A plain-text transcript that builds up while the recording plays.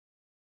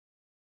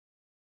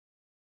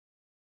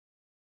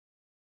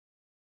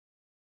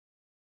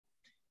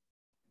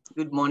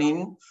Good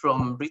morning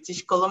from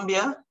British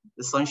Columbia,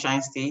 the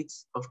Sunshine State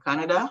of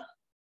Canada.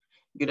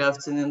 Good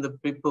afternoon, the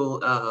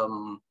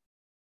people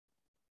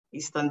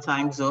Eastern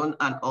time zone,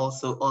 and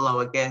also all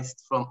our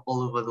guests from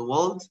all over the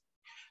world.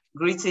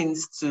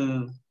 Greetings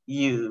to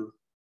you.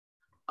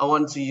 I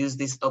want to use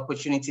this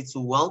opportunity to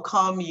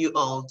welcome you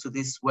all to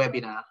this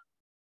webinar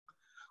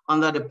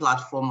under the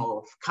platform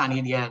of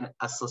Canadian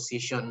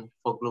Association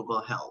for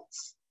Global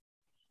Health.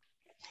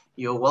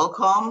 You're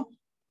welcome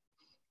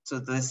to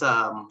this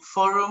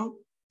forum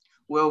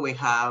where we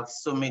have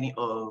so many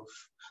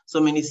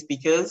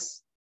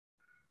speakers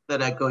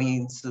that are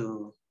going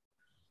to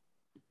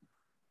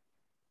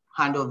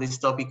handle this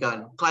topic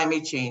on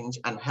climate change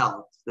and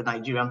health, the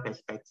Nigerian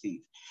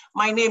perspective.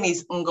 My name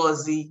is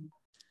Ngozi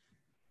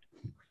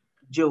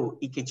Joe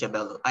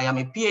Ikechebelo. I am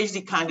a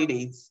PhD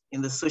candidate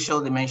in the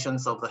social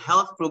dimensions of the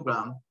health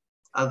program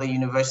at the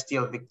University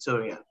of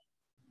Victoria.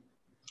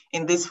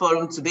 In this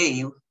forum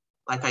today,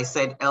 like I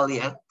said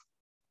earlier,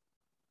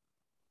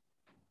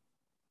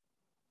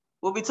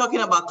 we'll be talking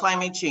about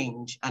climate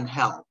change and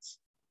health,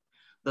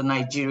 the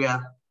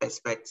Nigeria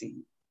perspective.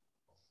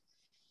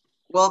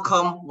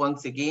 Welcome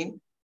once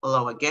again, all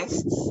our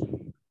guests,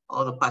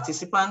 all the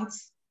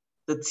participants,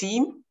 the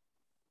team,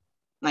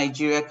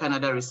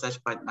 Nigeria-Canada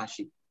Research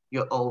Partnership.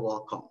 You're all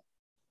welcome.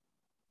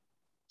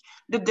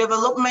 The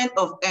development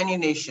of any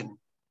nation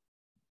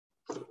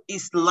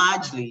is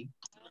largely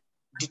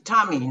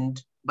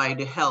determined by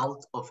the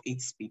health of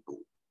its people.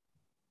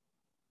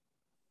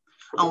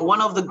 And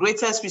one of the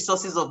greatest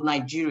resources of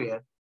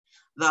Nigeria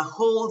that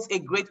holds a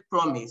great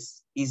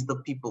promise is the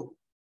people.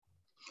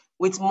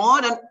 With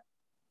more than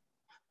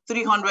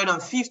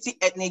 350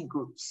 ethnic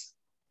groups,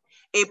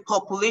 a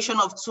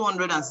population of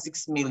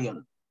 206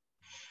 million,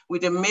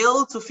 with a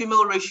male to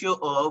female ratio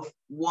of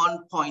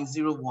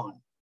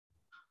 1.01,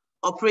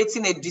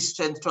 operating a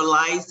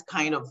decentralized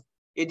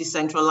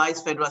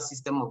federal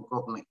system of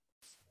government.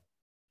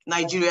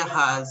 Nigeria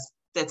has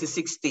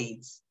 36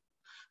 states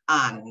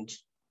and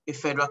a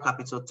federal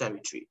capital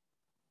territory.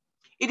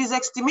 It is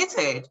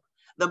estimated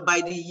that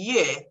by the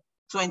year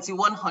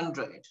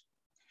 2100,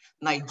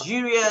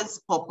 Nigeria's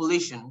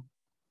population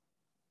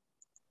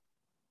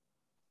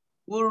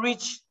will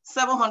reach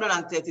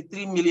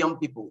 733 million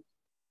people.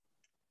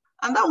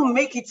 And that will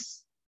make it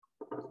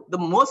the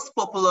most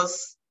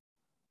populous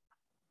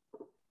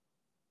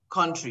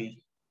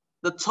country,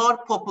 the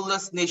third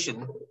populous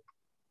nation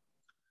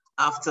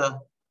after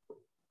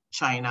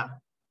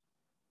China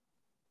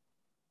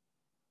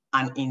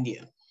and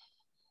India.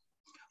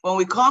 When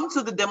we come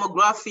to the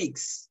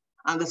demographics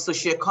and the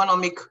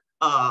socioeconomic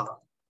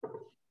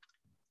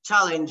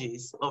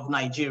challenges of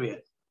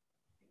Nigeria,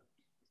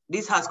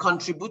 this has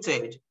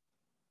contributed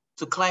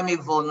to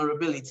climate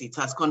vulnerability. It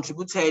has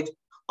contributed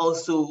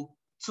also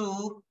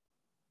to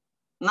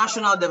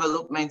national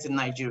development in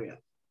Nigeria.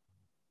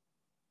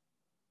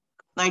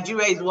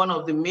 Nigeria is one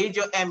of the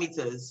major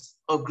emitters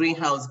of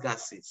greenhouse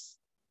gases,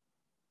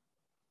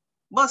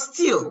 but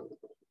still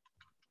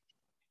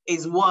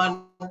is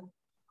one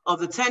of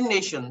the 10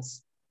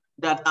 nations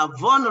that are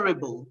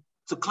vulnerable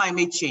to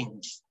climate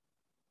change,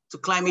 to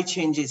climate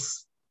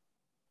changes.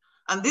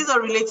 And these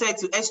are related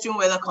to extreme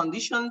weather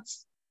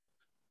conditions,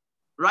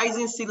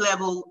 rising sea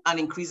level, and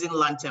increasing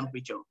land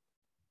temperature.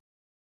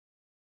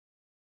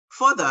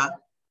 Further,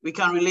 we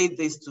can relate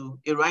this to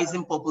a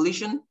rising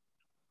population,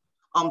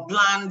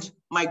 unplanned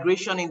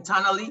migration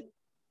internally,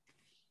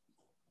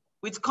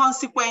 with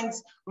consequent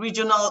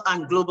regional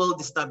and global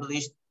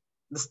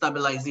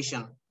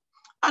destabilization,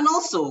 and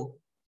also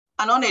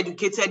an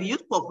uneducated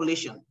youth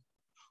population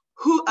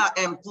who are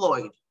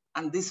employed,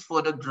 and this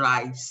further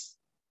drives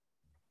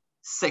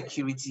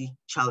security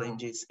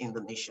challenges in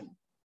the nation.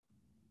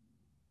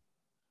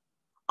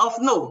 Of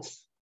note,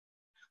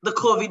 the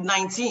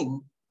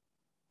COVID-19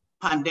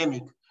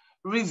 pandemic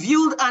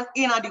revealed an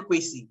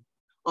inadequacy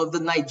of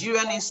the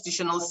Nigerian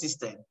institutional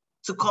system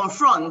to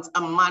confront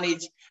and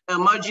manage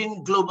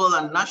emerging global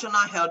and national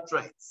health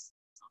threats,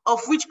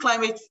 of which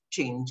climate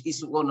change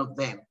is one of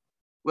them.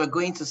 We're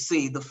going to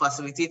see the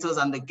facilitators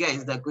and the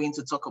guests that are going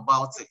to talk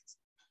about it,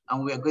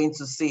 and we're going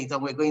to see it,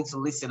 and we're going to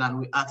listen and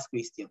we ask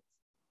questions.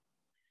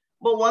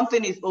 But one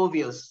thing is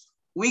obvious: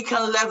 we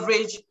can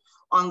leverage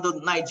on the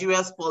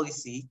Nigeria's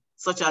policy,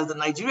 such as the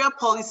Nigeria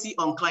Policy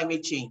on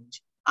Climate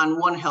Change and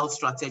One Health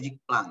Strategic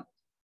Plan.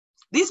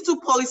 These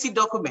two policy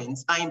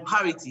documents are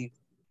imperative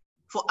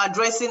for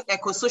addressing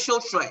eco-social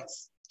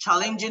threats,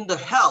 challenging the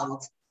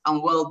health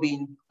and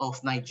well-being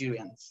of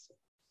Nigerians.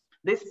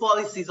 These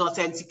policies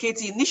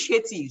authenticate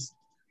initiatives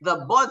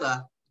that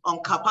border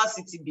on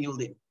capacity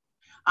building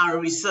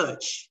and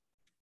research.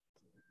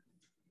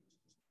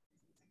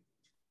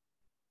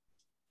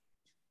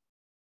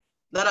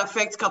 That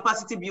affects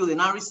capacity building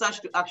and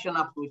research to action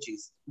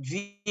approaches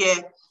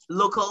via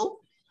local,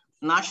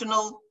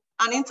 national,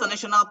 and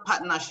international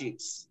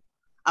partnerships,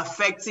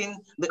 affecting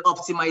the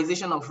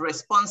optimization of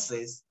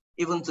responses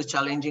even to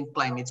challenging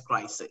climate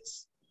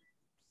crisis.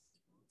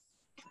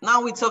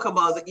 Now we talk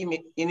about the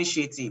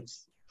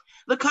initiatives.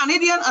 The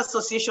Canadian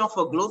Association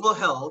for Global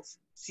Health,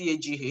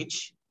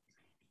 CAGH,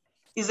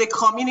 is a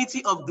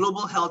community of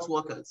global health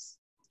workers.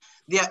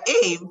 Their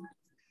aim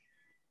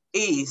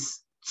is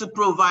to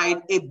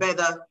provide a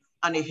better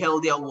and a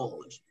healthier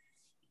world.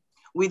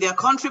 With their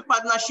country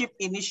partnership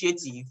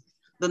initiative,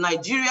 the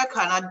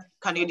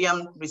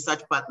Nigeria-Canadian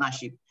Research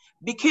Partnership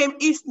became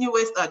its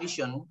newest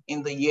addition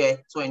in the year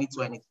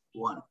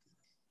 2021.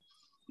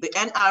 The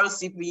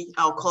NRCP,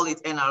 I'll call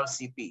it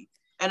NRCP.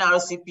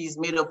 NRCP is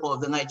made up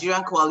of the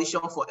Nigerian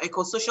Coalition for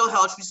Eco-Social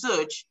Health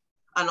Research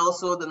and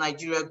also the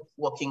Nigeria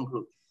Working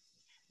Group.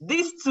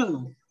 These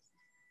two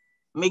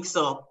makes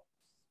up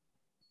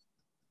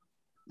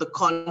the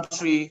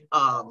country,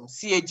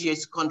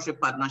 CAGH Country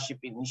Partnership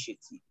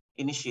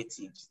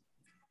Initiatives.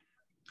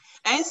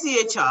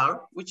 NCHR,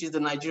 which is the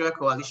Nigeria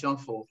Coalition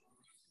for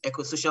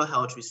Eco-Social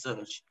Health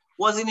Research,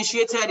 was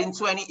initiated in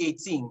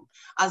 2018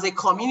 as a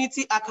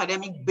community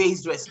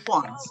academic-based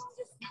response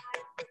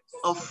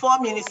of 4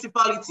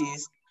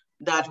 municipalities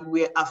that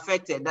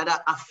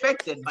are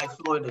affected by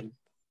flooding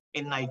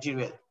in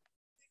Nigeria.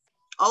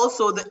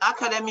 Also, the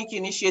academic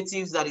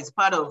initiatives that is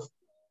part of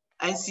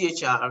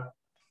NCHR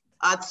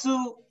are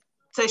 2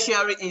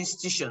 tertiary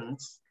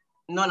institutions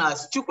known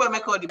as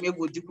Chukwuemeka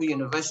Odumegwu Ojukwu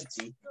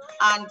University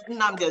and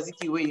Nnamdi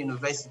Azikiwe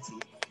University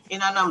in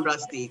Anambra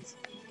State.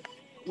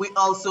 We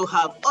also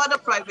have other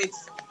private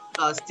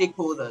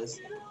stakeholders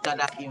that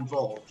are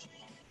involved.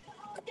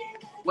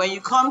 When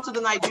you come to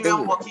the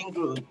Nigerian Working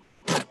Group,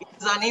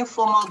 it's an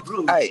informal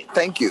group. Hi,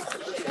 thank you.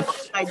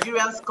 Of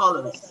Nigerian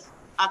scholars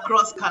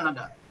across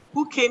Canada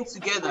who came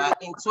together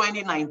in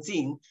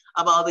 2019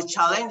 about the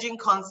challenging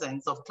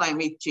concerns of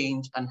climate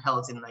change and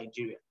health in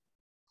Nigeria.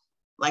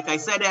 Like I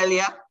said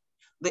earlier,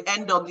 the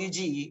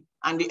NWG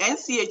and the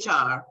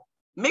NCHR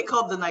make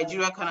up the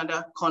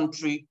Nigeria-Canada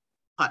Country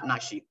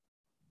Partnership.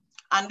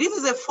 And this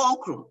is a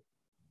fulcrum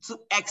to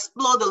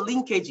explore the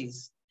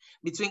linkages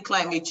between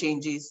climate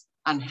changes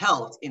and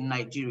health in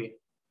Nigeria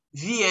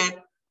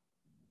via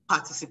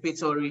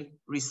participatory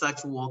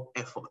research work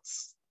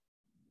efforts.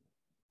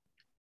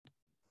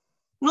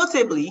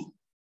 Notably,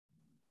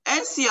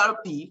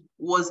 NCRP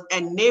was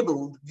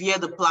enabled via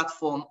the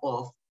platform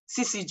of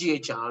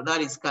CCGHR,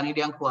 that is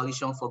Canadian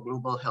Coalition for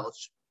Global Health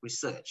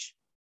Research.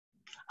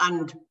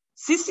 And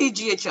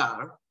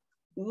CCGHR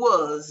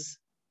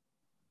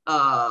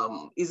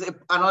is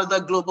another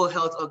global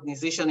health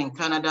organization in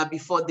Canada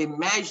before they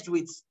merged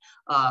with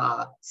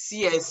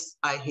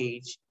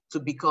CSIH to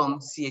become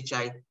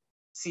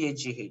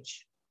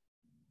CAGH.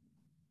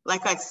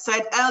 Like I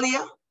said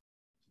earlier,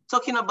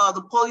 talking about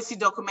the policy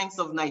documents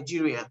of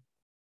Nigeria,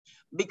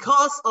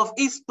 because of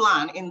its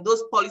plan in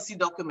those policy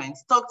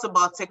documents talked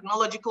about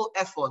technological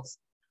efforts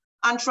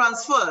and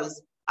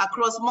transfers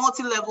across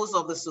multi-levels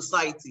of the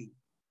society,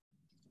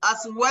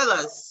 as well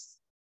as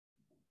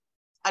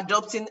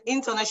adopting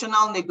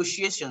international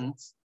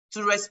negotiations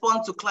to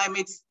respond to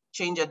climate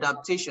change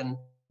adaptation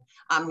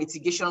and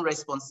mitigation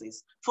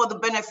responses for the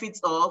benefit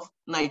of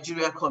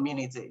Nigeria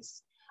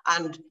communities.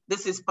 And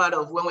this is part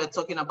of when we're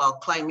talking about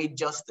climate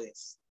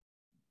justice.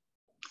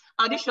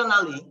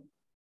 Additionally,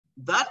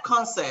 that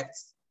concept,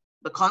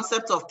 the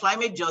concept of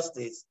climate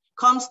justice,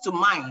 comes to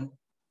mind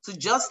to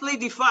justly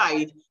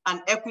divide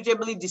and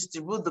equitably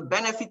distribute the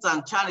benefits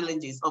and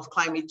challenges of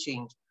climate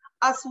change,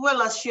 as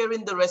well as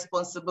sharing the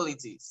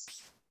responsibilities.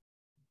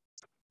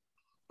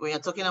 When you're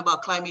talking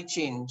about climate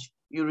change,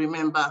 you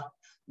remember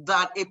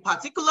that a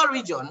particular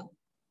region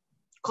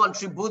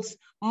contributes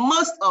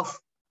most of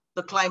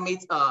the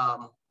climate,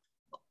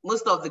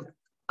 most of the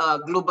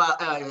global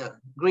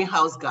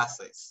greenhouse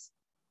gases,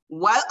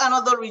 while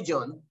another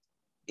region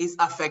is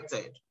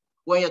affected.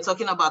 When you're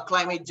talking about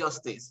climate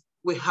justice,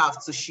 we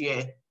have to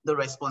share the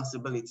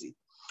responsibility.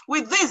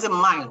 With this in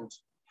mind,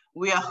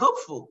 we are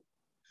hopeful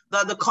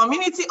that the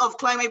community of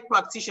climate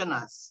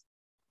practitioners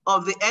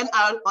of the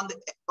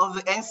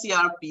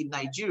NCRP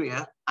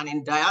Nigeria and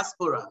in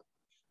diaspora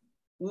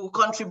will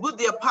contribute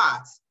their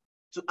part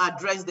to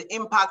address the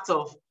impact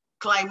of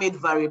climate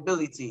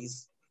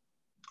variabilities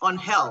on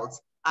health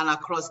and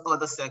across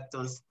other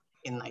sectors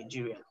in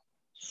Nigeria.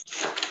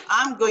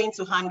 I'm going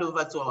to hand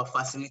over to our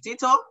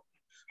facilitator.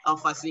 Our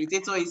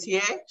facilitator is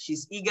here.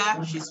 She's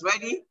eager, she's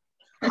ready.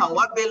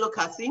 Hawa Bello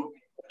Kasim,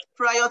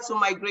 prior to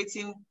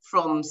migrating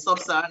from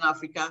Sub-Saharan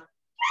Africa,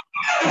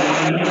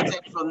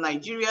 from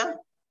Nigeria,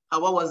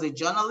 Hawa was a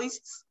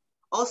journalist.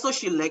 Also,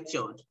 she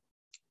lectured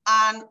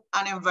and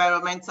an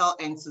environmental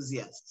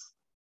enthusiast.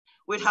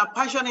 With her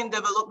passion in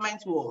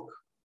development work,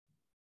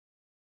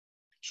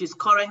 she's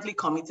currently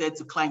committed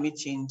to climate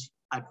change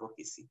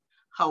advocacy.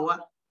 Hawa,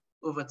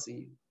 over to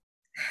you.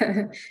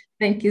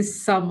 Thank you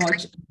so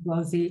much,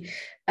 Ngozi.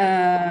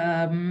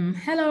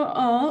 Hello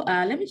all.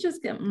 Let me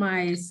just get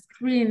my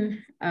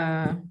screen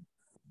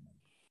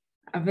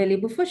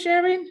available for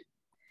sharing.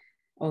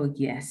 Oh,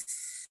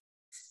 yes.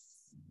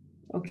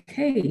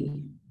 Okay.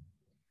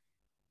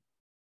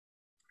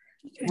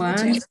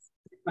 One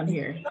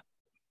here.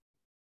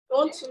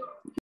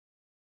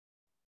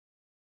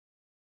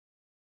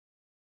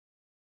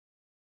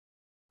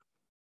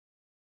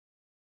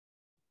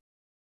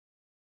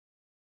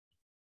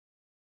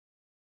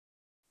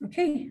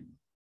 Okay.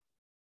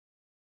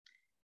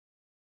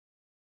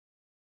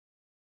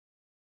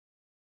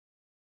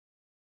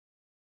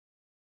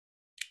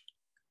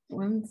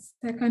 1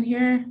 second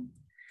here.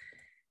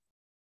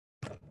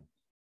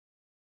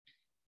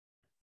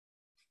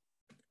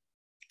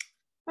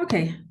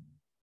 Okay.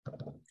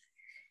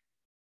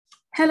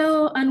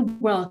 Hello and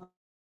welcome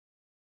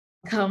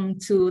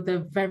to the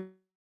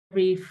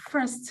very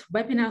first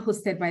webinar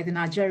hosted by the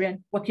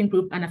Nigerian Working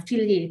Group, an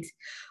affiliate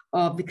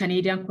of the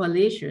Canadian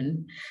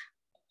Coalition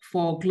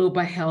for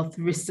Global Health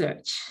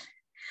Research.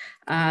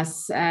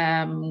 As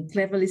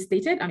cleverly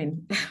stated,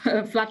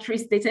 flattery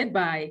stated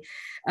by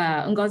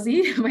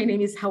Ngozi, my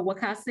name is Hawa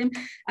Kasim,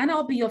 and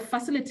I'll be your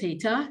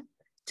facilitator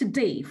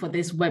today for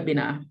this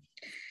webinar.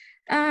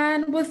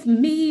 And with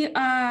me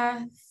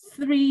are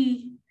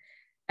three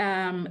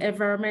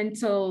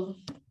environmental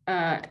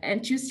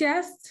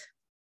enthusiasts,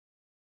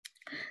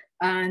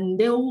 and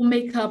they will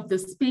make up the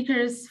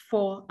speakers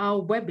for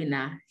our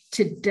webinar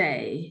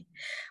today.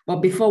 But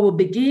before we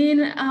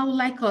begin, I would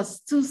like us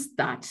to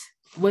start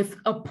with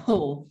a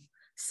poll.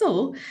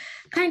 So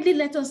kindly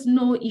let us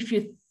know if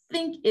you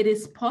think it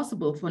is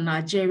possible for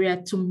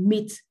Nigeria to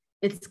meet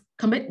its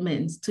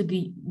commitments to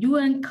the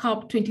UN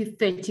COP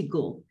 2030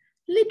 goal.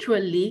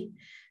 Literally,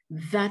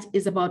 that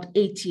is about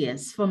 8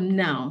 years from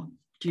now.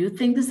 Do you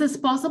think this is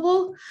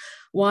possible?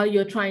 While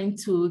you're trying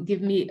to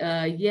give me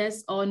a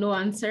yes or no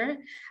answer,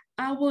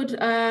 I would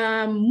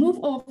move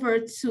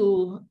over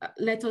to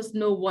let us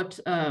know what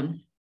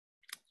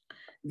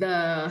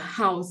the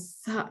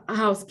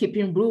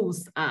housekeeping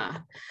rules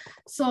are.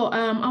 So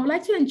I would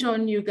like to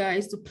enjoin you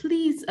guys to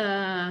please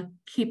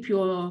keep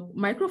your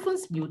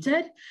microphones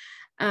muted.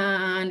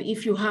 And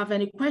if you have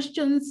any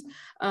questions,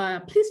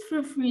 please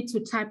feel free to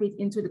type it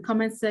into the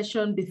comment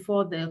section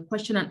before the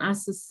question and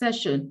answer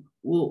session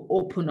will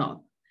open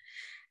up.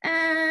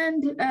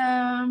 And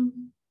I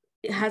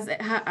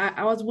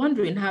was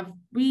wondering, have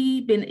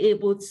we been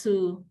able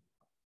to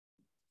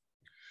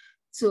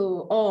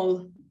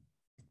all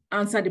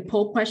answer the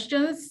poll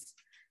questions?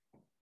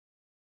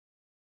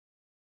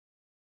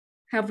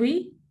 Have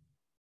we?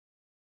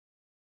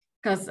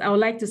 Because I would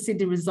like to see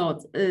the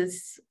results.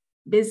 It's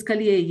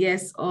basically a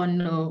yes or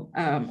no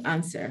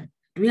answer.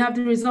 Do we have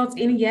the results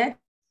in yet?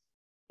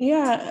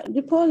 Yeah,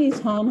 the poll is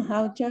on.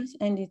 I'll just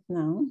end it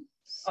now.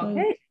 So,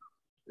 okay,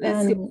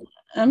 let's see.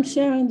 I'm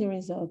sharing the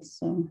results.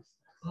 So.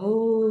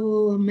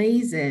 Oh,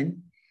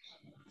 amazing.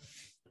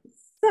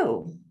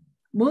 So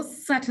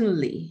most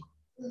certainly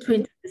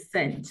 20%,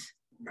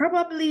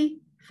 probably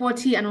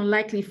 40 and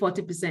unlikely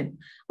 40%.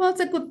 Well, it's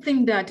a good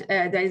thing that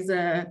there's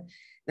a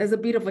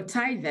bit of a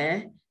tie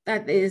there.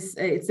 That is,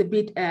 it's a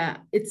bit,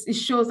 it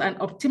shows an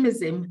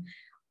optimism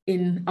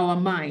in our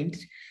mind.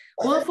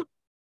 Well,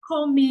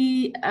 call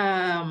me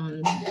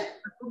an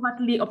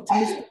overtly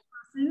optimistic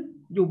person,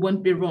 you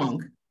won't be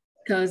wrong,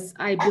 because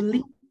I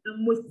believe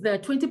with the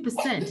 20%,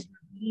 I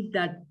believe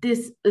that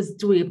this is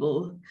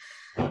doable.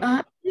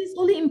 It's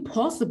only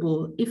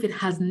impossible if it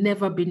has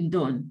never been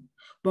done.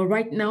 But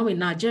right now in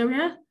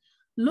Nigeria,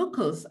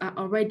 locals are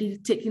already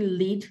taking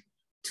lead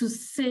to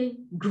say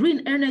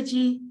green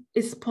energy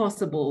is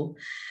possible.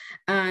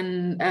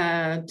 And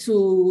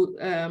to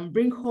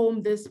bring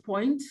home this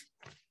point,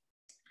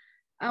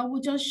 I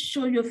will just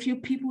show you a few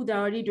people that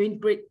are already doing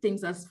great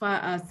things as far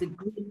as the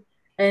green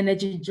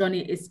energy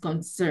journey is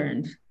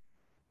concerned.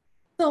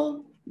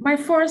 So my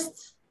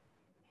first,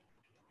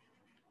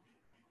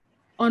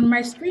 on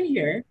my screen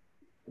here,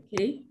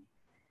 okay,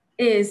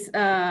 is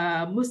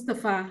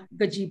Mustafa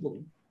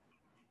Gajibo.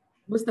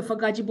 Mustafa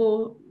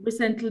Gajibo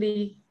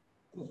recently,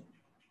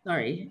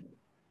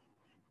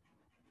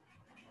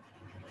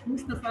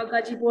 Mustafa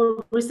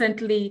Gajibo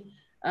recently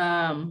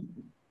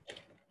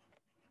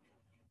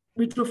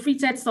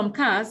retrofitted some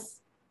cars,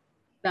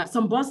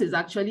 some buses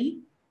actually,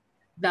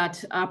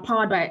 that are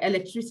powered by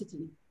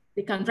electricity.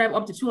 They can drive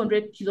up to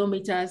 200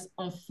 kilometers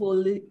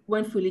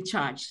when fully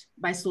charged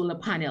by solar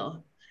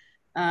panel.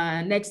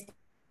 Next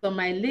on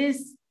my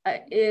list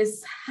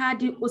is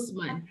Hadi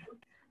Usman.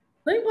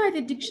 Going by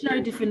the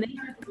dictionary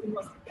definition,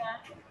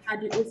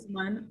 Hadi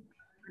Usman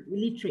is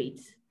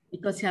illiterate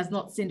because he has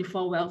not seen the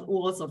four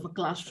walls of a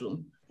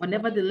classroom. But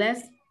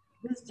nevertheless,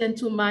 this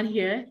gentleman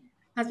here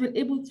has been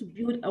able to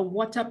build a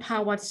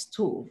water-powered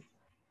stove.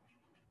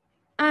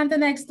 And the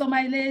next on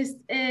my list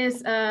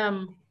is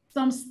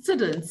some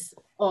students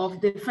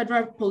of the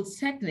Federal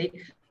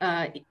Polytechnic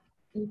in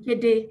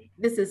Kede.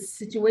 This is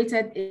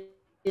situated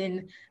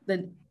in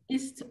the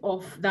east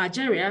of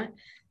Nigeria,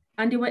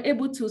 and they were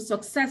able to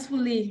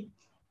successfully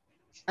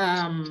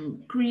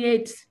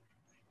create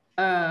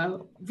a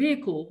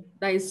vehicle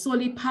that is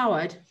solely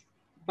powered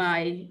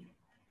by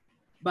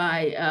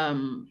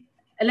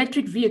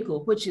electric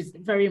vehicle, which is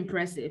very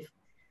impressive.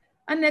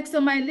 And next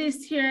on my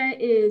list here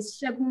is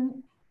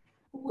Shegun,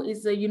 who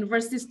is a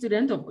university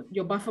student of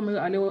Obafemi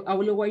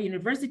Awolowo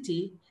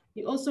University.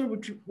 He also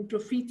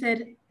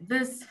retrofitted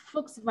this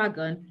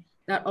Volkswagen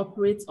that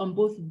operates on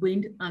both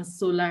wind and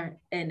solar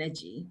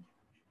energy.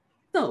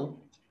 So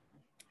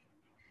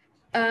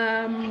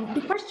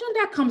the question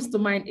that comes to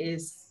mind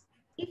is,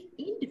 if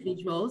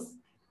individuals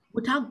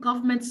without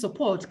government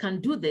support can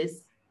do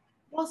this,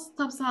 what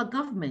stops our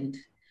government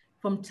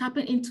from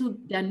tapping into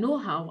their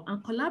know-how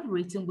and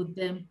collaborating with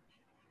them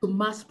to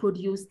mass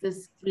produce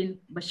this green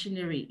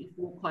machinery, if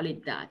we'll call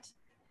it that.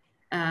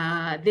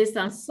 This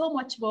and so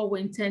much more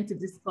we intend to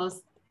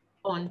discuss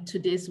on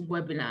today's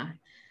webinar.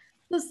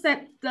 To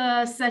set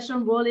the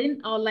session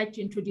rolling, I would like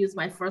to introduce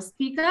my first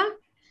speaker,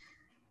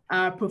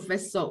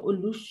 Professor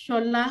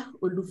Olushola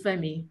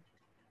Olufemi.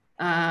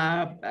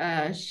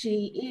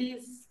 She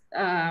is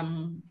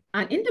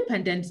an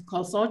independent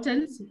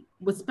consultant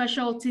with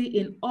specialty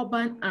in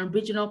urban and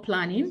regional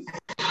planning.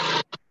 She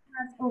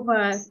has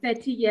over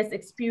 30 years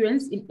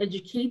experience in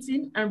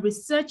educating and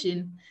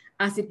researching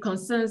as it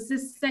concerns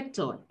this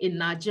sector in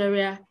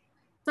Nigeria,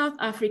 South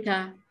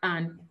Africa,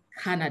 and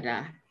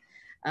Canada.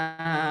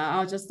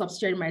 I'll just stop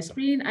sharing my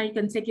screen and you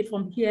can take it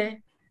from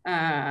here,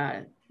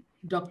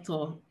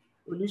 Dr.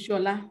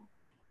 Olushola.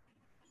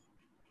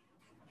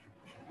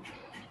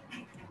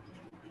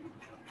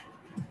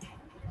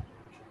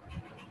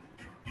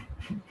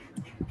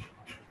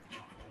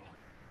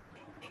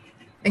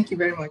 Thank you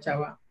very much,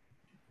 Awa.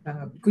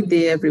 Good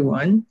day,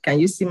 everyone. Can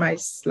you see my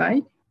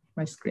slide,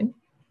 my screen?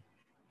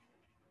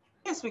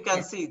 Yes, we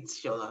can see it,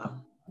 Shola.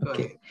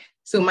 Okay.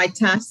 So my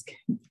task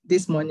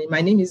this morning, my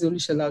name is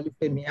Olushola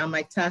Olufemi, and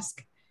my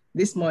task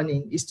this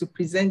morning is to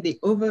present the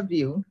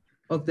overview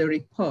of the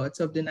report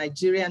of the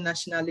Nigerian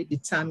nationally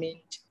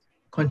determined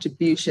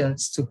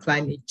contributions to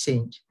climate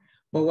change.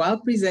 But while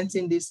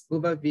presenting this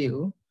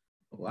overview,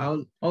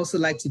 I'll also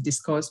like to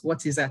discuss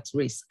what is at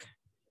risk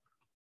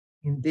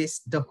in this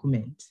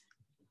document.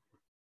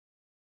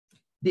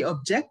 The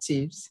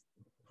objectives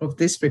of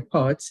this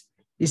report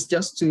is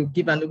just to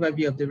give an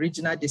overview of the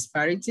regional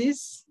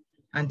disparities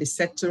and the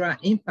sectoral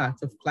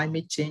impact of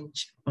climate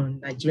change on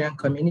Nigerian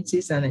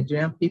communities and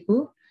Nigerian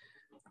people.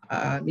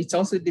 It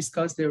also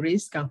discussed the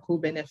risk and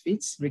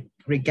co-benefits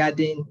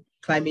regarding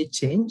climate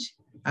change.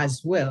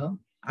 As well,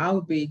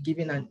 I'll be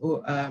giving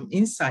an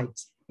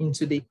insight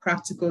into the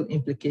practical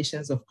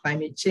implications of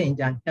climate change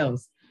and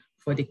health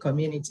for the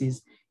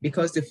communities,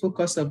 because the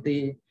focus of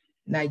the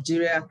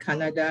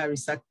Nigeria-Canada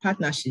Research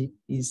Partnership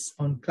is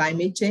on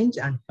climate change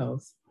and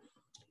health.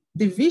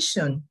 The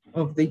vision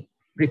of the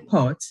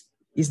report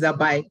is that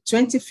by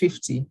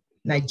 2050,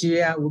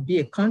 Nigeria will be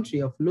a country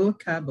of low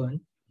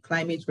carbon,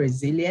 climate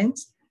resilient,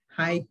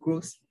 high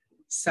growth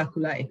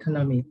circular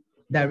economy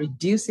that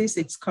reduces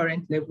its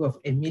current level of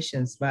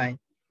emissions by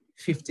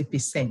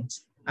 50%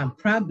 and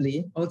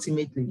probably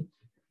ultimately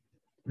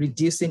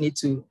reducing it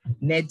to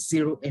net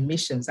zero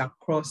emissions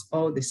across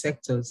all the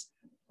sectors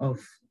of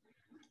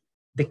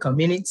the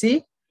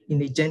community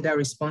in a gender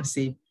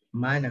responsive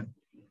manner.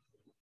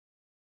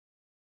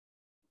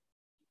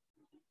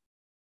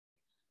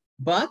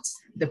 But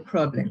the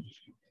problem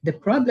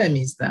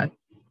is that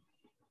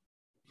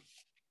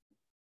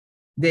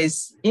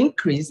there's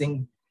increase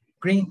in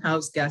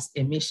greenhouse gas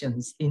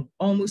emissions in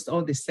almost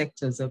all the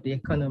sectors of the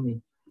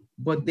economy.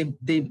 But the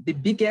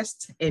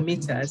biggest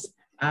emitters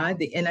are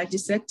the energy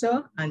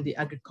sector and the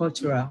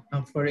agricultural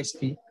and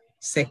forestry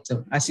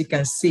sector. As you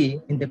can see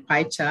in the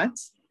pie chart,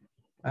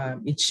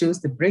 it shows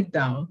the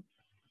breakdown,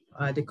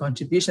 the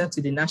contribution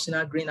to the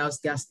national greenhouse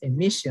gas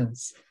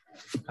emissions,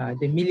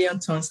 the million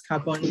tons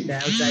carbon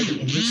dioxide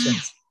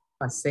emissions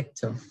per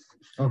sector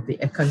of the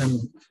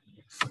economy.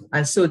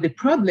 And so the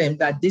problem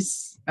that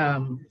this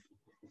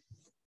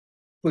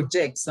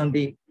projects on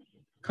the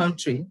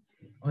country,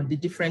 on the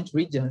different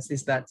regions,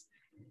 is that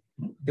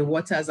the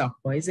waters are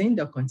poisoned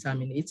or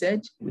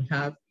contaminated. We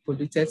have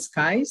polluted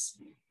skies.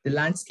 The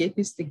landscape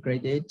is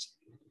degraded.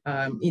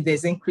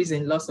 There's increase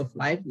in loss of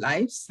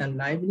lives and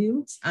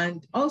livelihoods,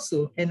 and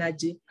also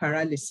energy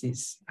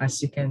paralysis. As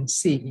you can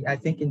see, I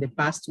think in the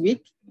past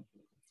week,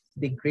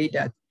 the grid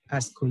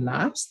has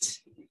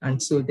collapsed,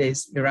 and so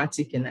there's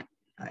erratic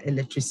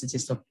electricity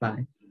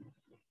supply.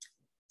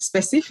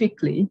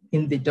 Specifically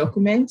in the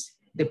document,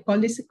 the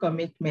policy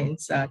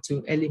commitments are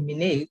to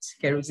eliminate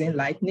kerosene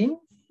lighting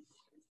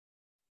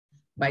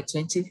by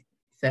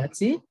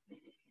 2030.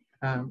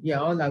 We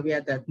are all aware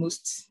that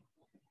most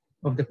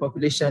of the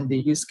population, they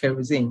use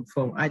kerosene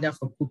for either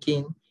for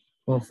cooking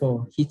or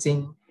for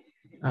heating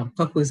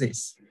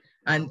purposes.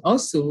 And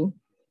also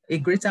a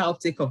greater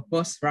uptake of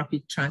bus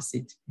rapid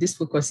transit. This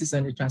focuses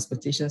on the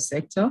transportation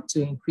sector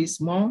to increase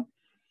more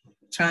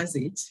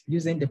transit,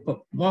 using the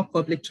more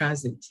public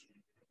transit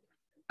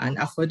and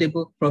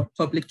affordable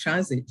public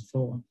transit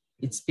for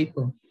its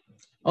people.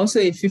 Also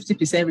a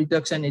 50%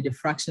 reduction in the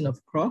fraction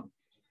of crop,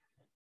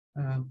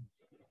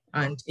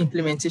 and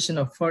implementation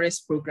of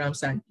forest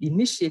programs and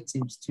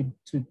initiatives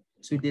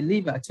to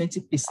deliver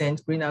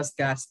 20% greenhouse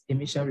gas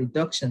emission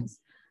reductions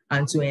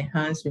and to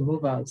enhance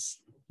removals.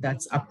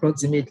 That's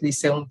approximately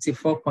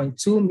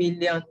 74.2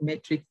 million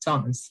metric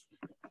tons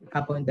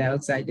carbon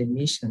dioxide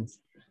emissions.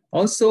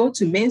 Also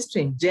to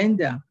mainstream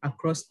gender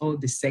across all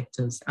the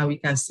sectors. And we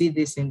can see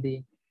this in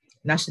the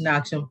National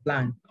Action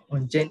Plan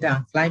on Gender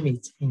and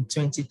Climate in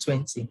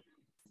 2020.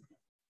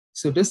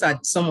 So those are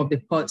some of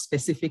the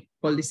specific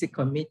policy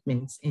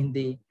commitments in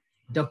the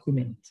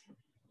document.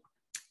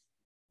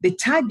 The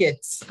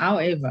targets,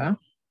 however,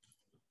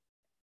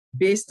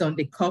 based on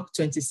the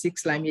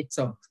COP26 climate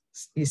talk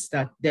is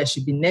that there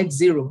should be net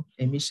zero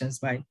emissions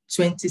by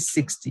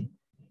 2060.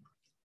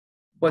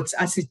 But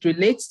as it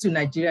relates to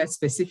Nigeria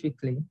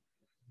specifically,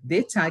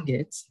 their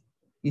target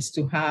is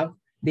to have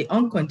the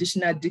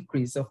unconditional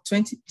decrease of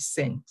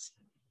 20%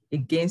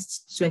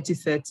 against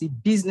 2030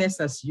 business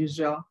as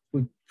usual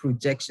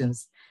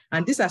projections.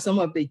 And these are some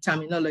of the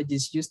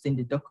terminologies used in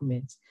the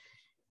document.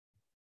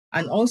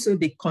 And also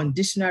the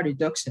conditional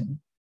reduction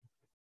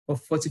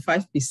of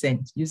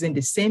 45% using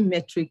the same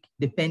metric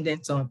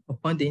dependent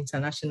upon the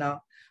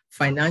international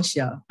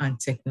financial and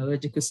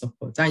technological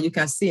support. And you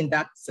can see in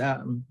that,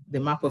 the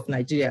map of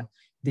Nigeria,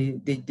 the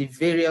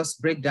various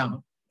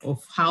breakdown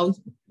of how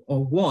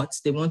or what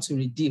they want to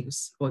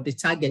reduce or the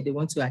target they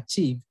want to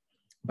achieve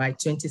by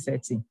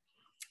 2030.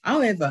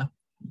 However,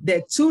 there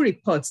are two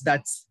reports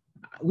that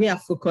we are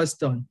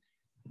focused on.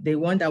 The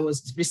one that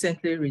was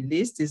recently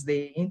released is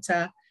the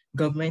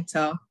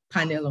Intergovernmental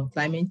Panel on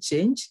Climate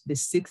Change, the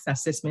 6th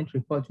assessment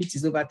report, which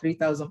is over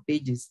 3,000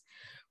 pages.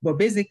 But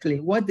basically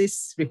what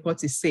this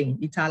report is saying,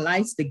 it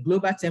highlights the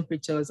global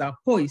temperatures are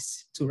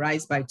poised to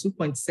rise by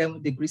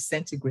 2.7 degrees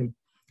centigrade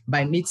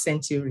by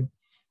mid-century,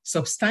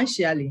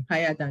 substantially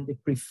higher than the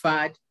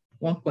preferred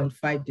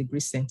 1.5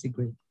 degrees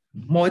centigrade,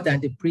 more than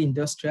the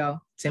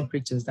pre-industrial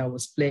temperatures that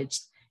was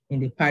pledged in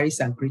the Paris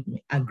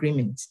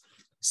Agreement.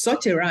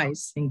 Such a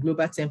rise in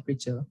global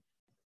temperature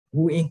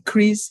will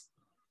increase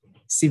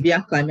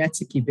severe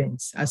climatic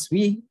events as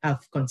we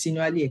have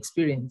continually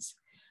experienced,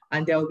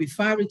 and there will be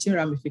far-reaching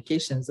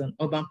ramifications on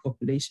urban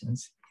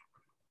populations.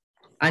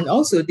 And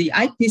also the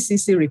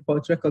IPCC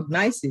report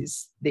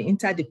recognizes the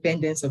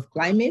interdependence of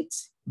climate,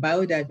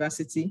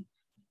 biodiversity,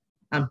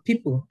 and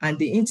people, and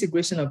the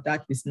integration of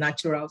that with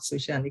natural,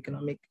 social, and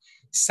economic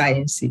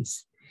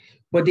sciences.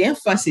 But the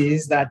emphasis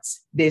is that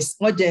there's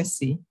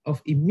urgency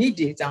of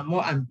immediate and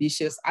more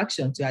ambitious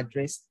action to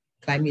address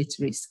climate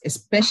risk,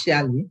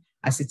 especially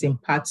as it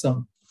impacts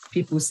on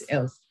people's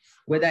health,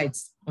 whether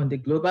it's on the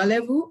global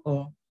level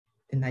or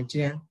the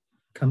Nigerian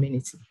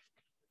community.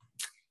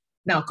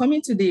 Now,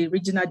 coming to the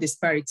regional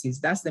disparities,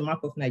 that's the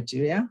map of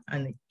Nigeria,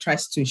 and it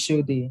tries to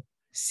show the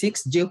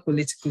 6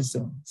 geopolitical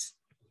zones.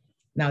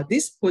 Now,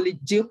 these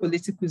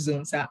geopolitical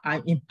zones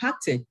are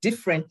impacted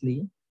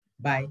differently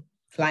by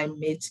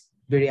climate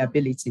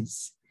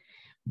variabilities.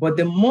 But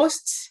the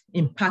most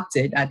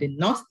impacted are the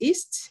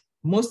Northeast,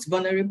 most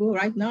vulnerable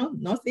right now,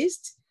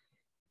 Northeast,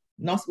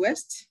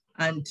 Northwest,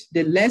 and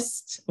the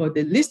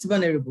least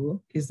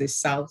vulnerable is the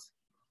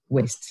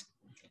Southwest.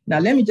 Now,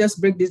 let me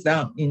just break this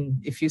down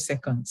in a few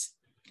seconds.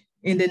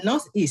 In the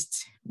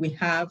Northeast, we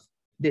have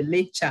the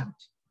Lake Chad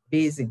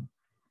Basin,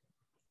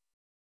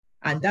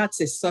 and that's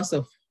a source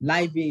of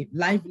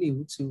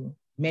livelihood to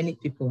many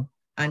people.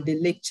 And the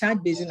Lake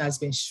Chad Basin has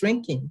been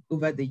shrinking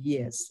over the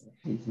years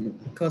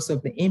because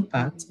of the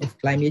impact of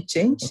climate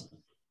change.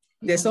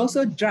 There's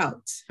also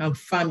drought and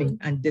famine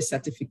and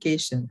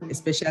desertification,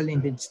 especially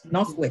in the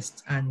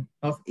Northwest and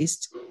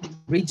Northeast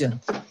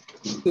region.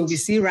 So we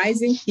see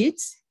rising heat,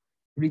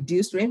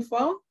 reduced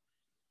rainfall,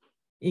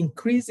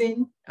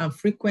 increasing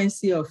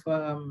frequency of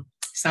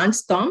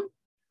sandstorm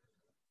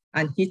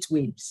and heat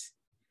waves.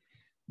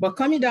 But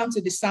coming down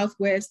to the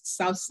Southwest,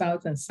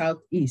 South-South, and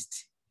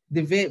Southeast,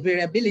 the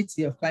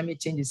variability of climate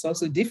change is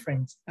also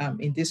different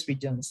in these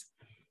regions.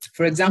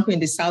 For example,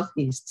 in the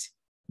Southeast,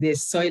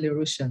 there's soil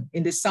erosion.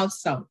 In the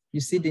South-South, you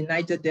see the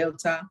Niger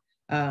Delta,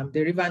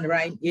 the River and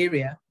Rhine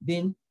area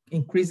being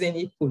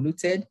increasingly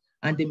polluted,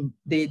 and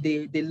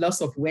the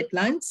loss of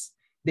wetlands.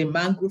 The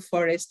mangrove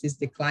forest is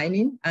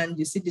declining, and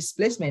you see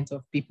displacement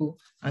of people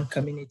and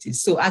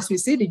communities. So as we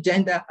see the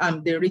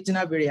the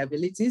regional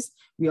variabilities,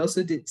 we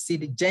also see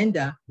the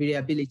gender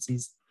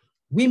variabilities.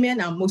 Women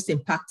are most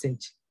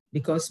impacted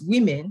because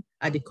women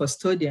are the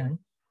custodian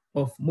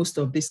of most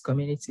of these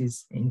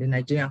communities in the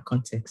Nigerian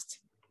context.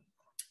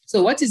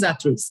 So what is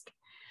at risk?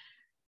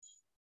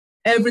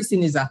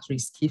 Everything is at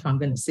risk, if I'm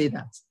going to say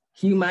that.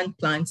 Human,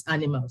 plants,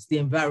 animals, the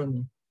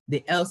environment,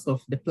 the health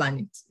of the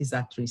planet is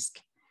at risk.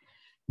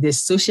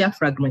 There's social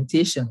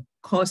fragmentation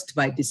caused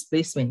by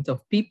displacement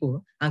of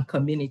people and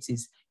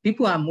communities.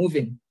 People are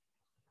moving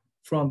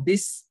from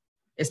this,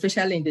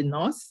 especially in the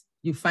north.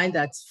 You find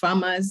that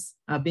farmers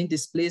are being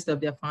displaced of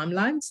their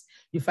farmlands.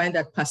 You find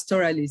that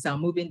pastoralists are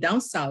moving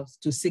down south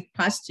to seek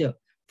pasture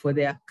for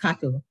their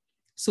cattle.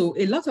 So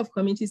a lot of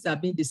communities are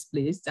being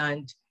displaced,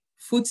 and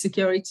food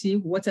security,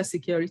 water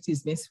security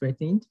is being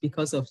threatened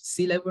because of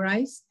sea level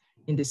rise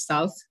in the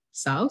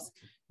south,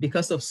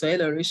 because of soil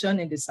erosion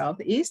in the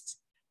southeast.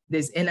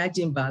 There's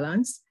energy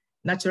imbalance.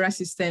 Natural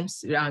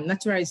systems,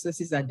 natural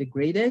resources are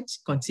degraded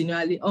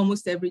continually,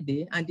 almost every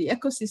day, and the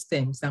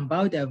ecosystems and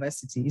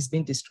biodiversity is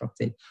being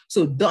disrupted.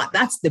 So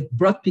that's the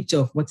broad picture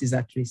of what is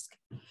at risk.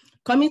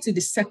 Coming to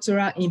the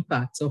sectoral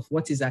impact of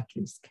what is at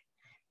risk.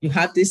 You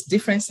have these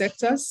different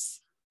sectors.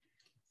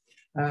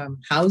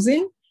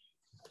 Housing.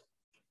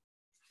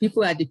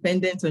 People are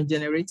dependent on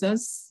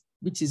generators,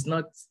 which is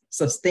not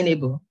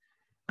sustainable.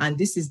 And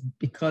this is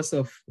because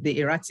of the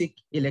erratic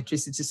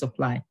electricity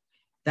supply.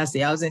 That's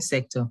the housing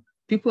sector.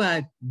 People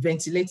are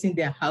ventilating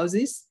their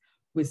houses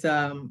with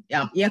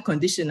air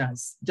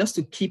conditioners just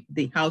to keep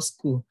the house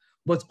cool.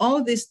 But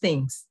all these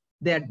things,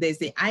 there's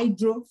the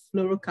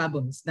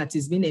hydrofluorocarbons that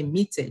is being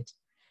emitted,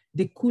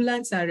 the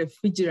coolants and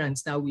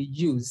refrigerants that we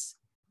use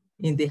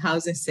in the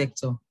housing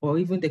sector or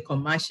even the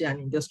commercial and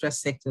industrial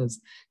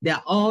sectors, they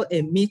are all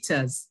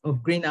emitters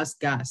of greenhouse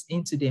gas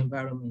into the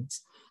environment.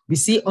 We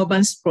see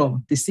urban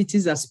sprawl, the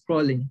cities are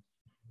sprawling,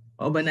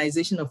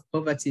 urbanization of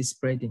poverty is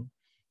spreading.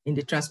 In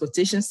the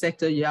transportation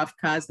sector, you have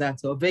cars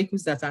or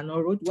vehicles that are not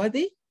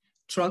roadworthy,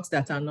 trucks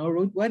that are not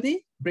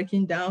roadworthy,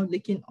 breaking down,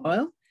 leaking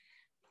oil.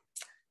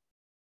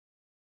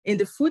 In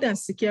the food and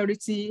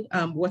security,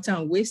 water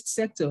and waste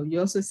sector, you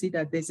also see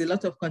that there's a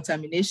lot of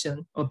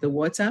contamination of the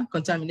water,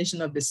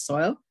 contamination of the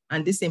soil,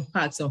 and this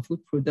impacts on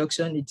food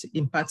production, it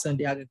impacts on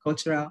the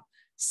agricultural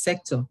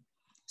sector.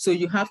 So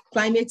you have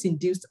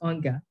climate-induced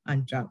hunger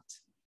and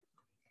drought.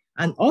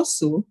 And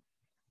also,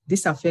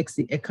 this affects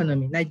the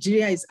economy.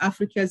 Nigeria is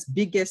Africa's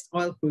biggest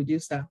oil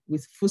producer,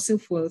 with fossil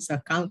fuels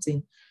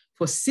accounting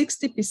for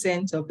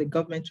 60% of the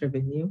government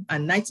revenue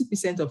and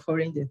 90% of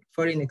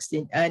foreign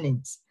exchange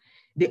earnings.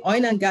 The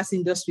oil and gas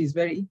industry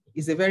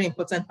is a very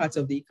important part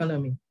of the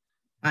economy,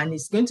 and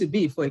it's going to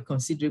be for a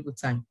considerable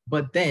time.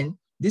 But then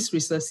these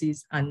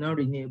resources are not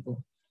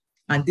renewable,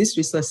 and these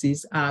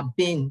resources are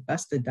being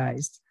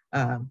bastardized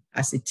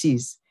as it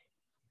is,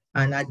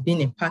 and are being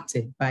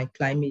impacted by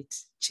climate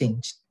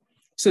change.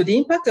 So the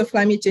impact of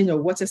climate change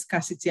on water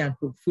scarcity and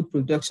food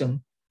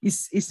production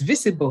is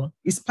visible,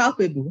 is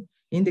palpable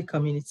in the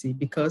community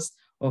because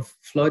of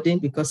flooding,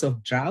 because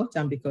of drought,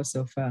 and because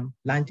of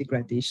land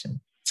degradation.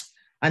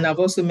 And I've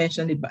also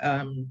mentioned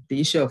the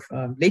issue of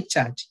Lake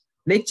Chad.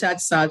 Lake Chad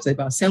serves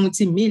about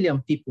 70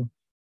 million people,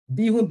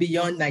 even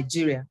beyond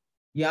Nigeria.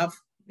 You have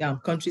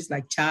countries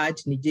like Chad,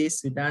 Niger,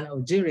 Sudan,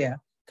 Algeria,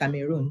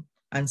 Cameroon,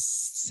 and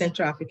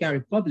Central African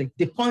Republic,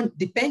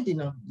 depending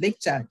on Lake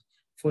Chad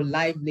for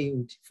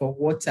livelihood, for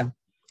water.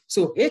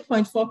 So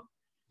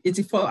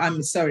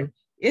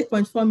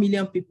 8.4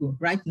 million people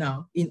right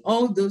now in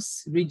all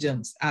those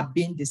regions are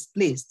being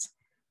displaced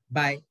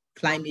by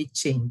climate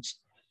change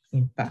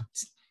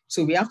impact.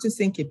 So we have to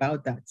think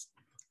about that.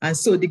 And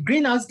so the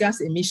greenhouse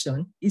gas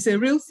emission is a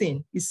real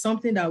thing. It's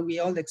something that we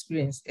all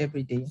experience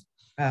every day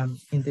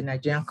in the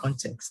Nigerian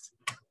context.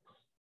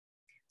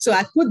 So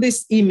I put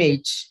this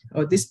image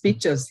or these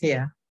pictures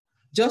here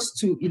just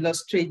to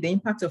illustrate the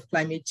impact of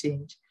climate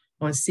change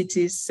on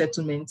cities,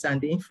 settlements, and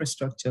the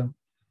infrastructure.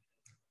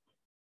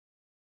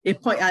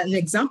 An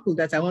example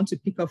that I want to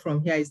pick up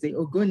from here is the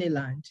Ogoni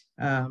land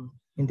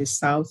in the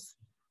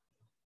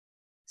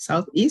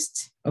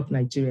southeast of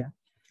Nigeria.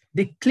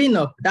 The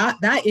cleanup,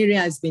 that area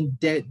has been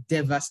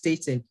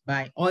devastated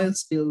by oil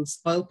spills,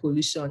 oil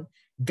pollution,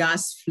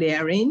 gas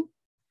flaring,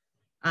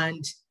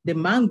 and the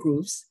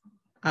mangroves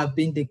have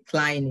been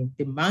declining,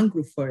 the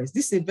mangrove forest.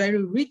 This is a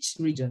very rich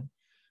region,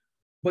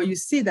 but you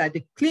see that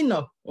the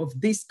cleanup of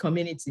this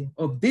community,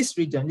 of this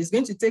region, is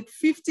going to take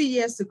 50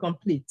 years to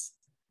complete.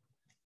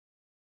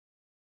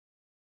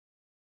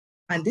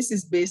 And this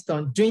is based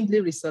on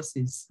dwindling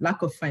resources,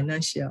 lack of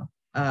financial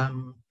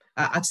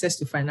access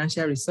to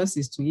financial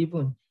resources to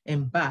even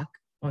embark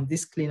on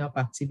these cleanup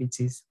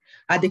activities.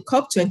 At the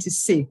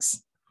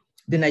COP26,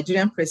 the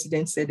Nigerian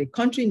president said the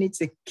country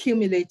needs a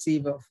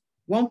cumulative of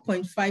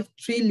 $1.5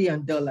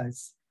 trillion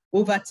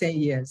over 10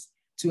 years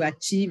to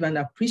achieve an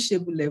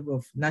appreciable level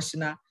of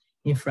national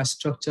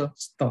infrastructure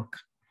stock.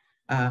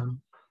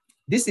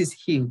 This is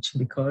huge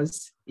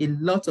because a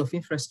lot of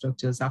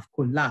infrastructures have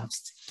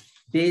collapsed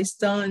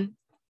based on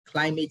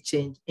climate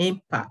change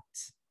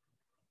impact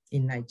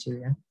in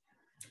Nigeria.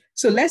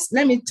 So let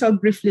me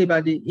talk briefly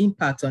about the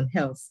impact on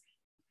health.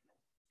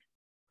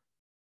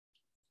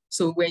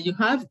 So when you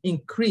have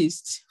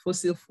increased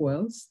fossil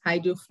fuels,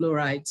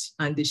 hydrofluorides,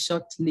 and the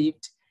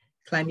short-lived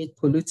climate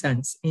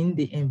pollutants in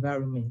the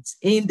environment,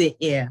 in the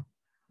air,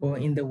 or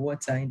in the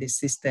water, in the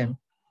system,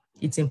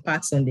 it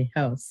impacts on the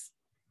health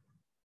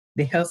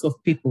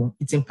of people.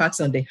 It impacts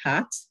on the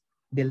heart,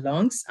 the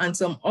lungs, and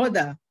some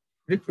other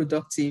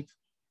reproductive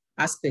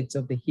aspects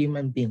of the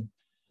human being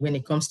when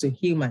it comes to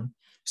human.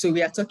 So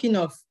we are talking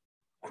of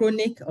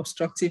chronic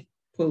obstructive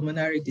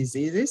pulmonary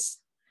diseases.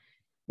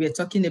 We are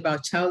talking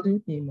about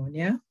childhood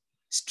pneumonia,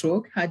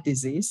 stroke, heart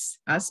disease,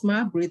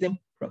 asthma, breathing,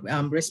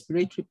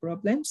 respiratory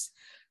problems,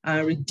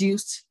 and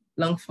reduced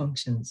lung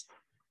functions.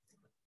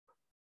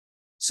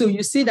 So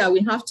you see that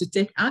we have to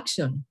take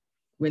action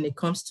when it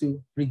comes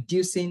to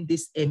reducing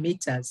these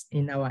emitters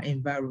in our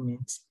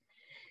environment.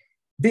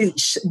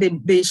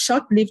 The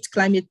short-lived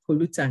climate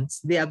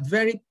pollutants, they are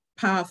very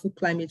powerful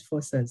climate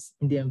forces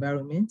in the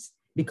environment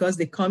because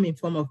they come in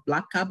form of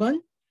black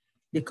carbon,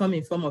 they come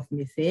in form of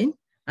methane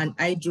and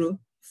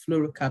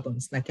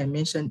hydrofluorocarbons, like I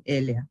mentioned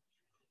earlier.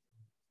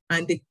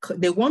 And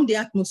they warm the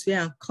atmosphere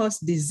and cause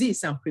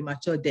disease and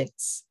premature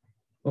deaths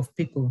of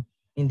people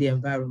in the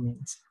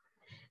environment.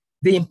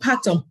 The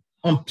impact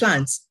on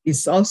plants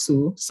is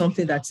also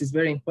something that is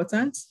very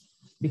important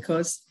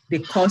because they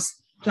cause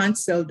plant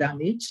cell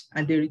damage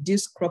and they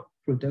reduce crop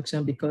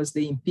production because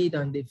they impede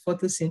on the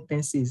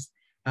photosynthesis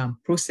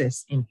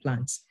process in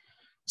plants.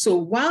 So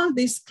while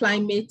this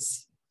climate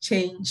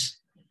change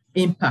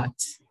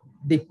impact,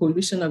 the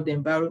pollution of the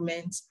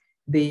environment,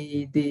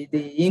 the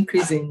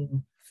increase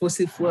in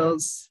fossil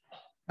fuels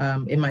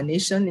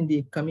emanation in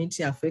the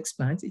community affects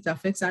plants, it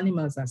affects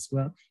animals as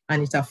well,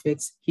 and it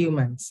affects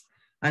humans.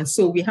 And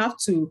so we have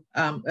to,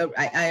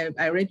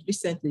 I read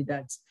recently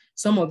that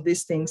some of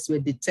these things were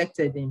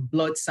detected in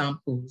blood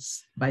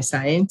samples by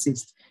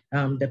scientists.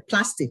 The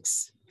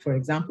plastics, for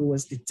example,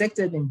 was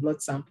detected in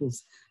blood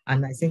samples.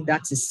 And I think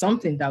that is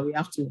something that we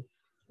have to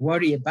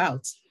worry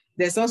about.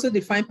 There's also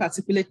the fine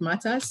particulate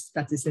matters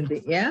that is in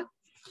the air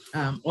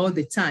all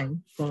the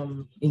time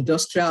from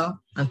industrial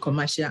and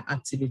commercial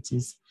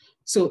activities.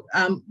 So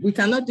we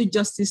cannot do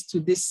justice to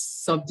this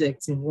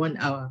subject in 1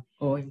 hour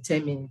or in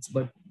 10 minutes,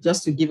 but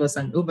just to give us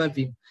an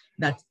overview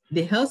that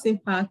the health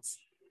impact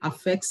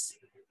affects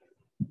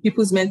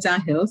people's mental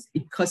health.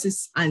 It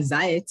causes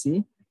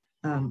anxiety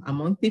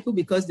among people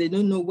because they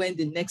don't know when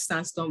the next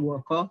sandstorm will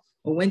occur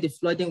or when the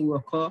flooding will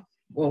occur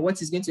or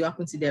what is going to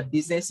happen to their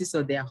businesses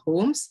or their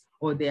homes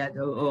or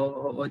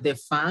their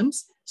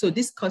farms. So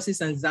this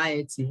causes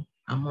anxiety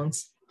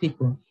amongst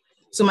people.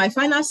 So my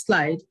final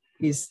slide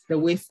is the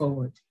way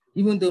forward,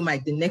 even though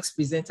the next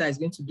presenter is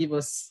going to give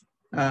us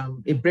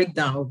a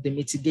breakdown of the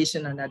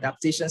mitigation and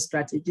adaptation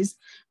strategies.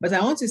 But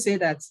I want to say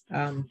that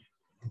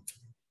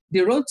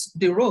the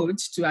road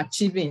to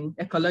achieving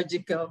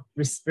ecological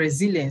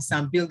resilience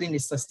and building a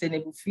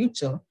sustainable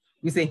future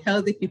with a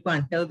healthy people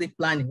and healthy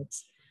planet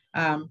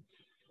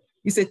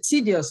is a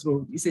tedious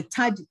road. It's a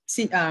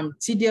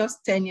tedious,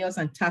 tenuous,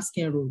 and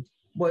tasking road.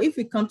 But if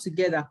we come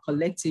together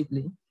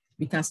collectively,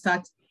 we can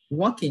start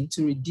working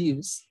to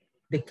reduce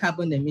the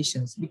carbon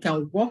emissions. We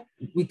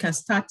can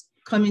start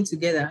coming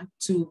together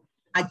to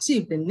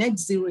achieve the net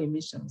zero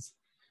emissions.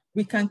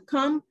 We can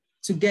come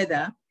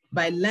together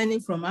by learning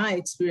from our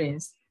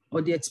experience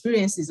or the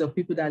experiences of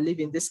people that live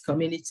in these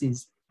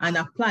communities and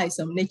apply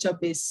some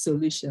nature-based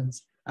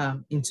solutions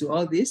into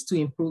all this to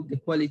improve the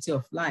quality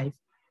of life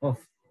of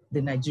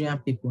the Nigerian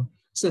people.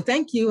 So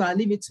thank you. I'll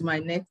leave it to my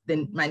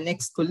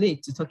next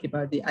colleague to talk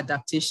about the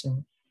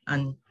adaptation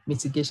and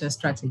mitigation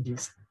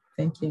strategies.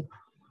 Thank you.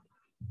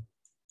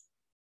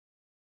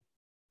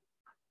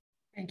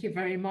 Thank you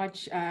very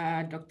much,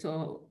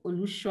 Dr.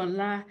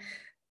 Olushola.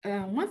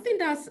 One thing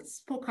that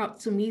spoke out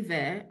to me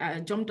there,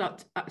 jumped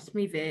out at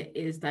me there,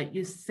 is that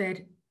you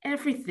said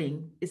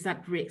everything is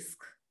at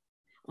risk.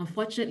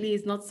 Unfortunately,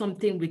 it's not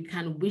something we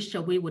can wish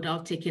away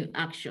without taking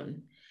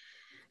action.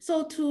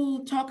 So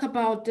to talk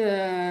about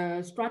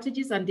the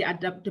strategies and the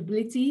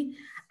adaptability,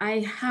 I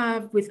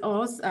have with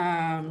us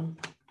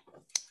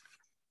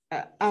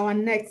our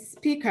next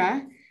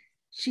speaker.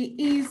 She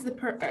is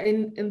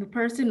in the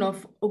person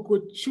of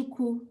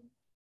Ogochukwu.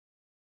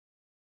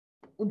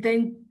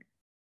 Then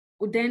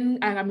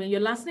I mean,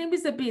 your last name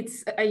is a bit,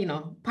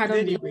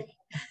 pardon me.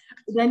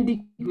 Then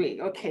Degree,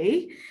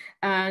 okay.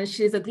 And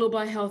she's a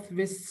global health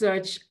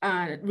researcher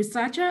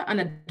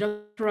and a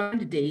doctoral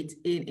candidate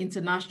in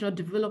international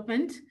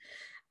development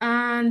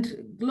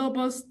and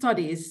global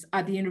studies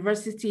at the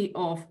University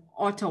of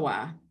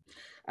Ottawa.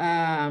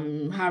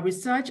 Her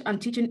research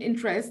and teaching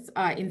interests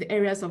are in the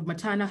areas of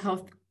maternal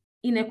health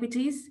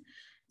inequities,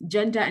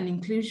 gender and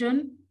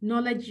inclusion,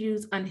 knowledge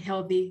use, and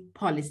healthy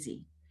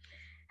policy.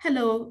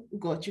 Hello,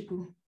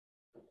 Ugochukwu.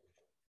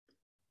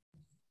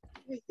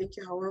 Thank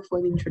you, Howard,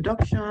 for the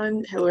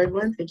introduction. Hello,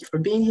 everyone. Thank you for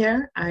being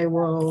here. I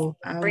will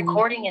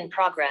recording in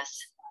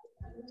progress.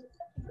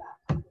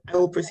 I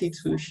will proceed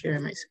to share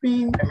my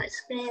screen.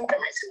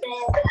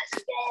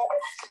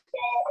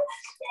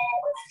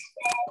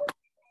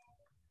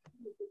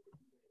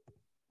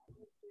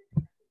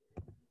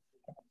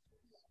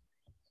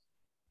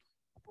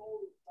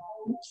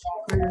 Oops,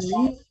 pardon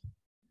me.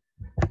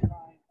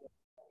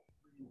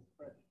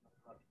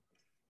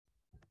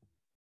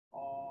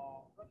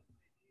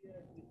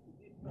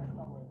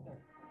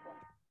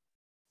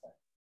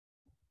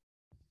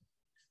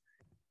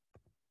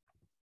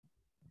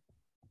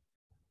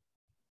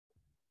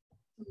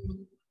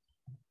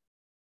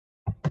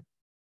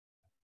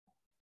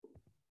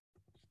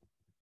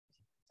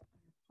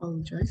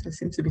 Apologize, I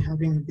seem to be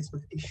having a bit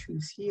of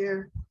issues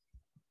here.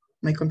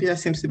 My computer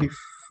seems to be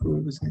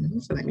frozen,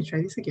 so let me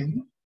try this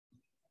again.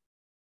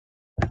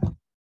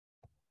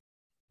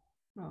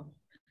 Oh,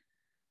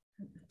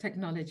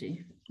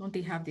 technology, don't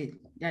they have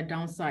their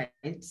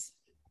downsides?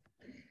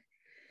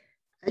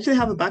 I actually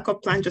have a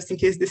backup plan just in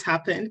case this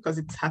happened, because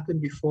it's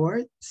happened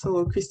before.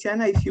 So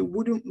Christiana, if you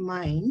wouldn't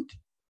mind.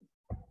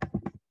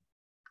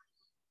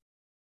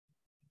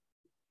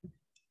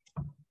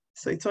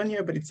 So it's on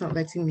here, but it's not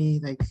letting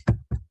me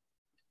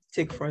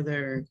take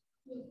further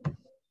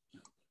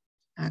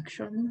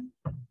action.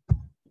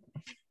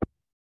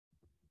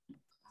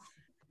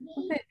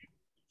 Okay.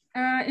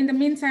 In the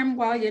meantime,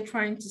 while you're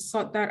trying to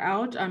sort that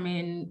out, I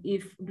mean,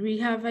 if we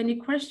have any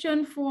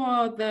question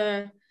for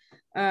Dr.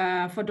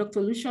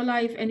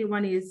 Olushola, if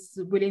anyone is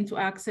willing to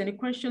ask any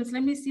questions,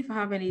 let me see if I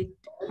have any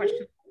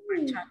questions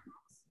in my chat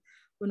box.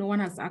 Well, no one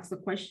has asked a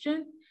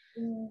question.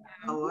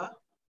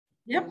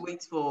 Yep.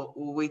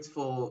 We'll wait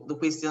for the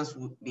questions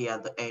would be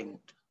at the end.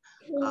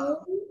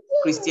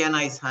 Christiana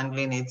is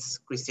handling it.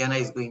 Christiana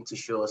is going to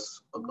show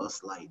us August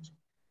slide.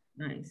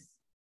 Nice.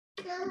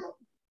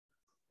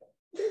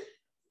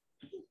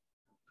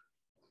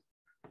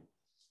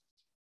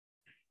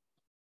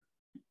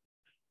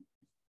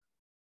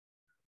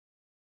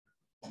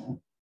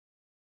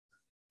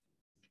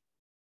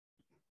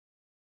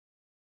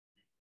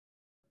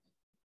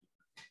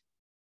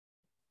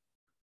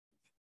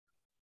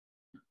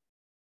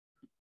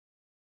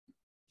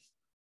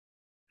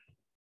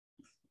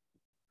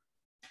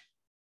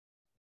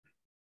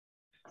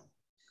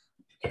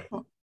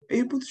 Are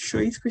you able to show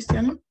it,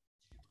 Christiana?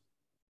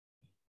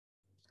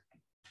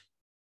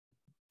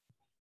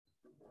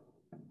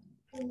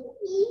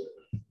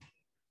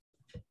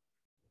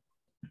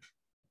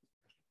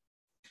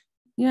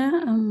 Yeah,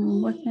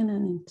 I'm working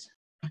on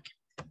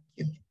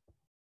it.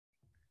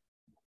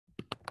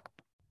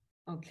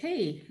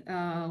 Okay,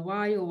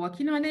 while you're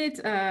working on it,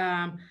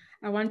 I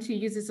want to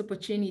use this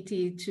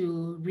opportunity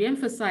to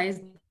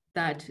reemphasize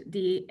that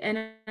the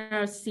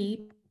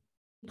NRC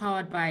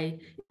powered by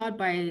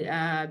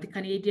the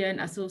Canadian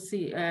the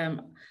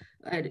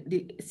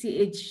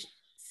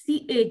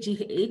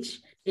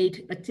CAGH,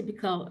 a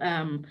typical,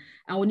 and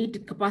we need the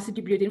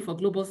capacity building for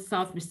global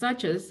South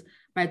researchers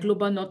by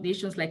global North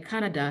nations like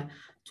Canada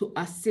to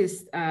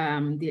assist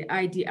the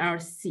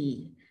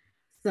IDRC.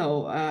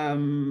 So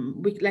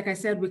like I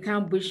said, we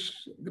can't wish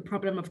the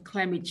problem of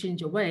climate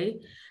change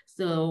away.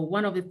 So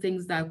one of the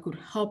things that could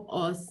help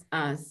us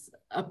as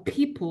a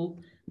people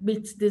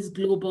meet this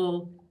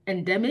global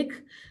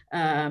endemic,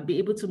 be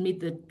able to meet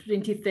the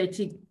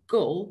 2030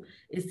 goal,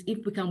 is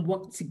if we can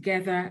work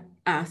together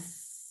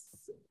as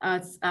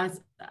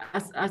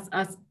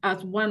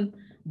one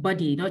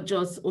body, not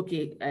just,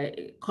 okay,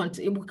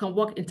 we can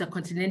work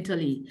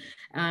intercontinentally.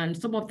 And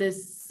some of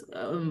this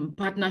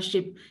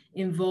partnership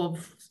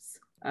involves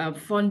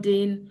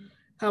funding,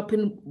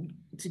 helping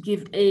to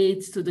give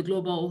aid to the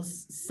global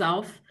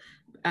South,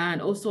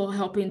 and also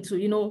helping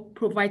to,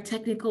 provide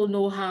technical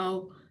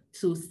know-how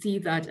to see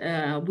that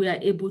we are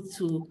able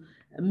to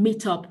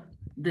meet up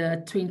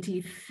the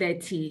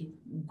 2030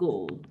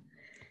 goal.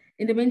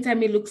 In the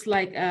meantime, it looks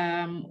like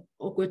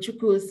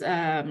Ogochukwu's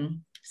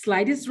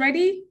slide is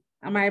ready.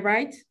 Am I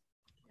right?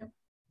 Yep.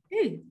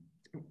 Hey,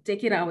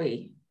 take it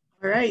away.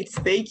 All right,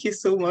 thank you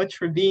so much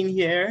for being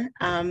here.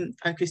 And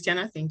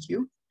Christiana, thank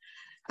you.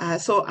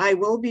 So I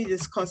will be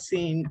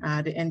discussing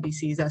the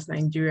NDCs as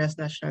Nigeria's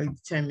nationally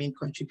determined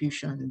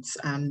contributions,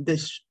 the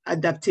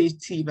adaptive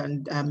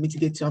and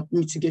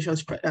mitigation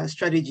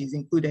strategies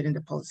included in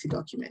the policy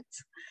document.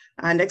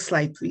 Next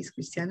slide, please,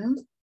 Christiana.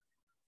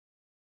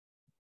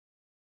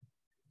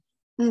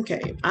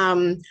 Okay,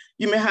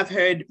 you may have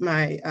heard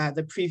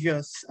the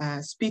previous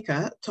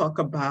speaker talk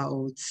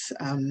about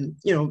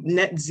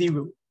net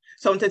zero.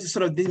 So I wanted to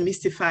sort of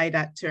demystify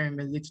that term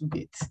a little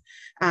bit,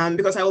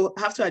 because I will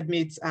have to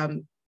admit,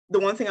 the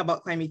one thing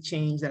about climate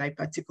change that I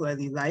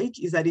particularly like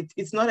is that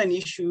it's not an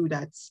issue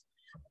that's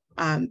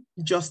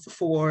just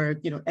for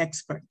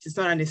experts. It's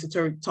not an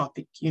esoteric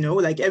topic,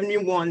 like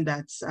everyone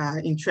that's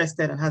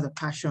interested and has a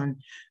passion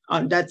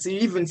that's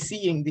even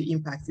seeing the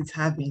impact it's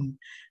having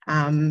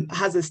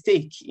has a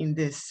stake in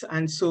this.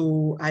 And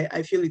so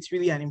I feel it's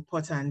really an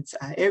important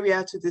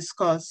area to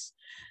discuss,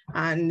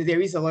 and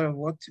there is a lot of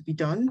work to be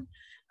done.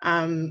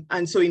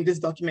 And so in this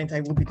document, I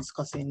will be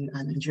discussing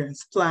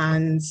Nigeria's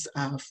plans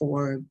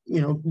for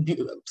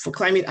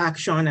climate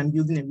action and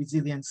building a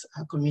resilient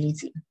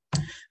community.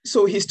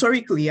 So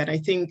historically, and I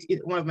think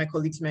one of my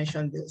colleagues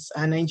mentioned this,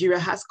 Nigeria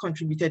has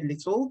contributed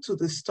little to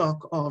the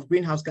stock of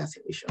greenhouse gas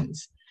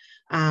emissions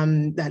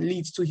that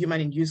leads to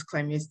human-induced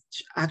climate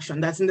action.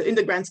 That's in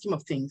the grand scheme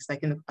of things,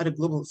 like at a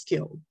global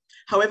scale.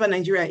 However,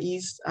 Nigeria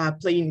is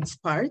playing its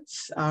part,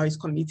 is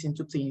committing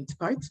to playing its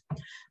part.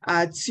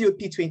 At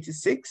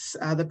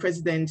COP26, the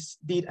president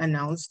did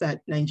announce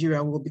that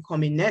Nigeria will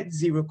become a net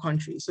zero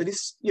country. So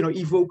this,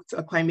 evoked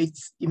a climate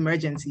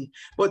emergency.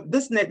 But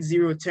this net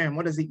zero term,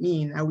 what does it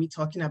mean? Are we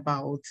talking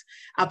about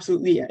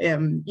absolutely,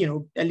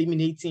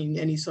 eliminating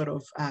any sort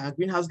of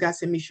greenhouse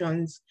gas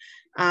emissions?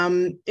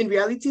 In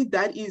reality,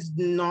 that is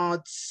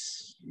not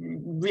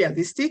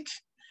realistic.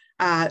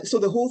 So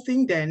the whole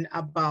thing then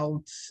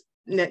about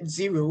net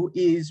zero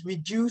is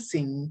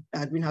reducing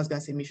greenhouse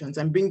gas emissions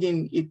and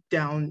bringing it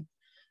down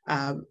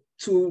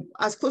to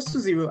as close to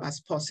zero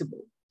as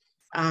possible.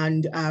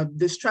 And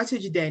the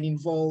strategy then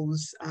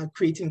involves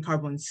creating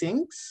carbon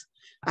sinks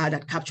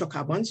that capture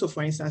carbon. So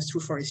for instance,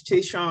 through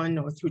forestation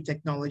or through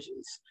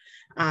technologies.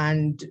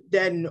 And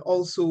then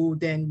also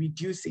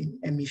reducing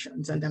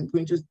emissions. And I'm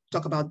going to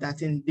talk about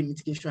that in the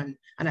mitigation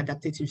and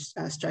adaptive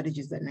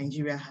strategies that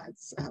Nigeria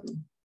has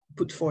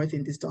put forth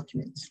in this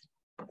document.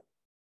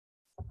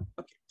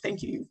 Okay,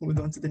 thank you. We'll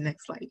move on to the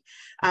next slide.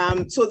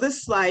 So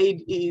this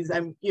slide is,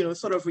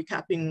 sort of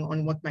recapping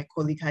on what my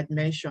colleague had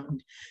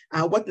mentioned,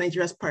 what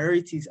Nigeria's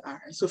priorities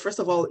are. So first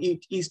of all,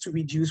 it is to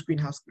reduce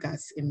greenhouse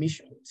gas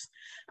emissions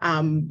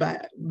by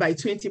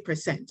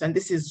 20%, and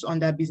this is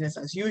under business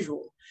as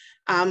usual.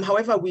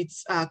 However, with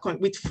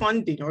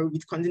funding or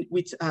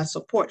with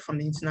support from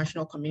the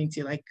international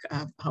community, like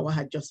Hawa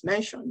had just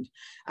mentioned,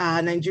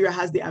 Nigeria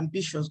has the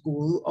ambitious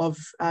goal of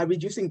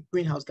reducing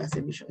greenhouse gas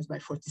emissions by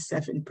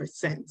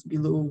 47%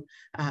 below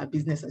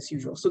business as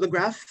usual. So the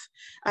graph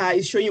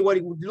is showing you what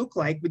it would look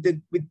like with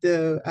the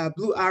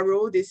blue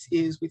arrow. This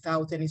is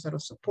without any sort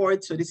of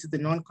support. So this is the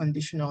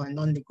non-conditional and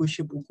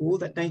non-negotiable goal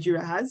that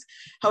Nigeria has.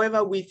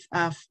 However, with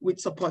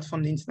support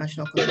from the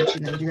international community,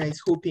 Nigeria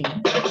is hoping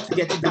to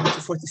get it down to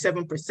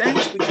 47%,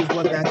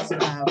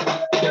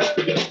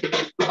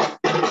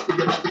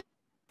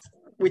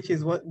 which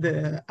is what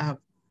the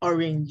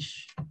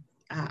orange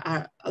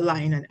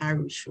line and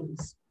arrow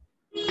shows.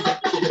 Okay,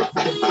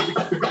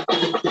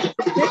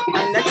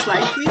 and next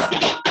slide, please.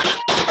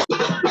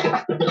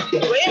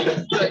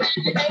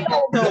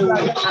 So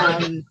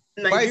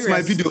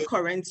Nigeria's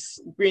current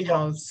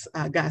greenhouse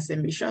gas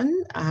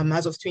emission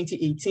as of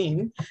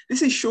 2018,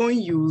 this is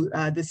showing you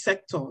the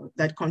sector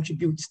that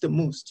contributes the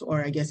most,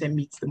 or I guess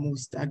emits the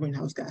most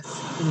greenhouse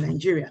gas in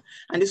Nigeria.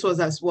 And this was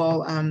as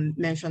well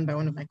mentioned by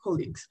one of my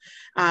colleagues.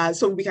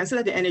 So we can say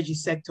that the energy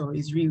sector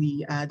is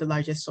really the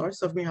largest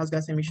source of greenhouse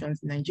gas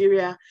emissions in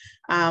Nigeria,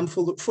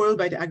 followed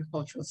by the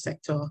agricultural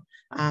sector.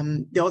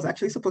 There was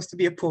actually supposed to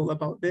be a poll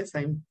about this.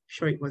 I'm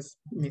sure it was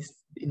missed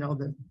in all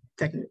the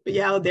technical, but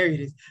yeah, there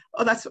it is.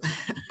 Oh, that's,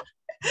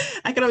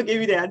 I kind of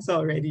gave you the answer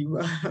already,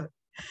 but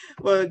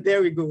well,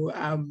 there we go.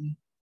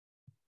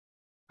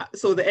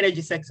 So the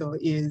energy sector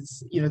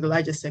is, the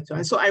largest sector.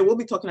 And so I will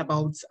be talking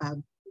about,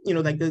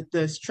 like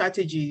the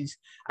strategies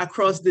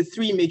across the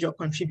three major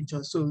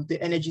contributors. So the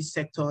energy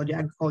sector, the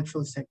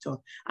agricultural sector,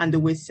 and the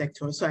waste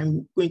sector. So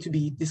I'm going to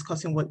be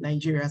discussing what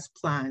Nigeria's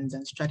plans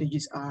and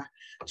strategies are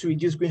to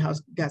reduce greenhouse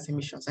gas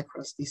emissions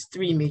across these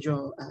three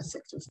major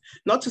sectors.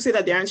 Not to say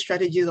that there aren't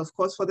strategies, of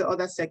course, for the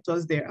other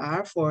sectors. There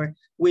are for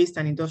waste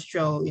and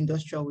industrial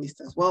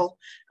waste as well.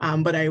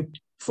 But I'm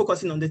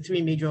focusing on the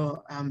three major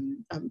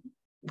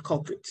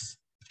culprits.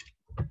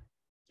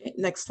 Okay,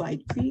 next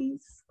slide,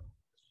 please.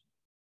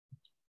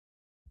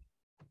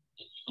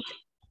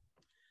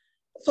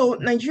 So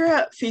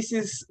Nigeria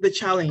faces the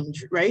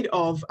challenge, right,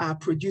 of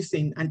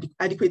producing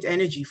adequate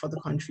energy for the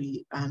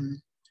country,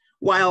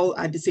 while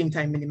at the same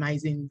time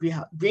minimizing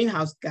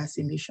greenhouse gas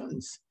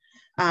emissions.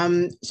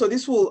 So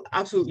this will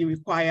absolutely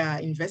require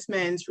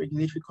investments,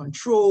 regulatory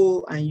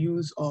control, and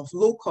use of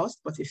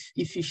low-cost but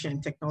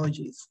efficient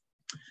technologies.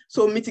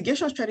 So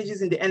mitigation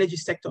strategies in the energy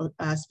sector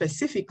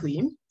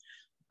specifically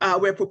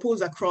were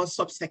proposed across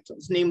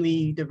subsectors,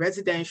 namely the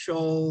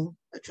residential,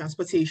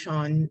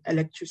 transportation,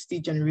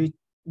 electricity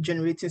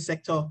generating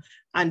sector,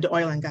 and the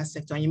oil and gas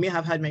sector. And you may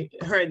have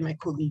heard my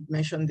colleague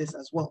mention this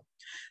as well.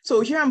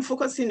 So here I'm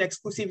focusing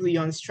exclusively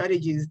on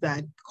strategies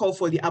that call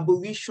for the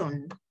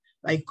abolition,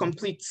 like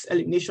complete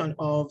elimination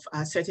of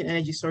certain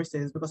energy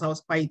sources, because I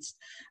was quite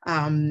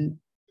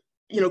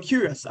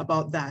curious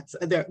about that.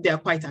 They are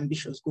quite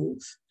ambitious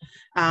goals.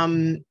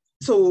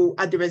 So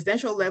at the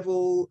residential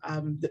level,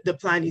 the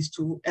plan is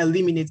to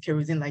eliminate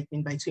kerosene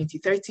lighting by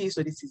 2030.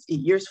 So this is 8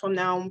 years from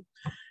now.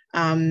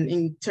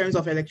 In terms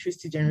of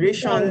electricity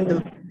generation,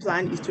 the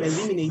plan is to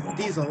eliminate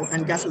diesel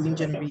and gasoline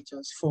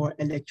generators for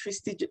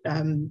electricity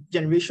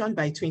generation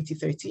by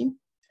 2030.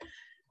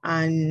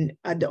 And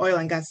at the oil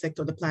and gas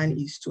sector, the plan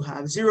is to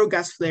have zero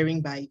gas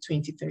flaring by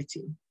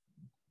 2030.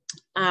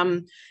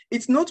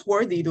 It's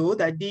noteworthy, though,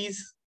 that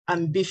these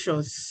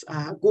ambitious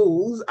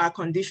goals are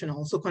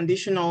conditional. So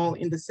conditional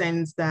in the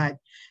sense that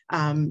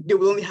they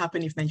will only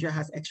happen if Nigeria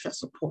has extra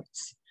support.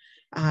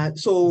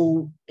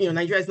 So,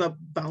 Nigeria is not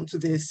bound to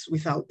this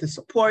without the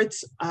support.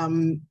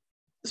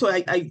 So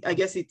I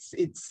guess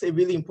it's a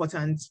really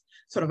important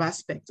sort of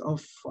aspect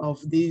of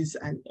these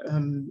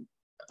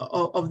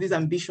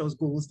ambitious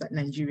goals that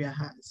Nigeria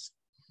has.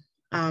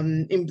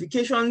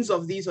 Implications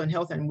of these on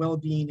health and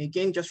well-being,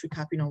 again, just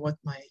recapping on what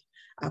my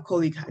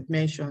colleague had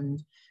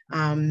mentioned.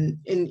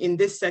 In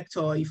this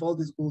sector, if all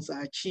these goals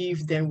are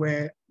achieved, then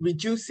we're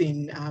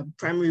reducing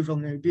primary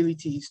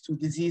vulnerabilities to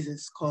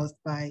diseases caused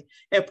by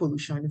air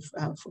pollution,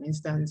 for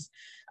instance.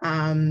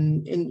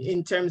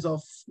 In terms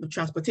of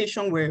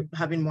transportation, we're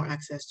having more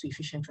access to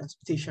efficient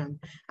transportation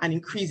and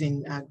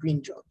increasing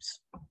green jobs.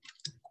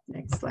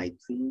 Next slide,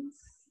 please.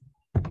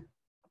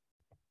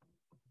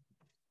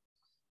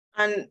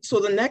 And so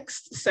the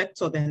next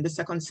sector then, the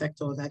second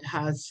sector that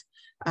has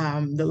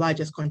the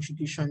largest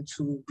contribution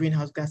to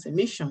greenhouse gas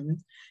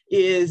emissions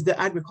is the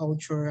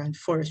agriculture and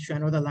forestry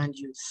and other land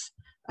use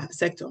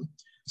sector.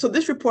 So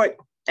this report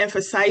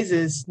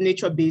emphasizes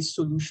nature-based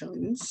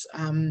solutions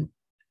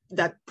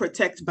that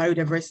protect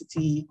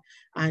biodiversity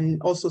and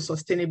also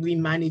sustainably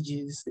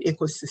manages the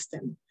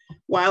ecosystem,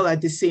 while at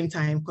the same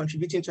time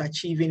contributing to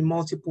achieving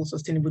multiple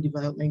sustainable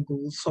development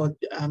goals, so,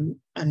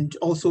 and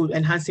also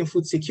enhancing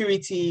food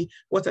security,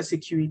 water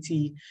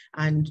security,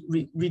 and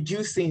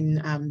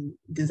reducing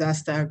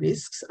disaster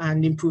risks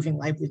and improving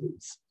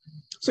livelihoods.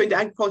 So in the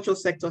agricultural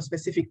sector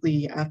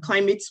specifically,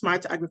 climate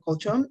smart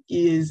agriculture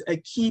is a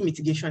key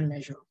mitigation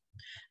measure.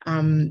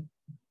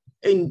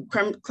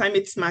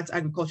 climate smart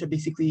agriculture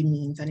basically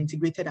means an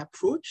integrated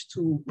approach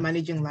to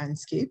managing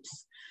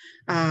landscapes.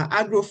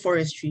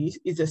 Agroforestry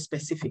is a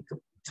specific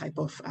type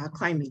of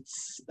climate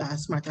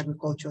smart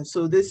agriculture.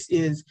 So this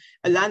is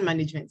a land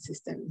management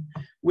system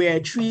where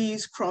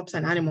trees, crops,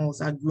 and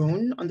animals are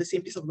grown on the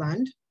same piece of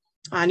land.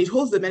 And it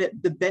holds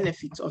the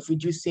benefit of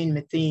reducing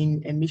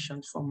methane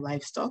emissions from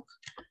livestock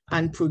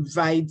and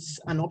provides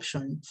an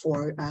option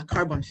for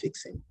carbon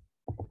fixing.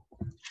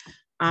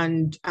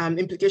 And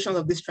implications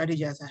of this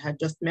strategy, as I had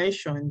just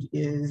mentioned,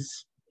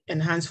 is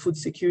enhanced food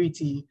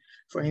security,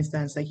 for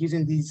instance, like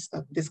using this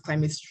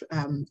climate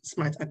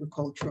smart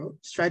agricultural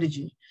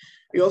strategy.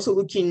 We're also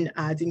looking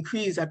at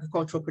increased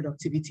agricultural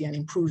productivity and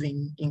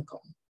improving income.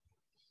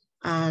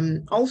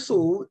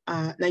 Also,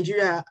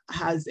 Nigeria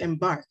has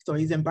embarked or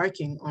is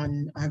embarking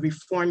on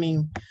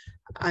reforming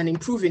and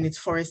improving its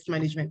forest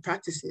management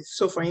practices.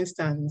 So for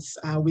instance,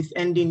 with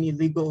ending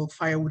illegal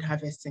firewood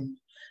harvesting,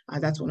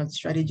 that's one of the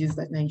strategies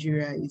that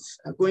Nigeria is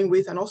going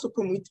with, and also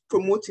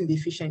promoting the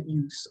efficient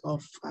use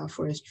of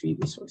forestry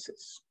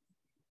resources.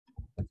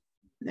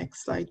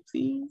 Next slide,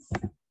 please.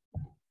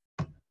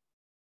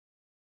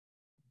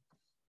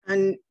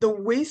 And the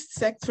waste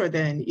sector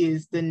then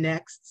is the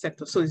next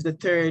sector. So it's the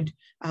third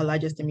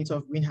largest emitter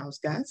of greenhouse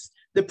gas.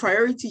 The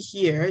priority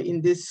here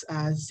in this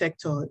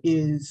sector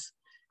is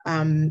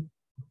to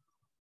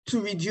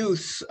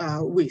reduce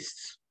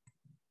waste.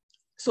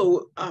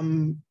 So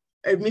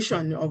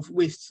emission of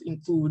waste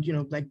include,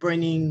 like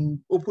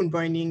open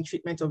burning,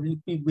 treatment of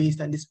liquid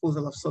waste, and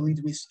disposal of solid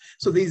waste.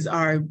 So these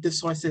are the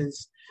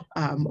sources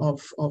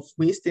of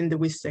waste in the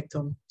waste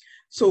sector.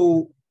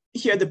 So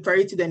here, the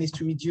priority then is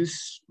to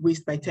reduce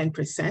waste by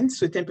 10%,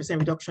 so 10%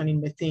 reduction in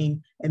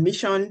methane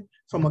emission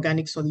from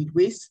organic solid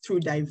waste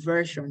through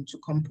diversion to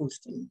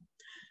composting.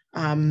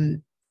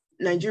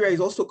 Nigeria is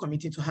also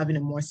committed to having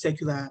a more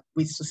circular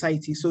waste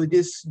society. So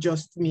this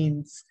just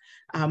means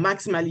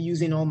maximally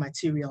using all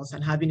materials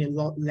and having a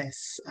lot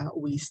less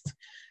waste.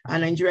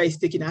 Nigeria is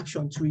taking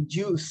action to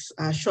reduce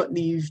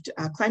short-lived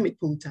climate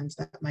pollutants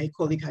that my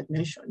colleague had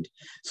mentioned.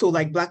 So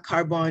like black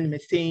carbon,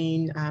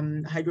 methane,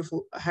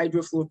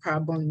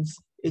 hydrofluorocarbons,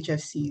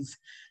 HFCs,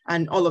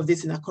 and all of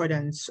this in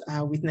accordance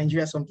with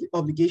Nigeria's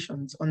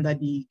obligations under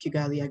the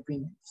Kigali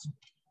Agreement.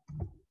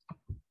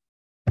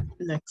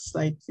 Next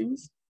slide,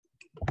 please.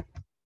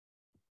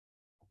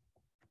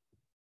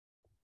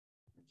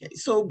 Okay,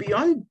 so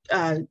beyond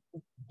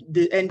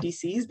the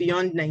NDCs,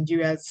 beyond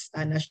Nigeria's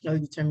nationally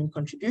determined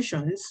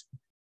contributions,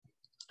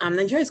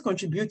 Nigeria is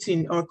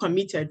contributing, or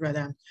committed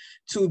rather,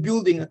 to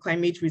building a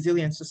climate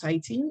resilient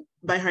society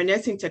by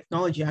harnessing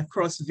technology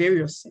across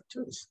various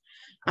sectors.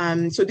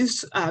 So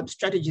these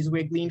strategies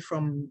were gleaned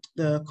from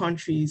the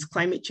country's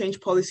climate change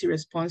policy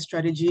response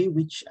strategy,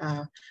 which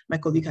my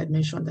colleague had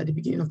mentioned at the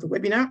beginning of the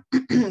webinar.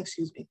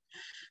 Excuse me.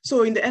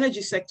 So in the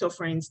energy sector,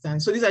 for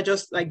instance, so these are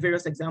just like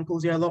various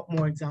examples. There are a lot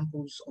more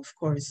examples, of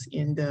course,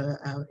 in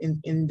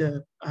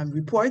the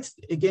reports.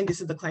 Again, this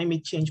is the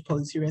climate change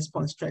policy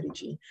response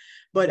strategy,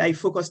 but I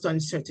focused on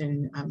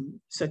certain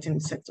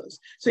sectors.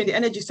 So in the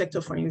energy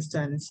sector, for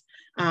instance,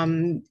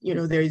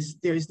 there is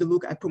the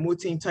look at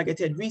promoting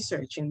targeted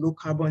research in low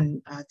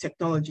carbon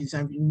technologies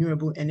and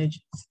renewable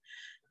energies.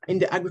 In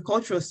the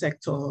agricultural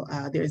sector,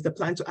 there is the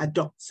plan to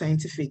adopt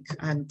scientific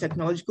and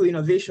technological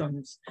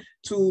innovations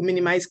to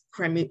minimize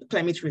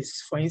climate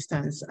risks. For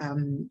instance,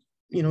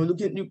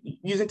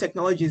 using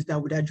technologies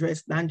that would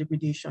address land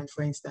degradation,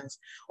 for instance,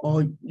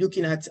 or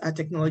looking at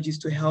technologies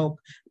to help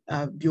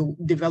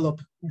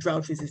develop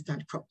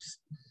drought-resistant crops.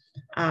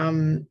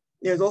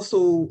 There's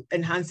also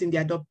enhancing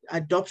the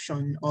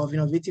adoption of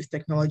innovative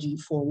technology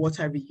for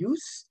water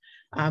reuse,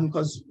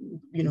 because,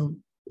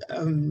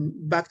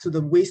 back to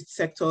the waste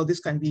sector,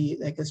 this can be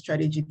like a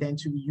strategy then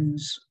to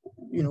reuse,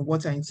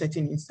 water in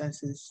certain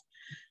instances.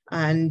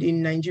 And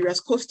in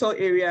Nigeria's coastal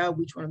area,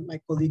 which one of my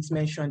colleagues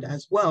mentioned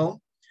as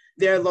well,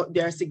 there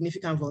are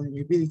significant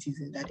vulnerabilities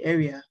in that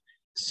area.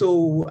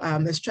 So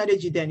the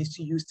strategy then is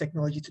to use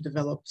technology to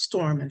develop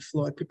storm and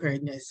flood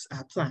preparedness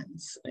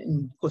plans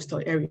in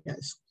coastal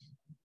areas.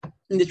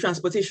 In the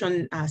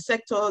transportation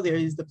sector, there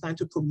is the plan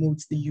to promote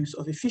the use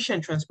of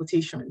efficient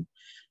transportation.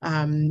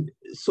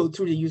 So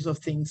through the use of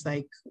things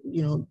like,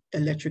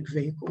 electric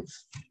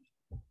vehicles.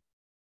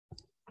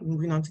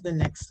 Moving on to the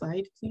next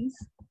slide, please.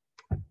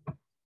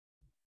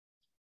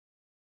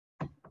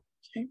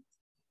 Okay.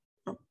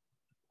 Oh.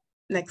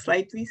 Next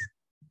slide, please.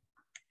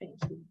 Thank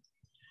you.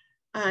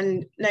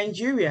 And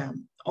Nigeria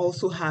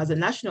also has a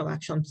national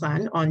action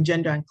plan on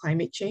gender and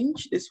climate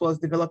change. This was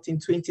developed in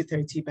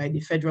 2030 by the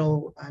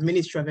Federal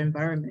Ministry of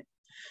Environment.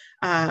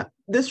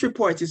 This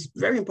report is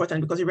very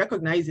important because it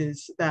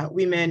recognizes that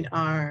women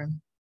are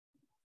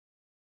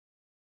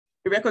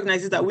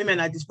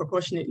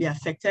disproportionately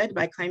affected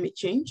by climate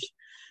change.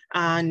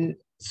 And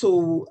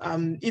so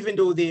even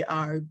though they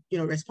are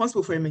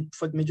responsible for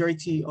the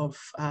majority of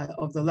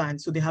the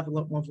land, so they have a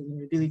lot more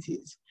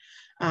vulnerabilities.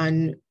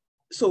 And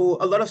so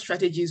a lot of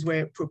strategies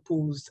were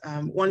proposed.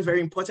 One very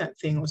important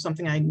thing, or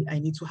something I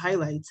need to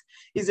highlight,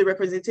 is the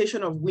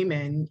representation of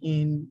women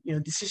in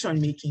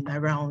decision-making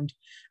around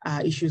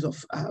issues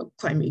of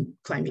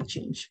climate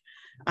change.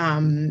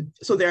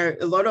 So there are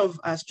a lot of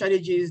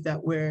strategies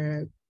that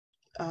were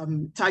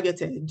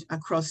targeted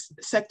across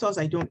sectors.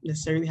 I don't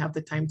necessarily have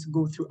the time to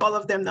go through all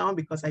of them now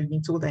because I've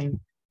been told I'm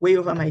way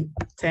over my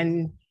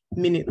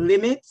 10-minute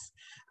limit.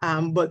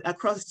 But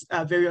across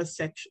various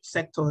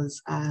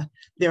sectors,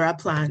 there are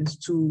plans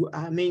to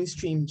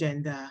mainstream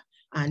gender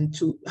and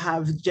to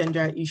have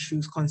gender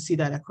issues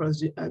considered across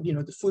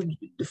the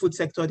food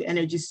sector, the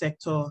energy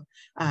sector,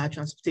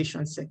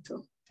 transportation sector.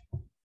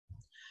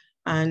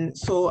 And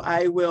so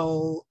I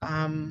will,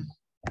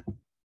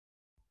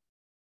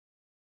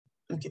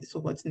 okay, so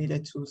what's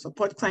needed to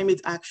support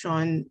climate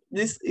action?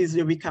 This is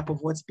a recap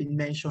of what's been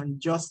mentioned.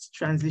 Just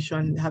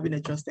transition, having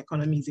a just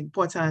economy is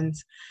important.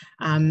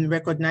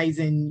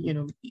 Recognizing,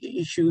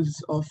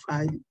 issues of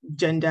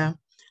gender,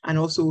 and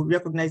also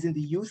recognizing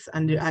the youth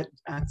and the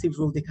active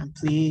role they can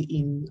play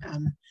in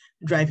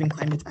driving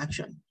climate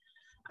action.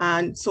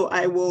 And so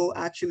I will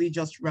actually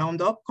just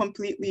round up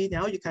completely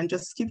now. You can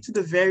just skip to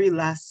the very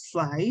last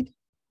slide.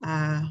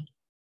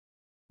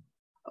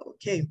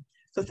 Okay.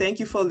 So thank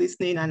you for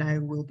listening, and I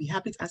will be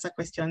happy to answer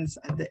questions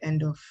at the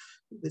end of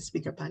the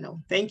speaker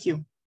panel. Thank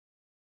you.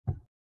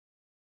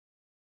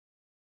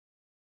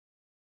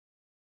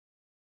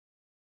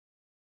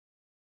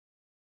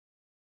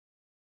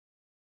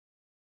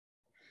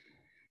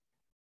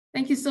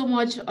 Thank you so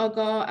much,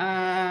 Ogo.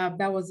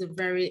 That was a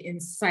very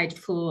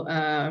insightful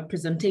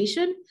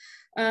presentation.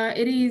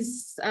 It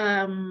is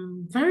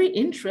very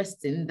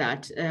interesting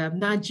that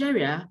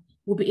Nigeria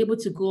will be able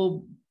to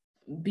go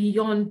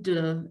beyond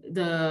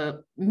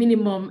the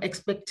minimum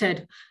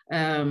expected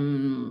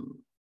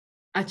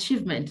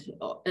achievement,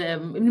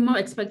 minimum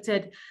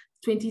expected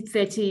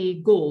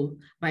 2030 goal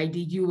by the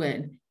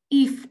UN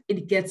if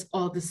it gets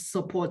all the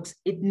support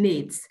it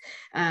needs.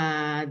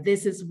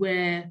 This is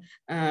where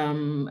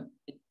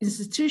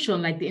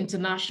institutions like the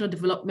International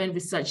Development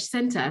Research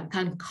Center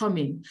can come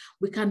in.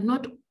 We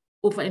cannot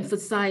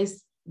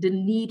overemphasize the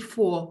need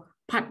for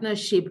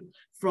partnership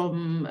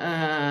from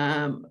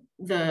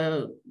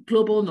the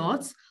global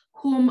north,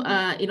 whom,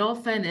 in all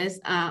fairness,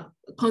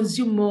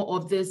 consume more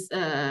of this,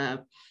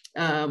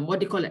 what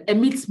they call it,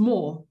 emits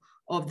more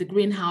of the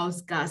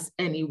greenhouse gas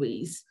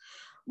anyways.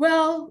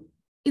 Well,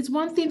 it's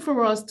one thing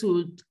for us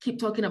to keep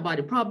talking about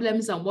the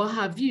problems and what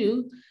have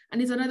you,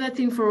 and it's another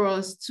thing for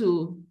us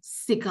to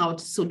seek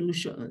out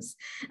solutions.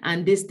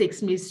 And this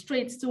takes me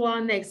straight to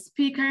our next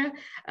speaker,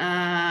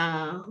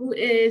 who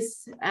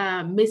is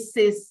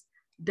Mrs.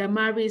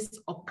 Damaris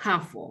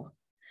Okafor.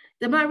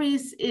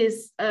 Damaris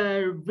is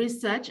a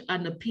research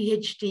and a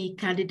PhD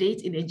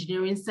candidate in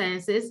engineering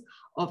sciences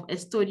of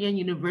Estonian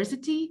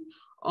University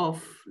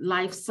of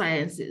Life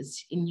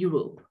Sciences in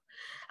Europe.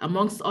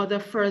 Amongst other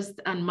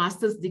first and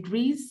master's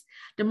degrees,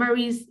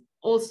 Damaris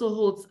also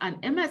holds an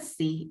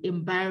MSc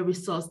in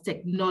bioresource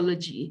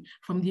technology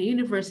from the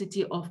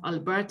University of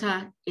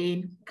Alberta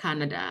in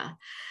Canada.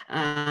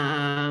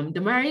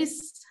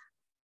 Damaris,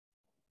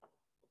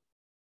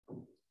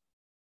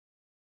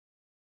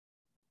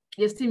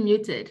 you're still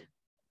muted.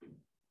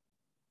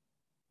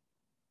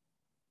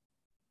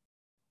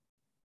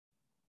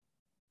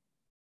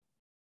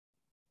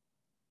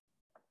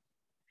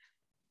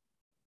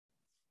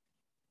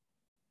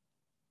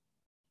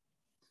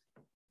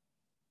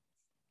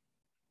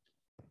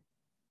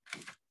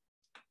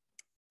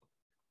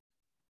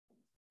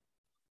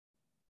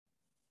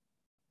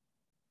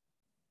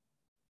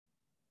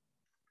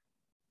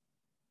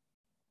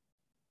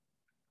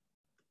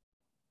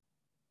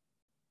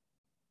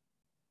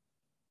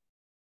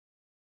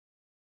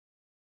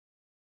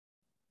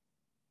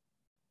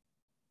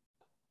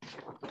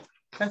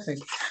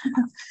 Perfect.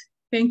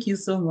 Thank you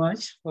so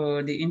much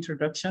for the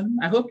introduction.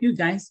 I hope you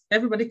guys,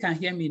 everybody can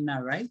hear me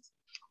now, right?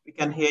 We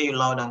can hear you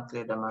loud and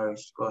clear,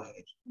 Damaris. Go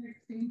ahead.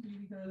 Thank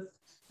you, because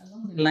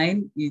along the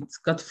line, it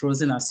got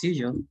frozen as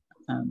usual,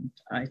 and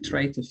I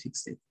tried to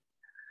fix it.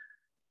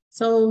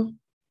 So,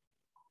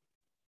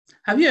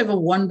 have you ever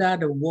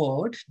wondered a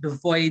world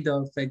devoid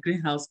of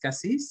greenhouse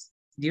gases?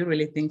 Do you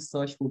really think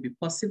such will be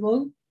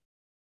possible?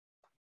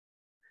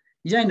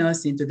 Join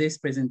us in today's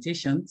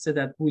presentation so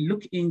that we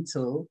look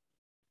into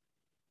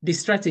the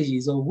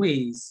strategies or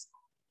ways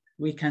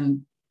we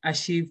can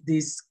achieve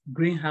this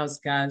greenhouse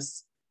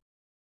gas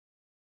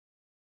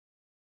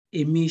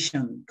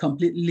emission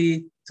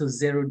completely to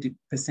 0%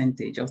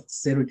 or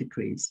 0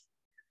 degrees.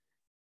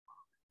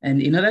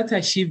 And in order to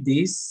achieve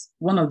this,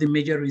 one of the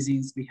major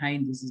reasons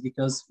behind this is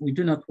because we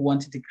do not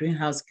want the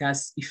greenhouse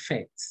gas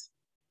effect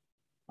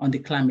on the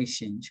climate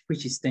change,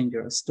 which is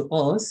dangerous to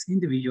us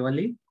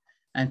individually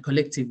and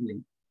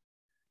collectively.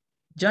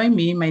 Join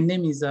me, my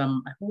name is, I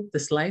hope the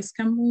slides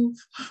can move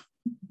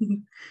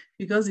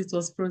because it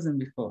was frozen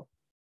before.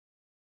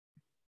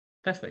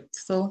 Perfect,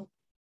 so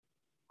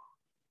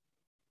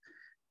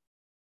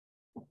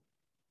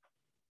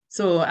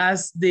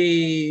as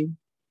the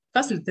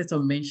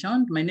facilitator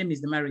mentioned, my name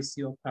is Damaris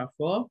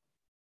Okafor.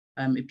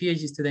 a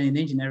PhD student in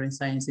engineering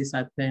sciences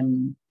at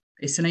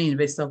a Senior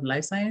University of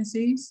Life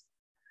Sciences,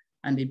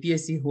 and a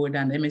BSc holder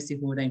and MSc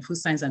holder in food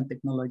science and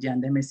technology,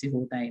 and MSc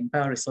holder in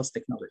bioresource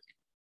technology.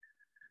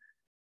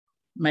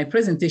 My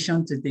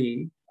presentation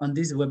today on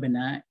this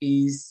webinar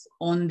is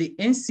on the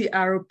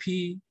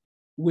NCRP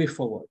way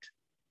forward.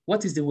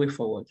 What is the way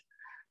forward?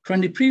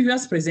 From the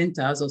previous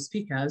presenters or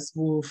speakers,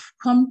 we've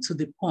come to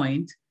the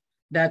point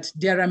that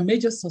there are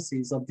major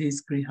sources of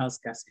these greenhouse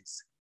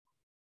gases.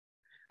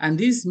 And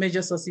these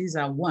major sources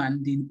are,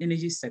 one, the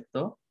energy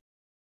sector,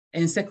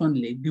 and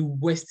secondly, the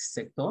waste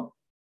sector,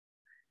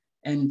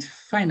 and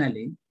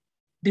finally,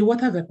 the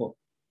water vapor.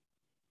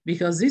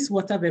 Because this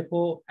water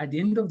vapor, at the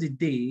end of the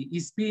day,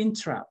 is being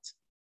trapped,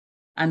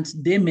 and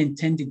they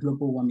maintain the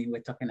global warming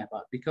we're talking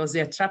about, because they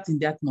are trapped in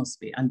the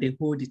atmosphere and they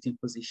hold it in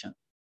position,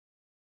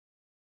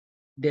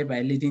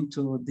 thereby leading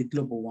to the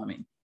global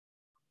warming.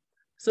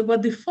 So,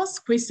 but the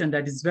first question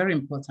that is very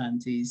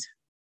important is,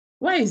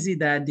 why is it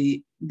that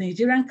the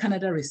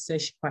Nigerian-Canada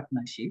Research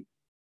Partnership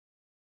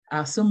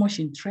are so much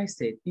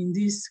interested in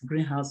these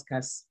greenhouse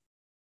gas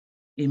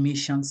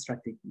emission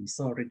strategies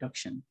or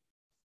reduction?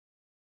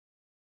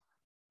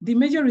 The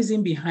major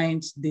reason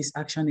behind this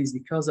action is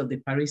because of the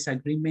Paris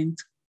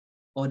Agreement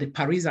or the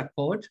Paris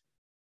Accord.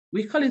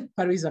 We call it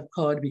Paris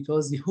Accord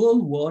because the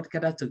whole world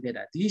gathered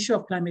together. The issue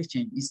of climate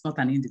change is not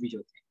an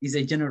individual thing, it's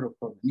a general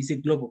problem, it's a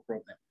global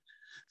problem.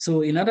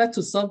 So in order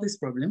to solve this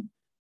problem,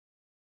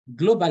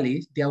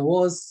 globally, there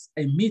was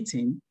a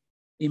meeting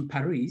in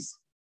Paris,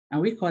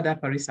 and we call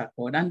that Paris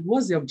Accord. And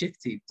what's the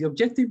objective? The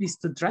objective is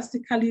to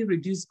drastically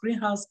reduce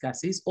greenhouse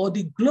gases or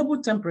the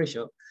global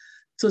temperature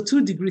to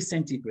 2 degrees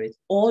centigrade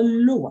or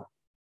lower,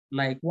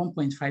 like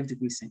 1.5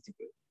 degrees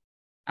centigrade.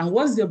 And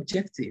what's the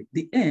objective?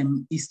 The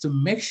aim is to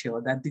make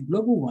sure that the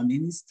global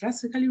warming is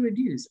drastically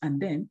reduced, and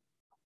then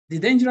the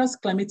dangerous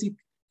climatic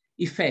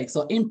effects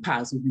or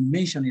impacts will be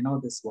mentioned in all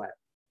this while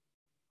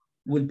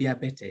will be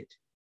abated.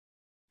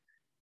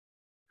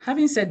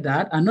 Having said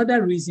that,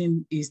 another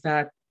reason is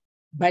that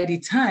by the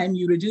time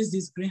you reduce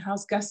these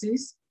greenhouse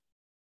gases,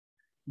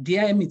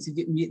 their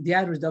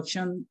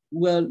reduction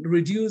will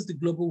reduce the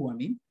global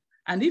warming.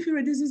 And if it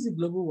reduces the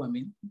global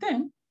warming,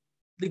 then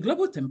the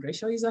global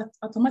temperature is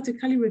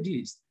automatically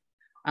reduced.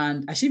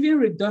 And achieving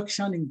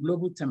reduction in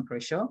global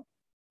temperature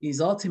is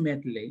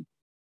ultimately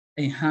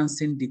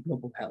enhancing the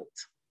global health.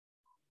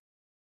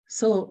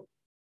 So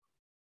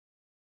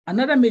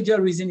another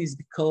major reason is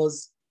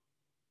because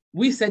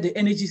we said the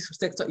energy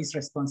sector is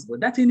responsible.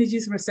 That energy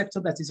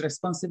sector that is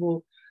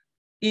responsible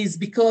is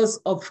because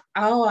of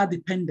our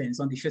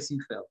dependence on the fossil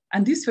fuel.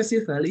 And this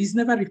fossil fuel is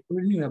never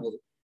renewable.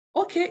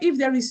 Okay, if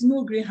there is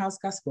no greenhouse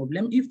gas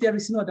problem, if there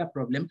is no other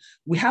problem,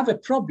 we have a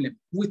problem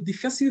with the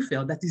fossil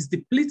fuel that is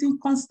depleting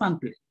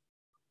constantly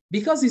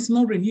because it's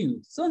not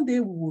renewed. Someday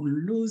we will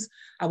lose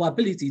our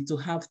ability to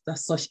have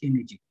such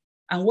energy.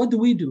 And what do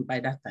we do by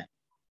that time?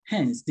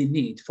 Hence the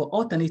need for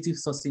alternative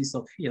sources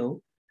of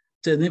fuel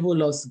to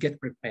enable us to get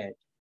prepared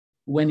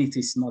when it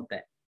is not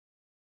there.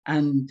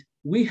 And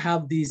we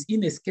have this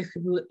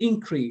inescapable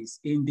increase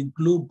in the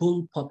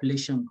global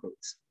population growth.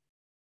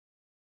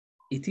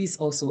 It is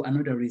also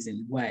another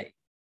reason why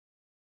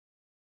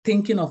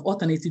thinking of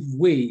alternative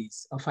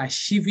ways of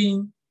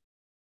achieving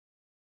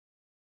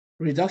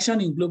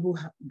reduction in global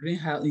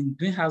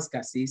greenhouse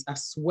gases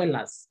as well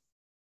as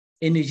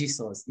energy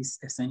source is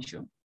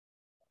essential.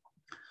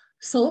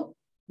 So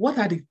what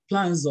are the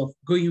plans of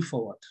going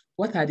forward?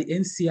 What are the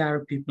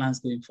NCRP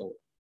plans going forward?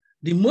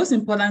 The most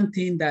important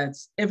thing that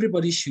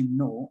everybody should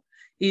know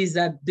is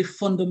that the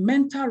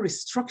fundamental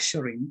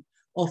restructuring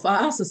of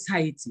our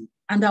society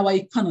and our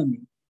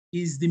economy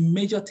is the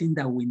major thing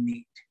that we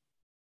need.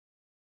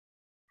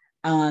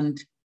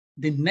 And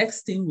the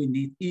next thing we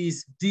need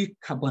is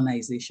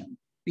decarbonization.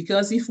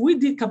 Because if we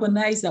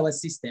decarbonize our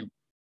system,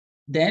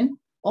 then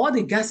all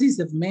the gases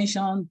I've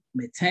mentioned,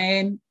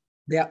 methane,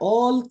 they're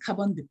all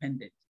carbon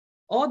dependent.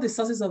 All the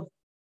sources of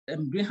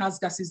greenhouse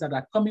gases that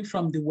are coming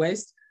from the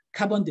West,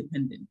 carbon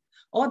dependent.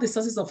 All the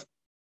sources of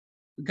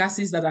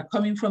gases that are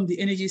coming from the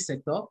energy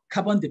sector,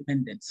 carbon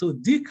dependent. So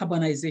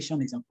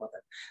decarbonization is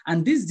important.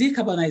 And this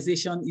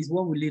decarbonization is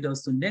what will lead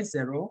us to net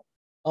zero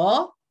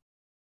or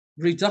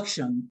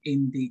reduction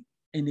in the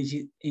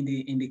energy, in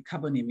the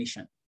carbon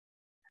emission.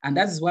 And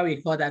that is why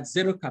we call that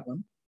zero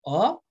carbon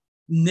or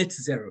net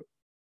zero.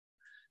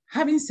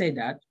 Having said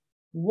that,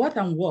 what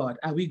are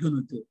we going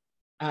to do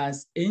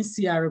as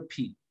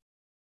NCRP,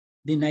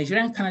 the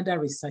Nigerian-Canada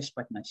Research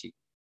Partnership?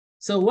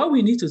 So what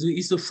we need to do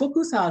is to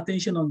focus our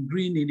attention on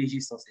green energy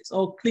sources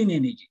or clean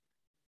energy,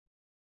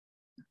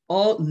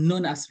 all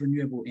known as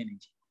renewable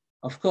energy.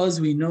 Of course,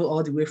 we know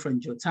all the way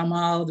from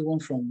geothermal, the one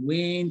from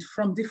wind,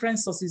 from different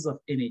sources of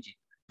energy.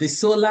 The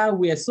solar,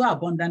 we are so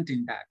abundant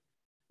in that,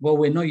 but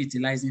we're not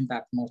utilizing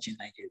that much in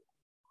Nigeria.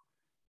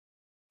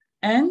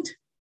 And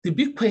the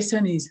big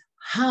question is,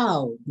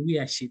 how do we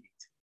achieve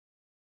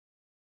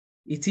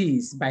it? It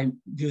is by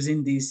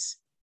using these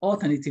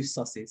alternative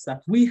sources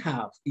that we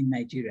have in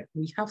Nigeria.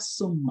 We have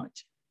so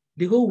much.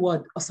 The whole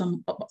world, or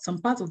some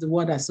parts of the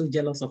world are so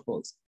jealous of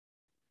us.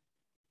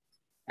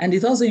 And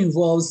it also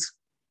involves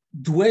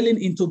dwelling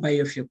into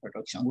biofuel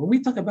production. When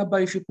we talk about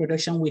biofuel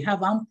production, we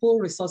have ample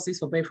resources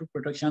for biofuel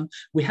production.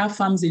 We have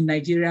farms in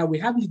Nigeria. We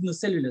have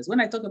lignocellulose. When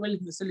I talk about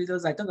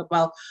lignocellulose, I talk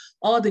about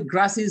all the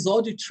grasses,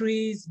 all the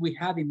trees we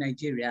have in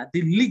Nigeria,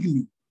 the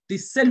lignin, the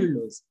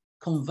cellulose,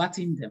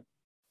 converting them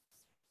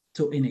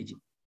to energy.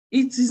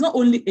 It is not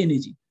only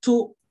energy,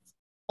 to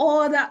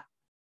other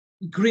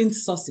green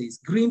sources,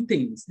 green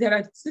things. There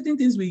are certain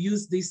things we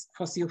use this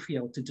fossil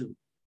fuel to do,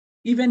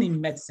 even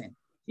in medicine,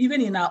 even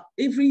in our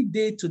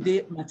everyday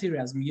to-day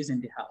materials we use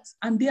in the house.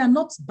 And they are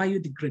not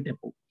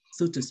biodegradable,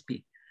 so to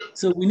speak.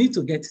 So we need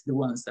to get the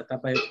ones that are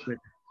biodegradable.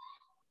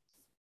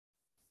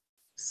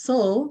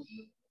 So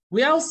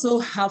we also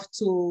have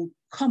to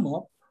come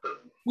up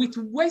with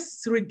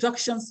waste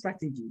reduction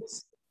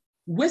strategies.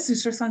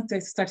 Waste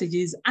reduction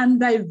strategies and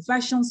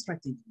diversion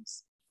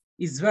strategies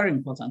is very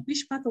important.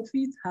 Which part of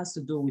it has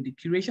to do with the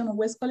creation of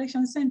waste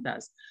collection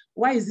centers?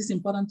 Why is this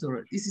important to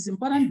us? This is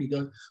important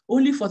because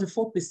only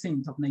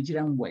 44% of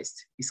Nigerian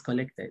waste is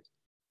collected,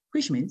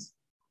 which means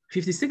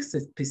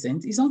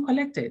 56% is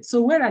uncollected.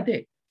 So where are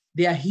they?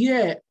 They are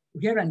here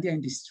and there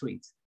in the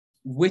street,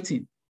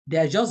 waiting. They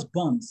are just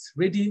bombs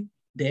ready,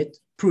 dead,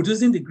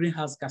 producing the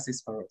greenhouse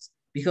gases for us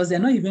because they're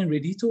not even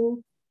ready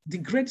to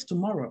degrade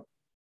tomorrow.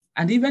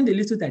 And even the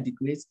little that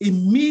degrades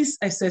emits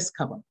excess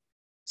carbon.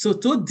 So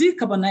to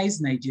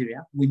decarbonize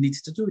Nigeria, we need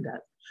to do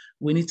that.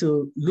 We need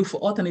to look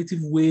for alternative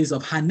ways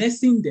of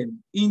harnessing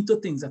them into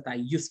things that are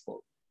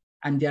useful.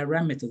 And there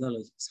are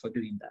methodologies for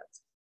doing that.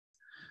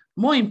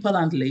 More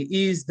importantly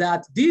is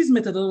that these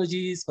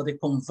methodologies for the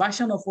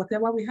conversion of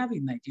whatever we have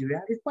in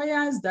Nigeria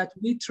requires that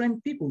we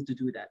train people to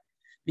do that.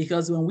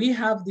 Because when we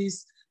have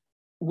this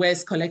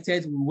waste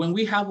collected, when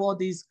we have all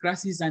these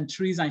grasses and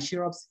trees and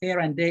shrubs here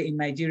and there in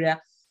Nigeria,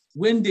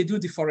 when they do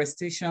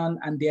deforestation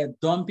and they're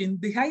dumping,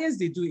 the highest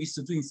they do is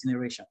to do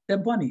incineration. They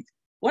burn it.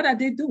 What are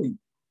they doing?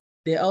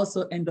 They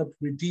also end up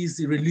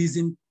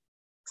releasing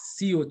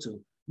CO2,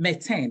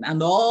 methane,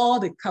 and all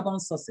the carbon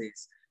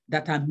sources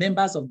that are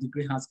members of the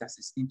greenhouse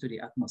gases into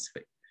the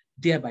atmosphere,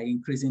 thereby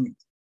increasing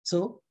it.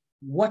 So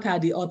what are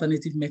the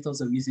alternative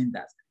methods of using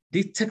that?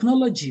 The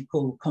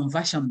technological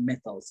conversion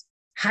methods,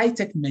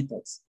 high-tech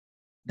methods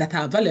that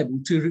are available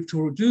to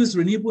reduce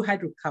renewable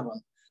hydrocarbon,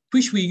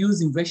 which we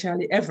use in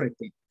virtually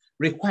everything,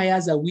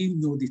 requires that we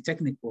know the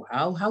technical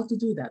how to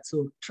do that.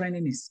 So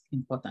training is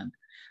important.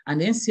 And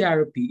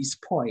NCRP is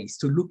poised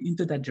to look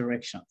into that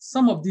direction.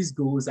 Some of these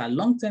goals are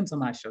long-term,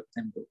 some are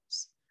short-term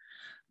goals.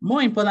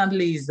 More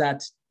importantly is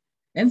that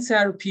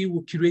NCRP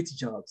will create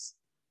jobs.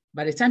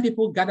 By the time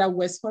people gather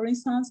waste, for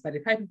instance, by the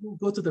time people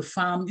go to the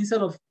farm,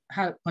 instead of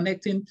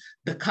connecting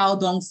the cow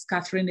dung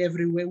scattering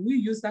everywhere, we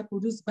use that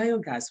produce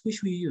biogas,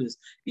 which we use.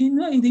 You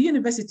know, in the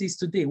universities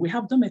today, we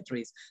have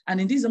dormitories. And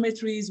in these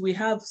dormitories, we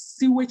have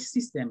sewage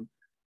system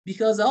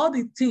because all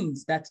the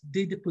things that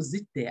they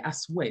deposit there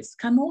as waste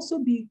can also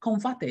be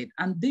converted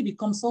and they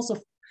become source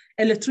of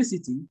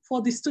electricity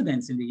for the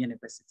students in the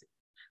university.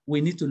 We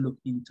need to look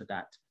into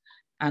that.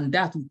 And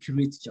that will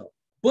create jobs,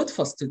 both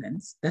for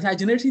students that are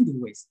generating the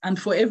waste and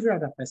for every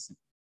other person.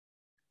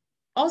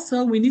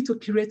 Also, we need to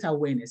create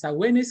awareness.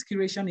 Awareness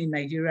creation in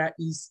Nigeria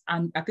is,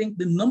 and I think,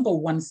 the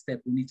 #1 step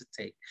we need to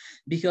take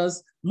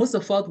because most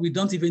of us, we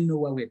don't even know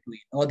what we're doing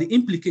or the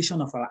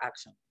implication of our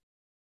action.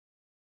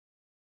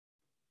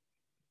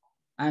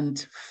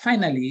 And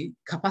finally,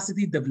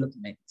 capacity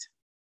development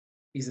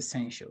is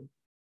essential.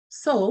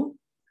 So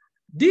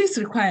these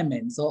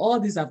requirements, or all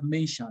these I've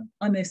mentioned,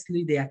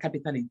 honestly, they are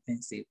capital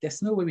intensive.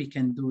 There's no way we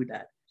can do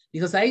that.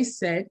 Because I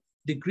said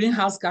the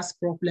greenhouse gas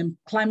problem,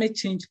 climate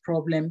change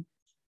problem,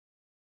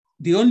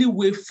 the only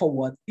way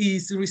forward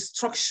is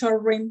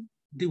restructuring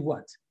the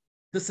what?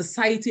 The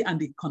society and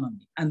the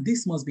economy. And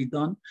this must be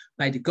done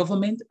by the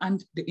government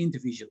and the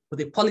individual. But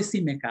the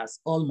policymakers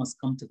all must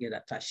come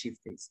together to achieve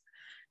this.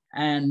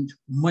 And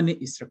money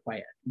is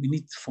required. We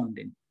need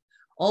funding.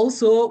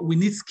 Also, we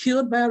need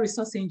skilled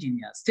bioresource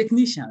engineers,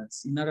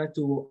 technicians, in order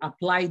to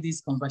apply these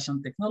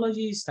conversion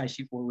technologies to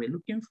achieve what we're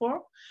looking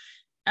for.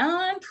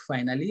 And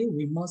finally,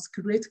 we must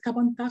create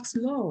carbon tax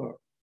law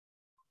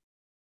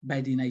by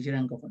the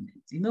Nigerian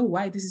government. You know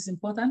why this is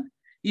important?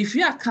 If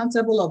you're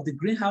accountable of the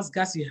greenhouse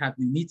gas you have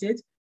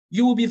emitted,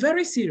 you will be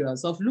very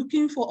serious of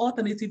looking for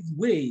alternative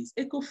ways,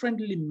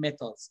 eco-friendly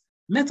methods,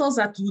 methods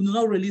that will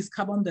not release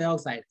carbon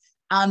dioxide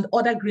and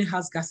other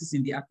greenhouse gases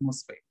in the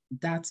atmosphere.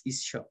 That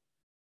is sure.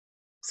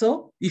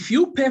 So if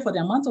you pay for the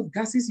amount of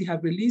gases you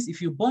have released,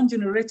 if you burn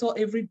generator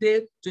every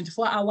day,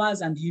 24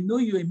 hours, and you know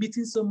you're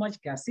emitting so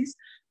much gases,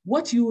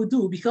 what you will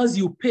do, because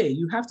you pay,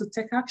 you have to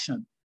take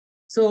action.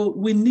 So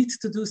we need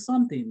to do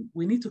something.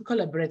 We need to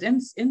collaborate.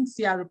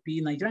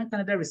 NCRP,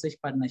 Nigerian-Canada Research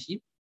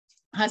Partnership,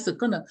 has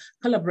to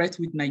collaborate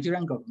with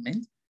Nigerian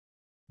government,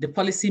 the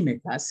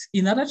policymakers,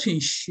 in order to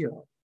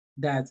ensure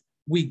that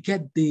we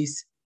get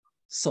this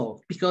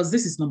solved, because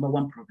this is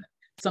 #1 problem.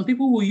 Some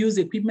people will use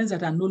equipment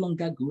that are no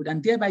longer good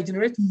and thereby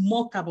generate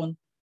more carbon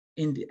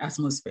in the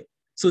atmosphere.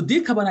 So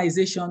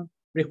decarbonization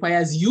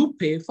requires you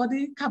pay for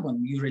the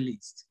carbon you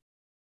released.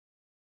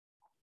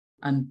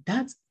 And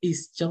that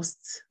is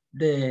just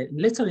the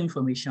little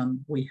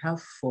information we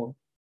have for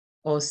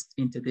us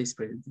in today's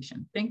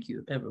presentation. Thank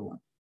you, everyone.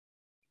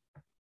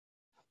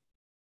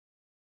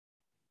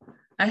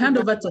 I hand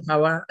over to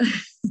Hawa.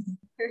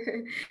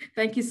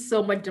 Thank you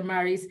so much,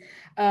 Damaris.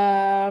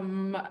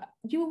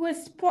 You were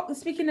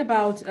speaking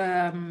about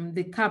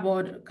the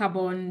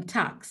carbon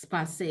tax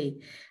per se.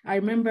 I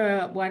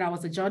remember when I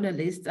was a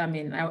journalist, I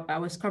mean, I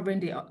was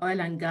covering the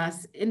oil and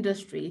gas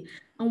industry.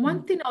 And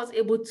one thing I was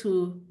able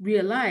to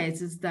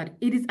realize is that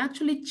it is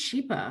actually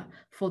cheaper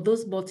for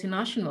those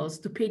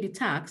multinationals to pay the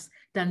tax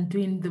than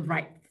doing the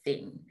right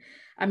thing.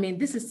 I mean,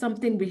 this is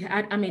something we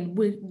had, I mean,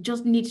 we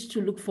just need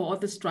to look for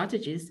other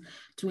strategies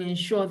to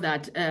ensure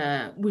that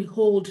we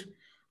hold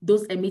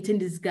those emitting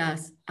this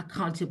gas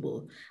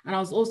accountable. And I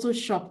was also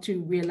shocked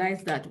to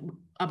realize that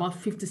about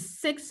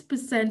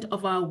 56%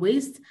 of our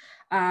waste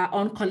are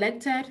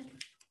uncollected.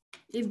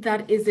 If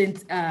that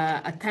isn't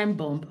a time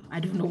bomb, I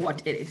don't know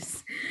what it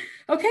is.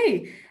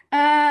 Okay,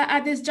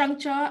 at this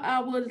juncture, I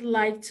would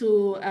like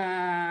to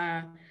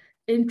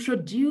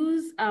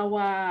introduce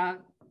our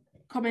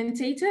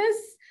commentators,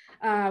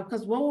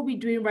 because what we'll be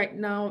doing right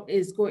now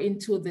is go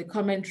into the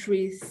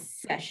commentary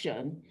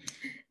session.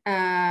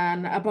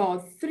 And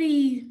about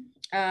 3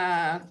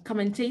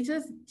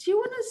 commentators. Do you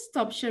want to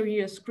stop sharing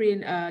your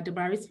screen,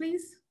 Damaris,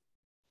 please?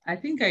 I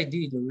think I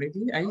did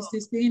already. Are you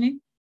still seeing it?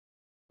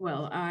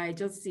 Well, I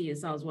just see it,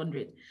 so I was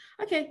wondering.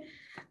 Okay,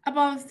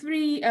 about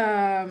 3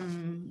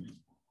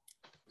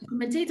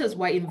 commentators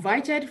were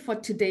invited for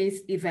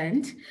today's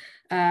event.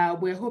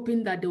 We're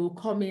hoping that they will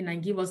come in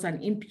and give us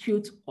an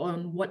input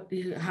on what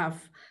they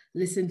have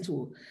listened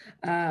to.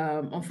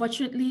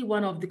 Unfortunately,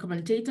 one of the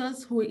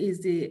commentators, who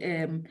is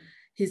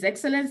His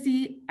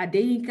Excellency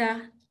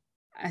Adeyinka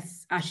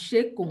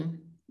Ashekun,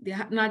 the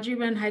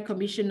Nigerian High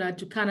Commissioner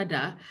to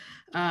Canada,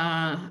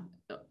 last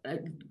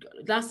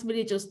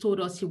minute just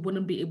told us he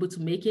wouldn't be able to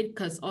make it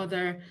because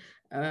other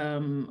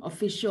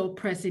official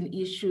pressing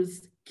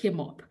issues came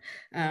up.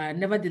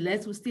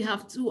 Nevertheless, we still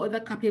have 2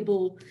 other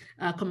capable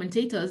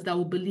commentators that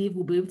we believe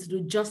will be able to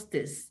do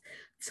justice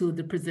to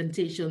the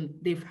presentation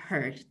they've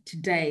heard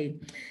today.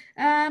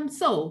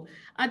 So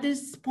at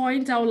this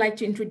point, I would like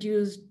to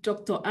introduce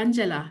Dr.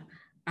 Angela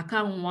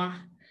Akanwa.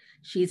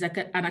 She's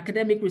an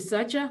academic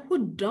researcher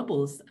who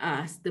doubles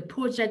as the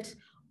project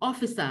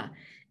officer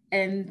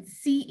and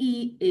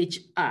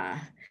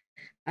CEHR.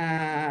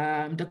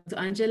 Dr.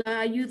 Angela,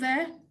 are you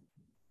there?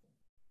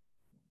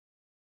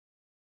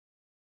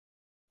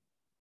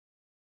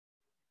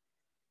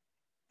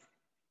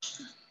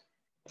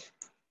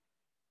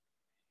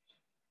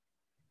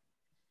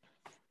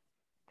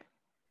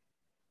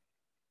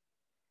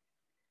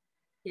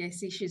 Yes,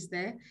 see she's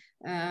there.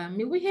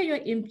 May we hear your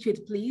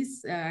input,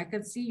 please? I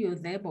can see you're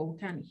there, but we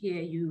can't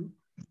hear you.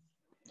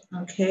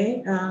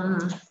 Okay.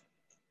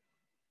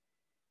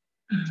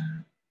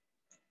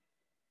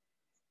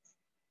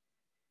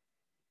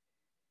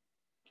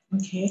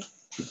 Okay.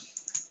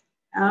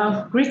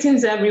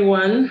 Greetings,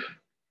 everyone.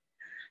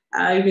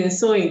 It's been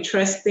so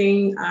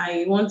interesting.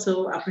 I want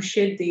to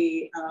appreciate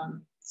the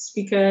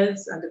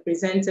speakers and the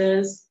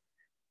presenters.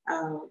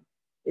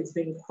 It's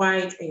been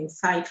quite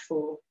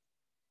insightful.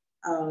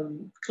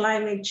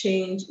 Climate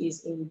change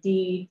is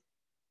indeed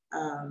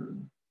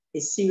a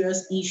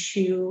serious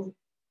issue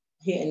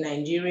here in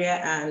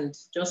Nigeria, and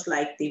just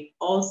like they've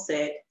all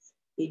said,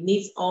 it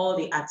needs all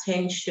the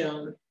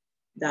attention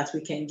that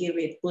we can give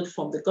it, both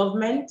from the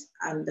government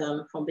and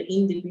from the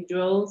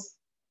individuals.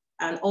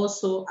 And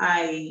also,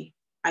 I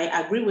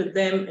agree with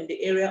them in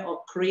the area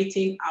of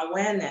creating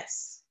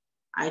awareness.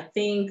 I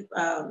think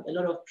a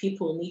lot of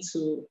people need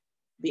to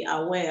be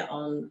aware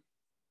on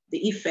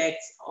the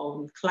effects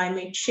of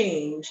climate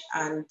change,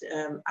 and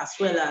as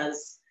well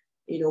as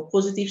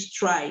positive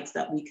strides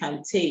that we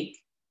can take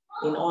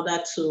in order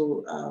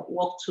to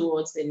work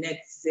towards the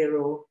net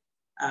zero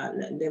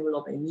level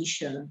of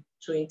emission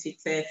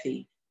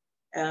 2030.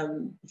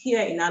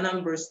 Here in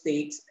Anambra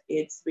State,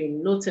 it's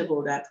been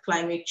notable that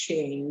climate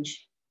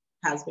change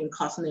has been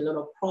causing a lot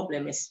of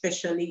problems,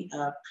 especially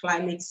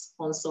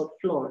climate-sponsored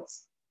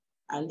floods.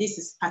 And this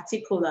is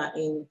particular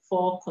in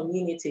 4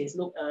 communities,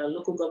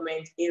 local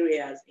government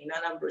areas in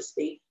Anambra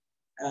State,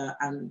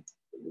 and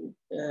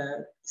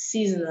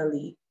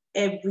seasonally,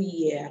 every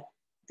year,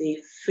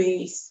 they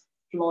face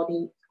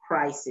flooding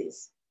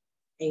crisis.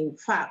 In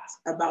fact,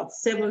 about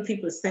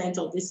 70%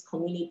 of these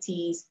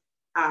communities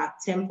are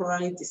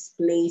temporarily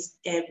displaced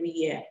every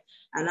year.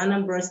 And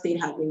Anambra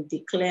State has been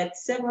declared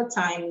several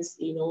times,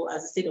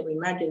 as a state of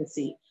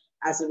emergency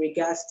as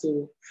regards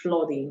to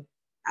flooding.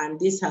 And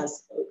this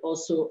has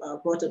also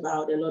brought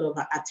about a lot of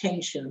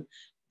attention.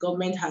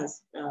 Government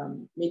has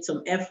made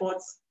some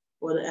efforts,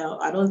 but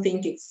I don't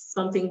think it's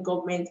something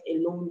government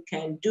alone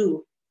can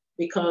do,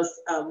 because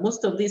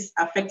most of these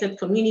affected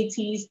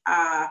communities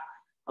are,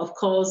 of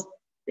course,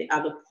 they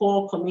are the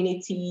poor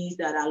communities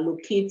that are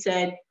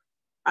located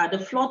at the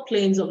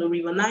floodplains of the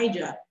River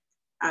Niger.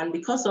 And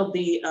because of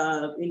the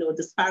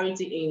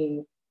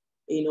disparity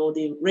in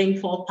the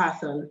rainfall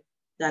pattern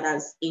that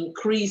has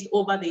increased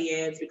over the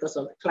years because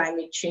of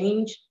climate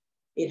change,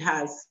 It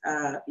has,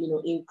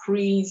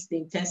 increased the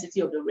intensity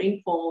of the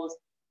rainfalls.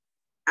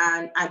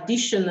 And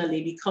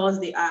additionally, because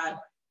they are,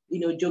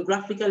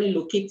 geographically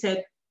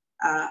located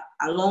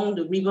along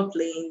the river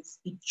plains,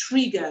 it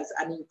triggers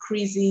and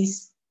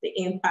increases the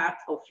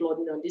impact of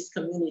flooding on these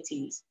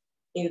communities.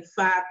 In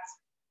fact,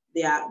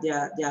 their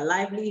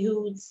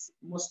livelihoods,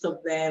 most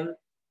of them,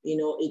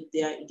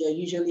 they're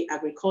usually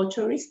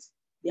agriculturists.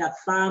 Their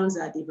farms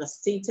are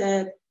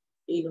devastated.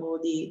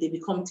 They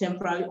become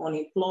temporarily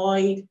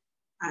unemployed,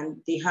 and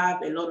they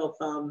have a lot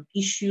of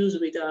issues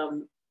with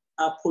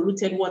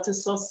polluted water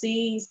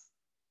sources.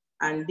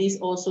 And this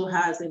also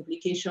has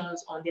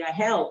implications on their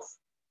health.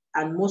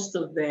 And most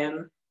of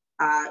them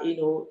are,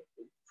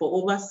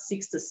 for over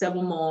 6 to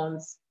 7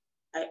 months,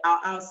 are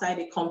outside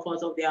the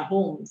comfort of their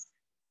homes.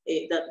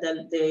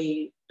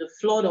 The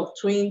flood of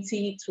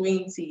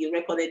 2020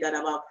 recorded that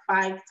about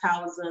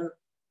 5,000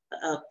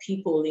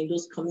 people in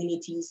those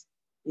communities,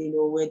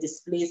 were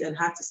displaced and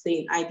had to stay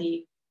in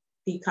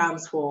IDP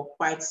camps for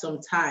quite some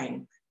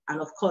time. And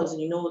of course,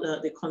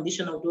 the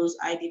condition of those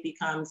IDP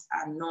camps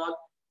are not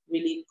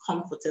really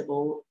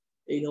comfortable.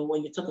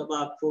 When you talk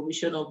about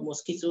provision of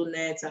mosquito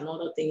nets and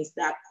other things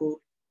that could,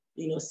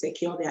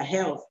 secure their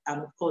health.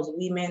 And of course,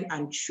 women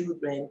and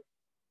children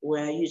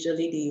were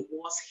usually the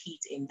worst hit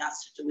in that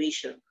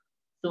situation.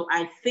 So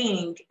I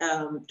think,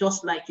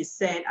 just like you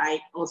said, I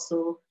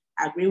also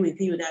agree with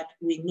you that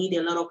we need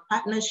a lot of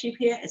partnership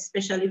here,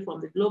 especially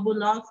from the global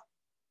north,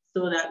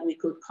 so that we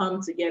could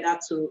come together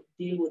to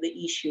deal with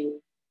the issue.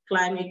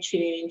 Climate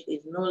change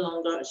is no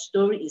longer a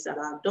story, it's at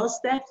our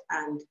doorstep,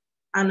 and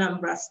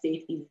Anambra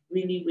State is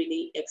really,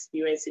 really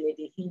experiencing it.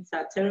 The heats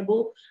are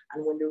terrible,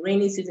 and when the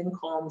rainy season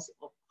comes,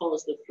 of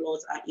course, the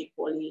floods are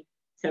equally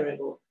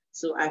terrible.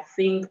 So I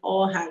think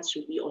all hands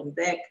should be on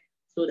deck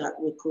so that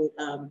we could,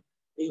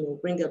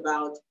 bring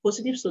about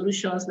positive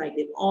solutions like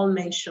they've all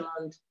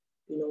mentioned.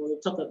 When we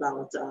talk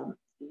about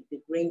the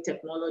green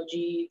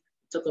technology,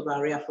 talk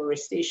about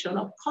reforestation,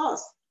 of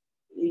course,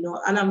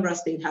 Anambra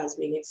State has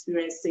been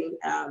experiencing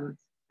a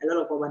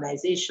lot of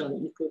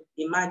urbanization. You could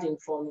imagine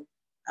from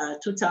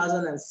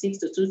 2006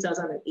 to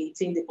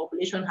 2018, the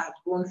population has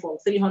grown from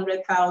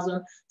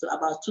 300,000 to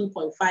about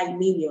 2.5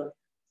 million.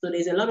 So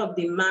there's a lot of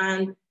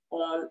demand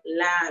on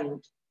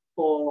land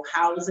for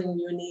housing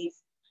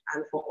units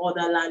and for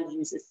other land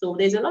uses. So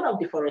there's a lot of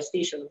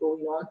deforestation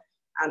going on.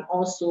 And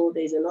also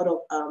there's a lot of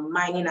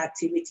mining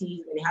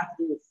activities when they have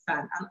to do with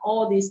sand. And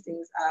all these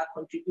things are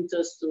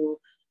contributors to,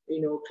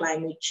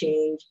 climate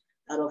change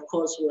that of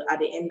course will at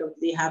the end of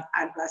the day have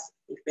adverse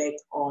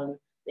effects on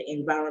the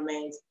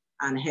environment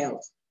and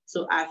health.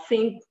 So I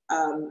think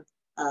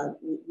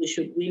we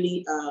should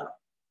really,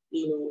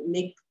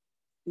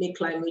 make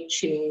climate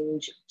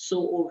change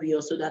so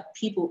obvious so that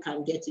people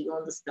can get to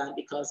understand,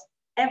 because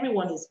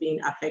everyone is being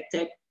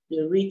affected.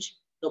 The rich,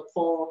 the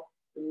poor,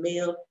 the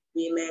male,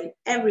 women,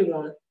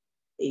 everyone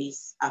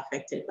is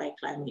affected by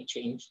climate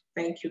change.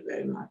 Thank you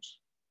very much.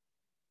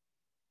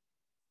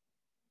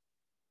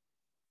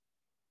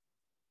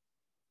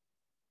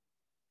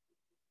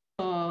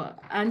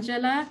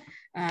 Angela,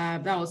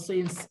 that was so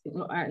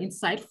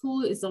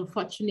insightful. It's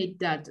unfortunate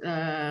that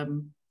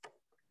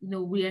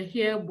we are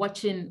here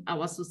watching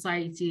our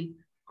society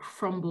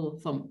crumble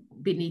from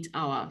beneath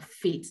our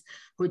feet,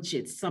 which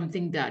is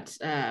something that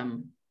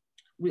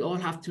we all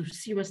have to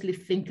seriously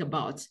think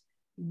about.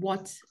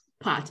 What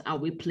part are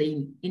we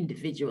playing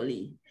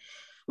individually?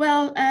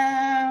 Well,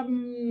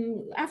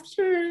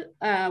 after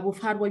we've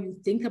heard what you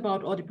think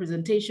about all the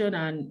presentation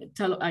and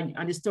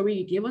the story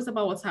you gave us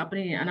about what's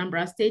happening in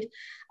Anambra State,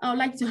 I would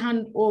like to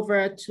hand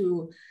over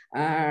to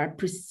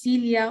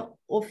Priscilla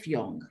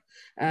Ofyong.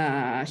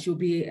 She'll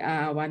be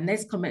our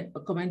next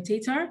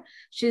commentator.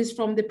 She's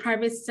from the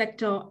private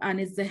sector and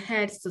is the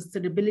head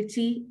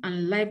sustainability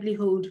and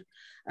livelihood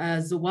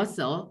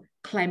Zawasel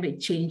Climate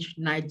Change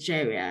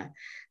Nigeria.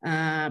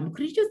 Could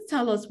you just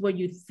tell us what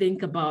you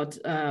think about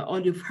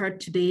all you've heard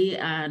today,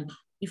 and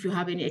if you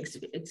have any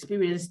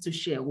experience to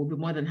share, we'll be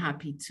more than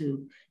happy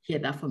to hear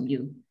that from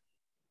you.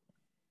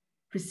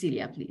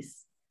 Priscilla,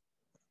 please.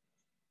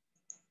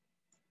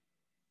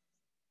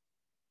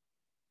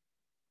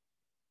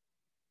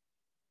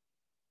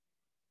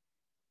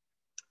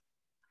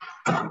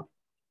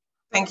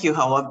 Thank you,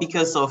 Howard.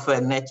 Because of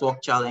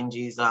network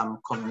challenges, I'm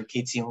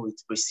communicating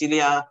with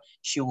Priscilla.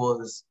 She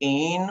was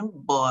in,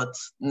 but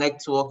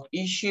network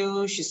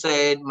issue. She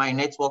said, my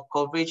network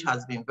coverage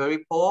has been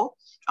very poor.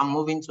 I'm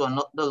moving to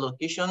another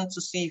location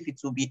to see if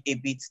it will be a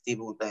bit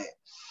stable there.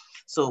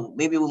 So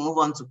maybe we'll move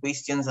on to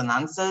questions and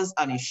answers.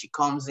 And if she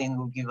comes in,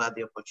 we'll give her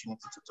the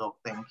opportunity to talk.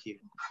 Thank you.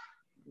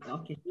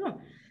 Okay,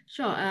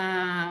 sure.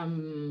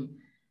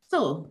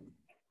 So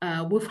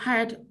we've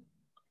heard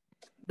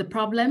the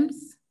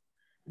problems,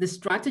 the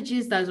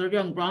strategies that is already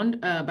on ground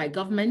by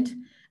government,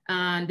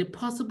 and the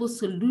possible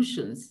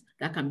solutions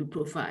that can be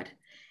provided.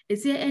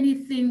 Is there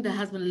anything that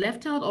has been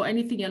left out or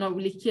anything you're not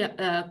really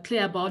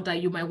clear about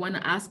that you might want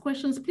to ask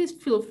questions? Please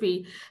feel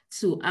free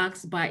to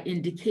ask by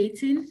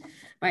indicating,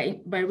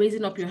 by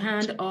raising up your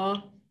hand,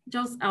 or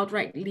just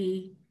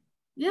outrightly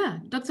Yeah,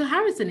 Dr.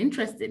 Harrison,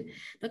 interesting.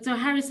 Dr.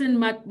 Harrison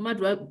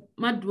Madweboeze.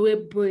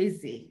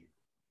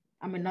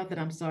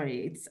 I'm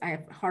sorry, I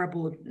have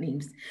horrible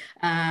names.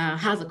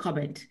 Has a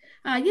comment.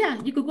 Yeah,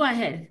 you could go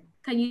ahead.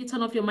 Can you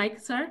turn off your mic,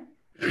 sir?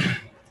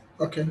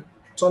 Okay,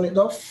 turn it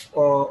off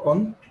or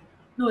on?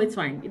 No, it's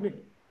fine.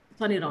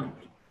 Turn it on.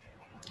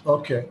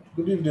 Okay,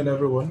 good evening,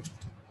 everyone.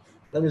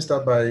 Let me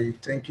start by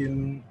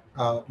thanking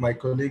my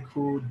colleague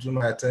who drew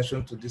my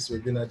attention to this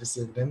webinar this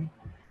evening.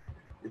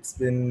 It's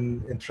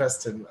been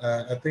interesting.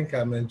 I think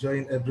I'm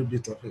enjoying every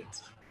bit of it.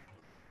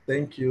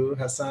 Thank you,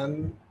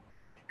 Hassan.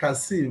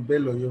 Kasi,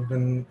 Bello, you've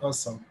been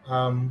awesome.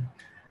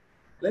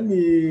 Let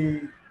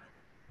me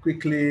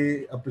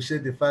quickly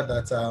appreciate the fact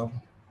that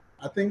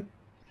I think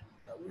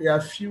we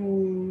have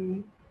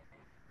few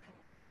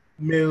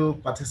male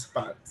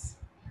participants.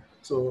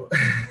 So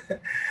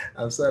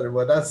I'm sorry,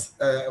 but that's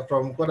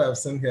from what I've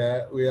seen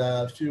here, we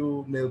are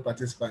few male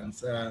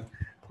participants.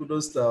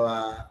 Kudos to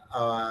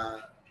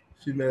our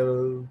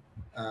female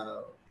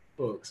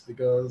folks,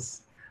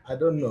 because I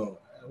don't know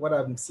what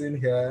I'm seeing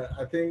here.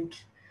 I think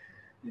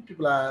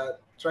people are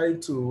trying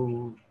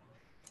to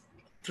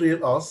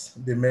thrill us,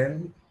 the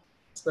men,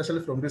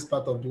 especially from this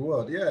part of the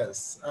world.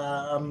 Yes,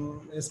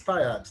 I'm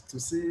inspired to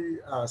see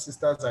our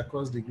sisters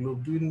across the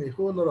globe doing a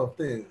whole lot of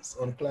things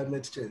on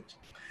climate change.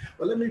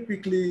 But let me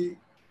quickly,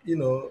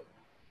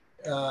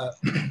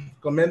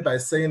 comment by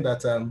saying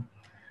that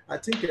I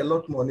think a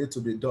lot more needs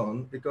to be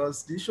done,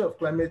 because the issue of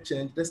climate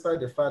change, despite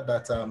the fact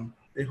that a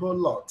whole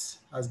lot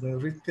has been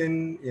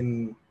written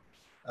in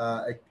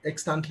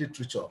extant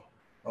literature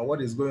on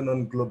what is going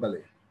on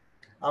globally.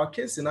 Our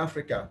case in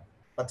Africa,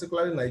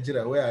 particularly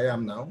Nigeria, where I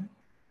am now,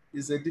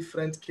 is a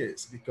different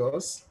case,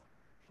 because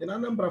in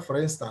Anambra, for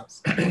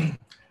instance,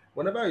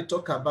 whenever you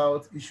talk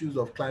about issues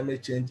of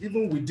climate change,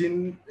 even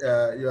within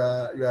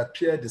your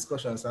peer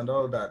discussions and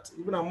all that,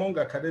 even among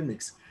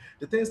academics,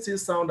 the things still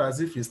sound as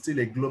if it's still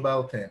a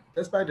global thing,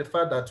 despite the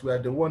fact that we are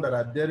the ones that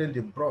are bearing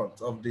the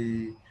brunt of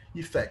the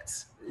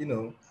effects,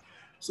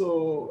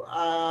 So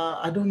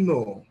I don't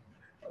know.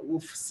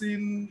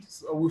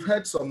 We've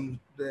heard some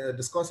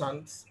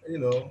discussants,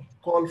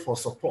 call for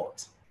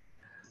support.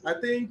 I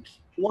think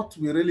what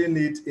we really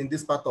need in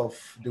this part of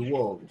the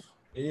world,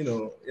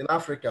 in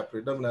Africa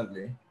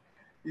predominantly,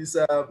 is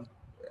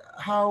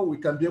how we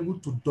can be able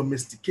to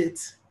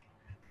domesticate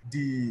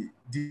the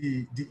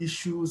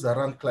issues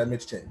around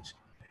climate change.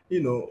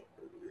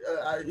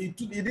 It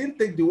didn't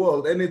take the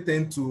world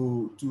anything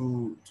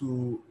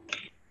to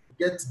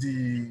get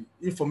the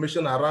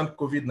information around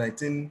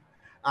COVID-19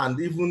 and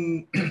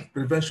even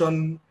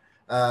prevention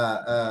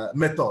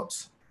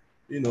methods,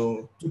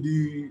 to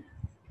the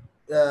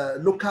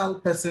local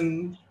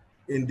person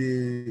in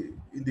the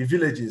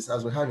villages,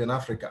 as we have in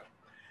Africa,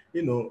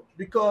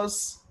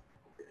 because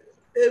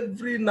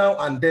every now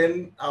and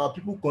then our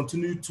people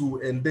continue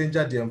to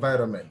endanger the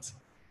environment.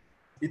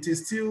 It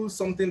is still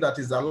something that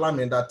is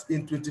alarming that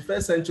in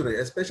 21st century,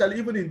 especially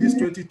even in this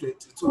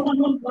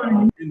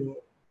 2022,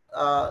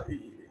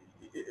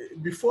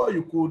 before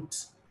you could,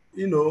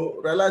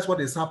 realize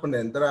what is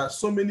happening, there are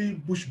so many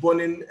bush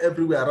burning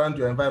everywhere around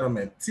your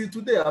environment. Till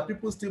today, our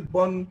people still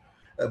burn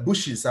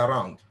bushes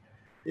around.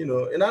 In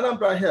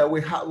Anambra here,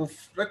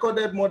 we've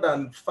recorded more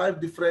than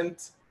 5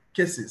 different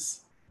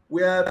cases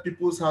where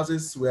people's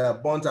houses were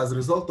burnt as a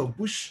result of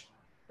bush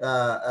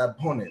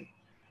burning.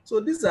 So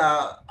these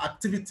are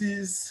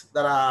activities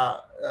that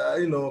are,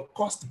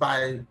 caused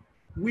by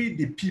we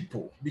the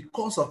people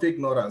because of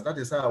ignorance. That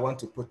is how I want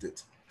to put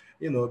it.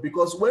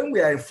 Because when we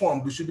are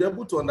informed, we should be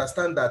able to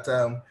understand that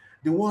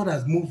the world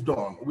has moved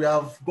on. We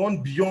have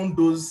gone beyond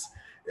those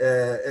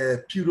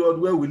period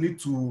where we need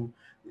to,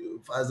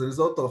 as a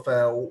result of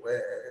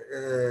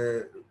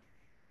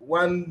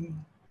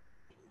one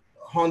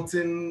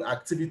hunting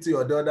activity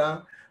or the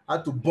other,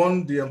 had to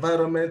burn the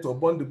environment or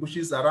burn the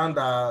bushes around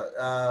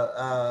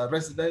our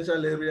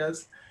residential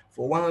areas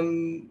for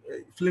one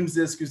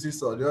flimsy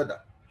excuses or the other.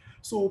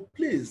 So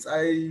please,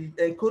 I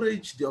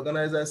encourage the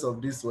organizers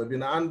of this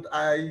webinar, and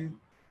I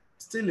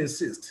still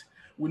insist,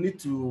 we need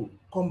to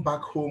come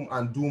back home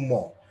and do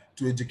more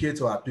to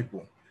educate our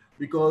people.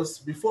 Because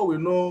before we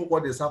know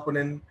what is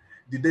happening,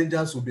 the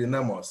dangers will be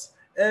enormous.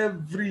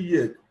 Every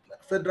year,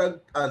 federal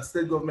and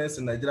state governments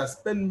in Nigeria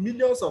spend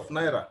millions of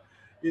naira,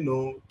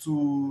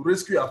 to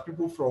rescue our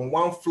people from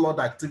one flood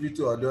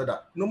activity or the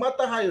other. No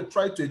matter how you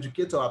try to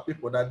educate our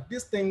people that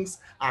these things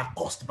are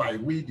caused by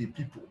we, the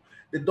people,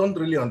 they don't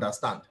really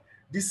understand.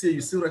 This year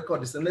you still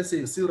record the same, let's say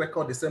you still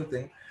record the same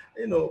thing.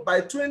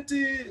 By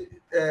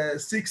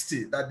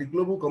 2060 that the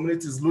global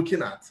community is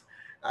looking at,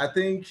 I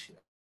think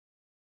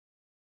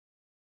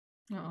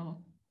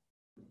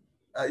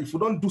if we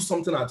don't do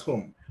something at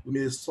home, we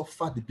may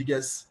suffer the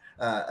biggest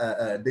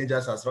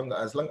dangers as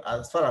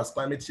far as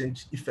climate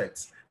change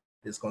effects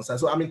is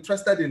concerned. So I'm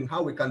interested in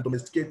how we can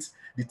domesticate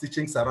the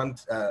teachings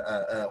around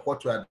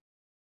what we are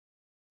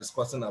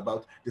discussing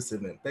about this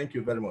evening. Thank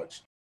you very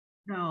much.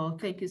 No,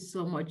 thank you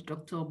so much,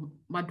 Dr.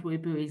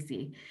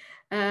 Madweboeze.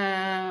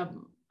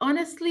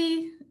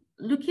 Honestly,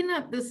 looking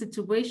at the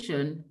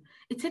situation,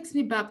 it takes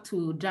me back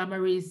to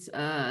Damari's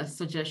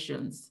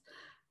suggestions.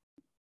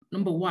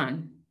 Number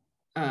one,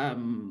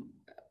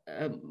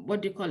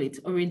 what do you call it?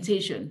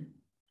 Orientation.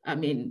 I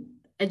mean,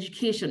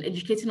 education,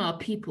 educating our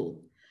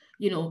people,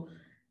 you know,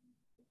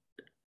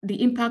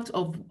 the impact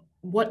of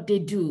what they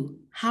do,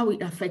 how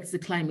it affects the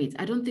climate.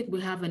 I don't think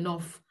we have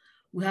enough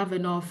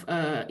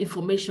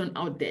information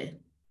out there.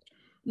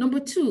 Number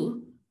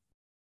two,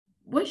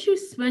 when she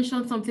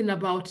mentioned something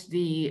about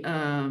the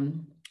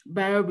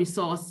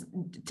bioresource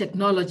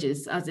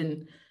technologists, as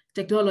in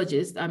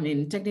technologists, I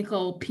mean,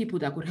 technical people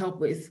that could help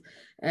with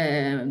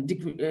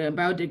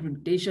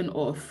biodegradation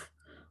of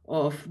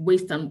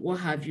waste and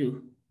what have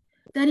you,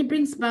 then it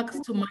brings back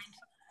to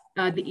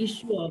mind the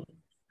issue of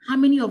how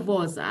many of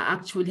us are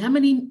actually, how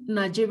many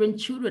Nigerian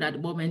children at the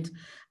moment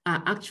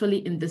are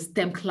actually in the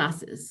STEM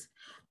classes.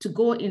 To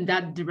go in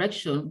that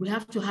direction, we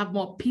have to have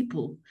more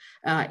people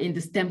in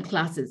the STEM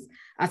classes.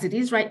 As it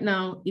is right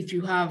now, if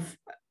you have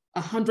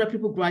 100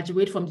 people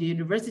graduate from the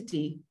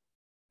university,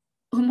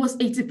 almost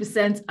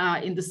 80% are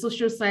in the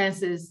social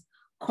sciences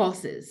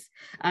courses.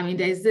 I mean,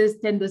 there's this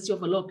tendency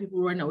of a lot of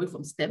people running away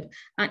from STEM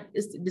and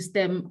the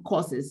STEM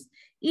courses.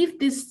 If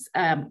this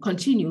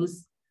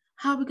continues,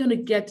 how are we going to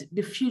get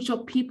the future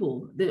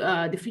people,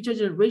 the future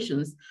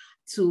generations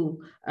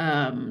to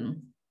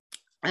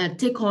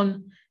take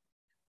on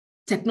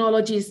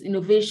technologies,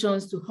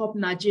 innovations to help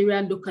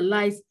Nigeria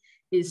localize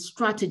its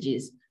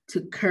strategies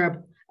to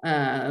curb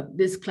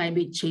this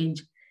climate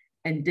change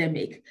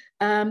endemic?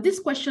 This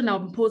question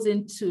I'm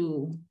posing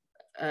to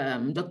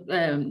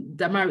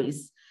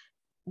Damaris,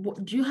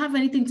 do you have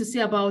anything to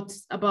say about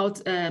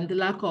the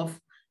lack of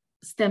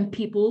STEM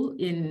people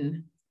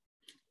in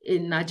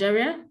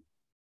Nigeria?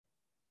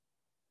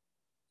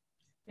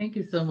 Thank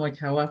you so much,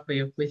 Hawa, for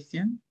your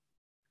question.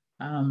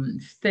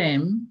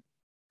 STEM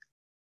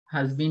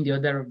has been the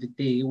order of the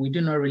day. We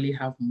do not really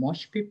have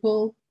much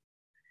people.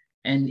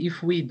 And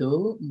if we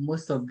do,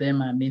 most of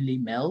them are mainly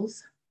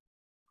males.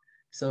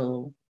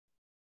 So,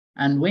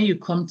 and when you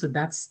come to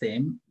that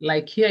STEM,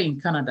 like here in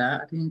Canada,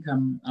 I think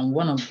I'm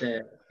one of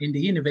in the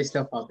University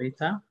of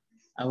Alberta,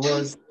 I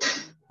was,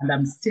 and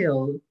I'm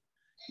still,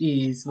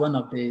 is one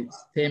of the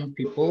STEM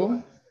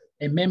people,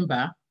 a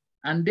member,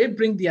 and they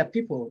bring their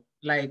people,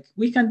 like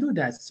we can do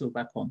that so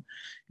back home.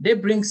 They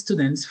bring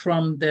students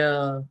from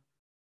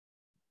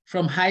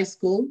high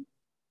school,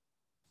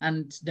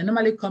 and they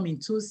normally come in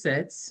 2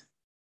 sets.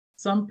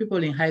 Some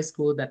people in high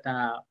school that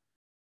are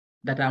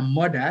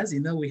mothers, you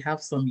know, we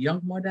have some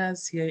young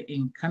mothers here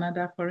in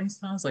Canada, for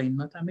instance, or in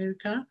North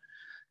America,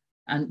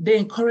 and they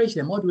encourage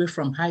them all the way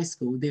from high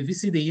school. They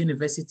visit the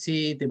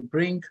university, they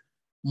bring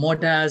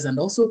mothers and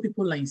also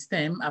people in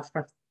STEM. I've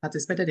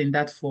participated in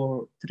that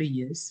for 3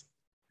 years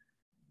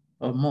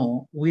or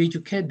more. We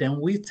educate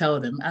them, we tell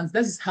them, and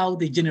this is how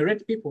they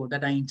generate people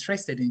that are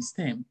interested in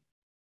STEM.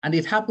 And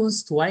it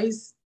happens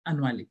twice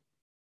annually.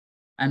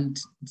 And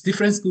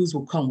different schools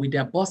will come with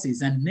their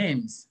bosses and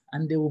names,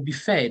 and they will be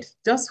fed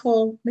just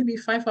for maybe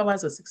 5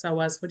 hours or 6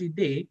 hours for the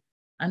day,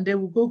 and they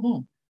will go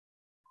home.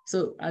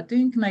 So I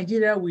think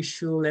Nigeria, we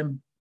should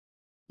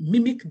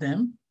mimic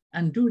them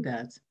and do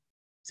that,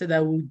 so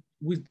that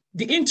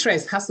the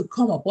interest has to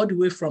come up all the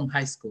way from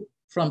high school,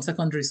 from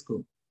secondary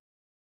school.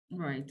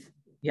 Right.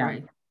 Yeah.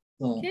 Right.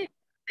 So, okay.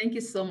 Thank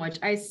you so much.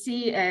 I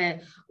see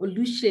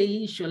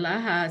Oluseyi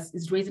Shola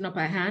is raising up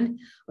her hand.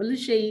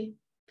 Oluseyi,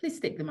 please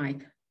take the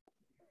mic.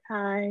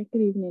 Hi,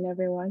 good evening,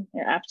 everyone.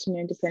 Or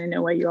afternoon, depending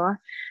on where you are.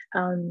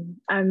 I'm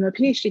a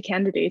PhD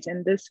candidate,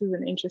 and this is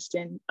an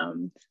interesting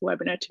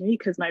webinar to me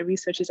because my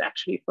research is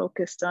actually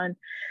focused on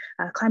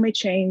climate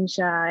change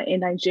in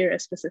Nigeria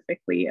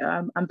specifically.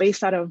 I'm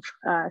based out of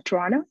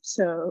Toronto,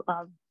 so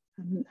I'm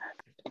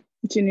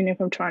tuning in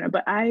from Toronto,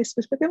 but I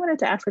specifically wanted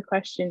to ask a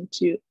question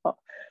to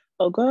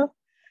Ogo.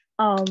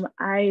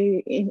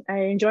 I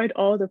enjoyed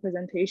all the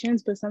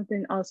presentations, but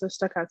something also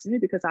stuck out to me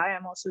because I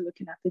am also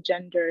looking at the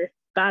gender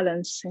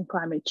balance in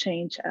climate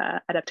change,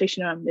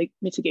 adaptation and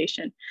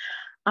mitigation.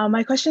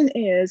 My question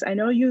is, I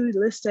know you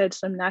listed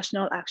some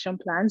national action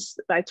plans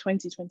by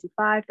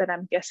 2025 that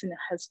I'm guessing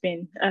has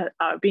been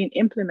are being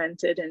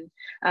implemented and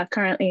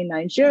currently in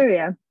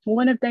Nigeria.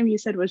 One of them you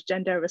said was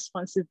gender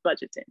responsive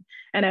budgeting.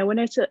 And I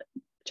wanted to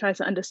try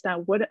to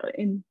understand what,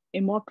 in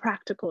more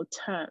practical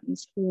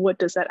terms, what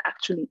does that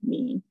actually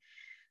mean?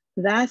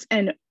 That,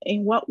 and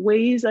in what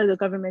ways are the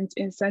government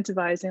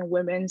incentivizing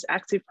women's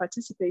active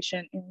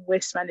participation in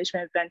waste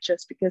management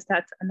ventures? Because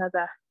that's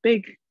another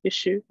big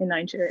issue in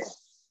Nigeria.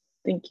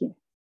 Thank you.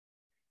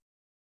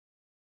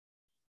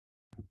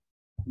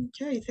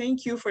 Okay,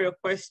 thank you for your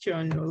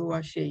question,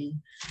 Oluwaseyi.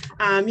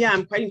 Yeah,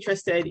 I'm quite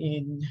interested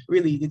in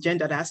really the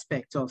gendered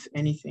aspect of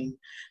anything,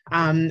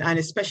 and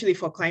especially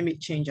for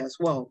climate change as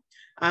well.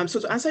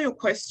 So to answer your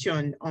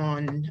question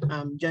on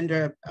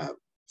gender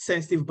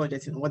sensitive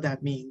budgeting, what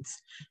that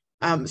means.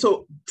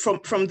 So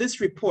from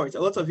this report,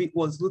 a lot of it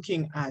was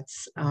looking at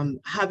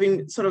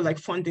having sort of like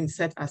funding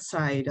set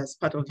aside as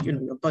part of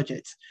your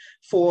budget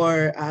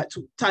for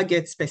to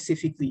target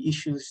specifically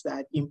issues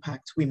that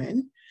impact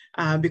women.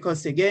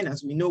 because again,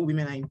 as we know,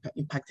 women are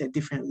impacted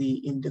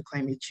differently in the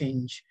climate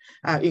change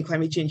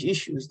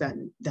issues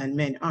than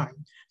men are.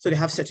 So they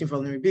have certain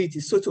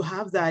vulnerabilities. So to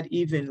have that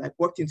even like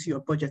worked into your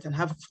budget and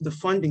have the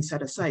funding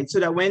set aside so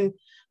that when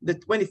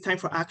it's time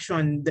for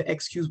action, the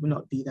excuse will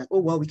not be that, oh,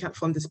 well, we can't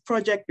fund this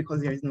project because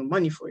there is no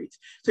money for it.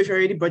 So if you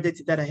already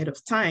budgeted that ahead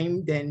of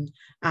time, then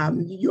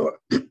you're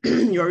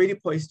you're already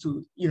poised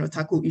to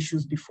tackle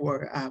issues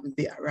before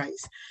they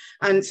arise.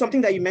 And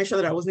something that you mentioned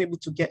that I wasn't able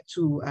to get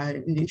to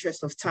in the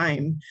interest of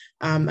time,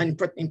 an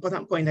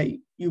important point that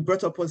you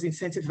brought up was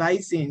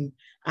incentivizing,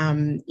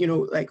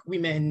 like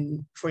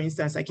women, for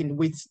instance, like in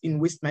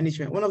waste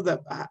management. One of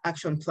the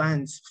action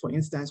plans, for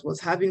instance, was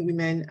having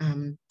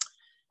women,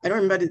 I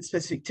don't remember the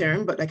specific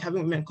term, but like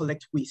having women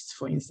collect waste,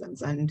 for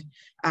instance, and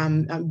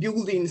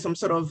building some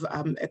sort of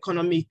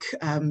economic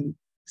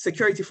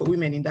security for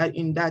women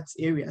in that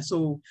area.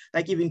 So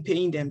like even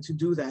paying them to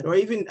do that, or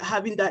even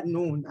having that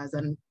known as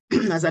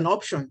an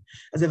option,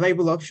 as a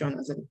viable option,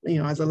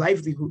 as a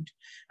livelihood.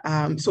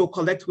 So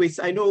collect waste.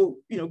 I know,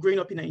 growing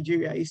up in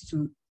Nigeria, I used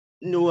to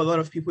know a lot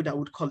of people that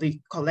would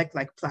collect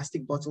like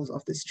plastic bottles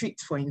off the street,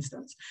 for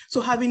instance. So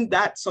having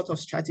that sort of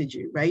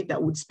strategy, right,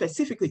 that would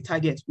specifically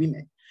target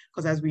women,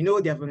 because as we know,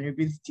 their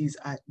vulnerabilities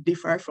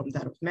differ from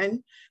that of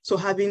men. So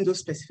having those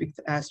specific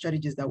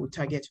strategies that would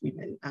target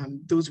women,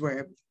 those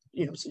were,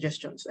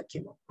 suggestions that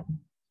came up.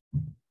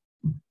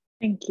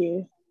 Thank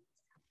you.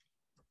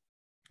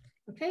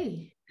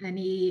 Okay,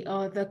 any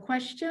other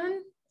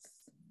questions?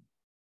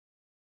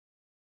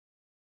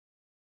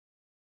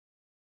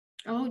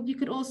 Oh, you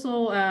could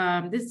also,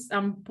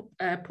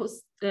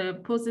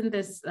 posing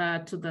this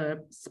to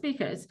the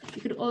speakers,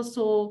 you could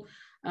also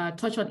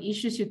touch on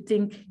issues you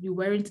think you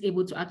weren't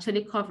able to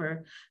actually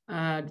cover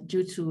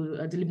due to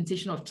the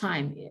limitation of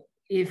time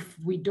if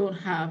we don't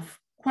have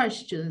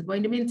questions. But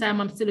in the meantime,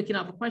 I'm still looking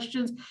out for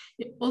questions.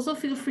 Also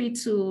feel free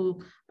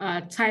to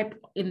type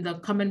in the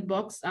comment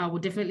box. I will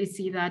definitely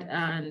see that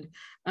and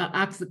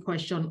ask the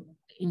question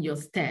in your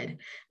stead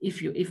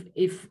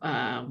if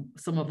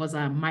some of us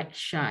are might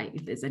shy,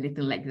 if there's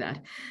anything like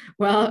that.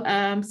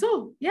 Well,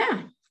 so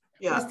yeah.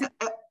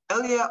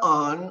 Earlier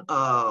on,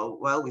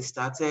 while we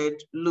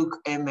started, Luke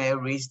Eme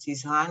raised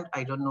his hand.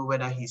 I don't know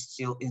whether he's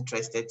still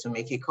interested to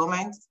make a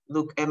comment.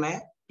 Luke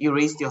Eme, you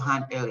raised your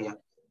hand earlier.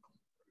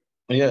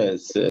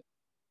 Yes.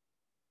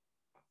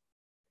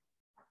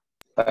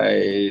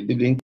 I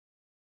didn't.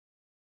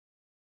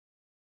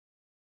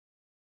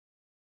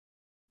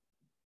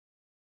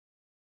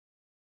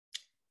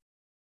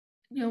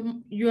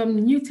 You're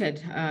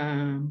muted,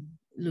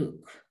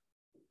 Luke.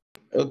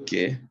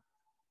 Okay.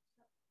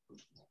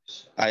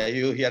 Are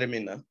you hearing me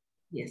now?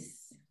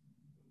 Yes.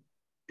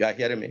 You are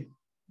hearing me?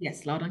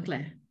 Yes, loud and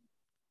clear.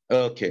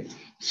 Okay.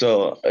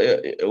 So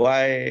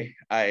why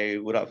I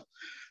would have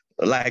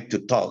liked to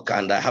talk,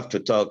 and I have to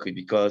talk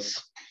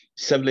because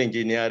civil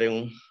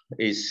engineering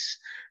is,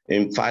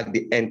 in fact,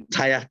 the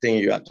entire thing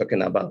you are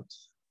talking about.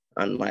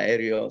 And my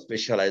area of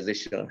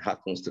specialization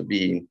happens to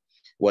be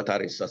water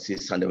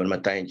resources and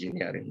environmental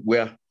engineering,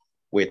 where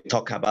we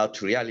talk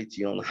about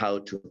reality on how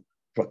to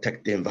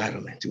protect the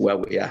environment where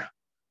we are.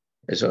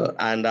 So,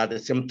 and at the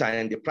same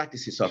time, the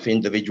practices of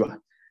individual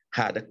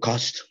had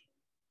caused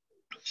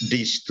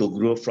this to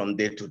grow from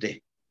day to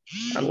day.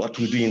 And what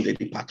we do in the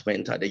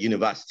department at the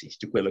university,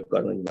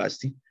 Chukwuemeka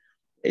University,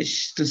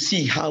 is to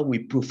see how we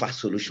prove a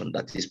solution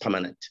that is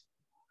permanent.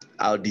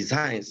 Our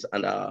designs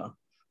and our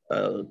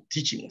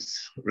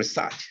teachings,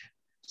 research,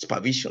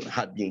 supervision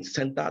had been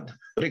centered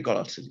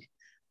rigorously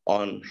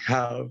on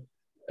how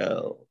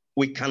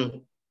we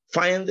can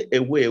find a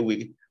way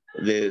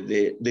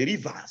the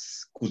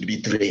rivers could be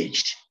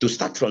dredged, to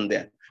start from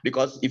there.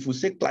 Because if we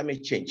say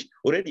climate change,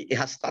 already it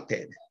has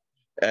started.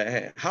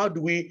 How do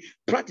we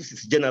practice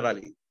it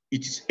generally?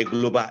 It is a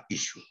global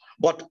issue.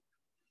 But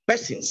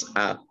persons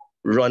are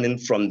running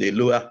from the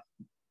lower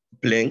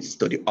plains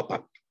to the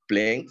upper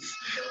plains.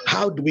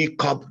 How do we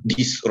curb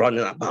this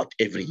running about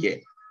every year?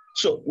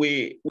 So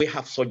we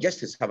have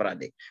suggested several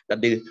days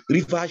that the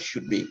river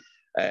should be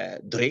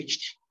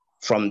dredged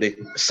from the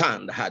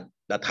sand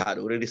that had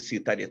already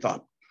seated it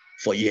up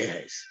for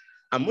years.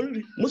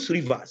 And most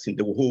rivers in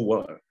the whole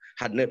world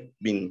had never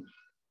been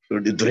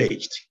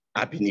dredged,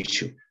 ab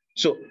initio.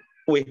 So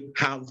we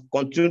have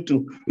continued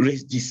to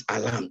raise this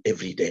alarm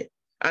every day.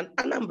 And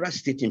Anambra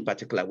State in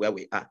particular, where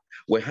we are,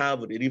 we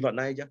have the River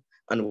Niger,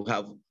 and we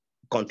have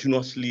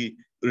continuously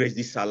raised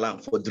this alarm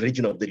for the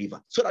region of the river,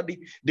 so that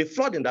the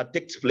flooding that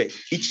takes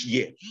place each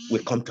year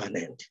will come to an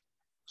end.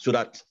 So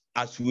that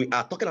as we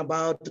are talking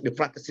about the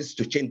practices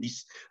to change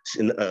this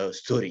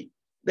story,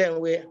 then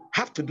we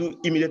have to do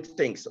immediate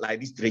things like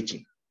this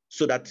dredging,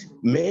 so that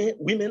men,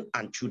 women,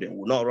 and children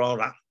will not run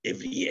around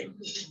every year.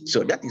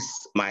 So that is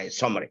my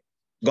summary.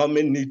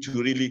 Government needs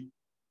to really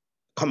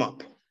come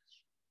up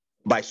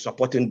by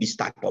supporting this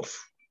type of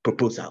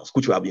proposals,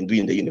 which we have been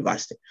doing in the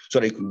university, so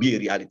that it could be a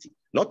reality.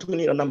 Not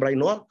only in Anambra,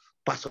 in all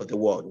parts of the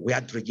world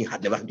where dredging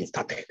had never been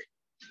started.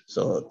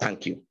 So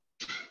thank you.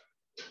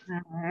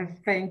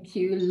 Thank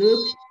you,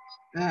 Luke.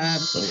 That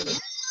is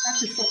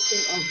something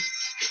of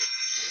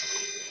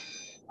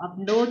of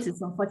note.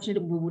 It's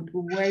unfortunate we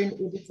weren't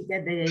able to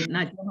get the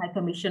Nigerian High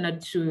Commissioner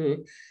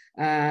to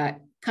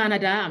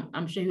Canada.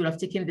 I'm sure he would have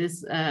taken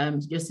this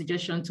your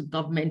suggestion to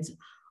government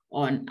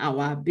on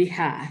our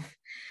behalf.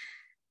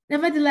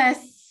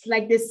 Nevertheless,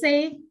 like they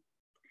say,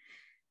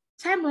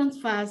 time runs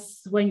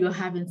fast when you're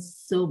having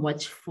so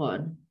much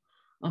fun.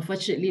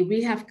 Unfortunately,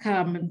 we have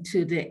come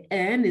to the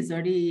end. It's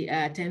already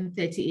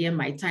 10:30 a.m.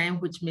 my time,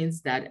 which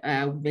means that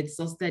we've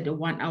exhausted the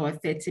 1 hour,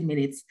 30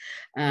 minutes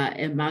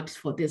marked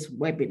for this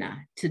webinar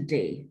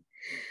today.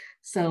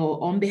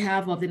 So on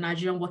behalf of the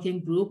Nigerian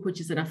Working Group,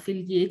 which is an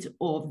affiliate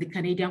of the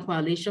Canadian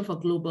Coalition for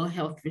Global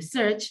Health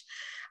Research,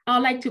 I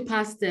would like to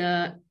pass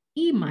the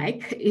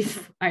e-mic,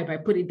 if I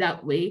might put it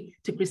that way,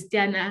 to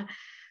Christiana,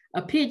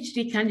 a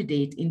PhD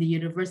candidate in the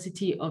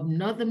University of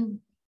Northern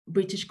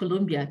British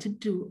Columbia, to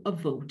do a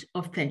vote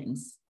of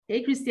thanks.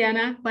 Hey,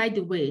 Christiana, by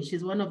the way,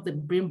 she's one of the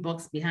brain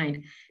box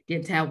behind the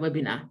entire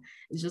webinar.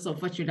 It's just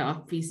unfortunate that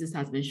our faces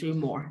has been showing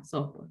more.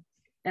 So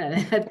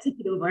take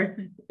it over.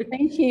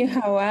 Thank you,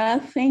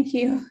 Hawa. Thank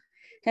you,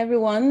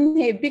 everyone.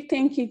 A big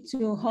thank you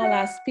to all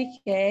our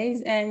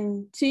speakers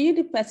and to you,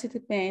 the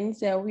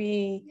participants.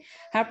 We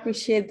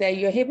appreciate that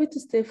you're able to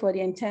stay for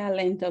the entire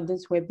length of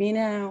this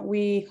webinar.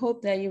 We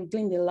hope that you've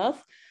gleaned a lot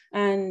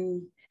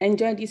and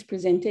enjoyed these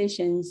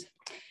presentations.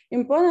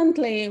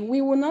 Importantly,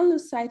 we will not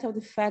lose sight of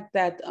the fact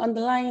that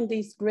underlying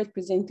these great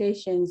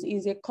presentations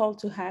is a call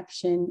to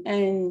action.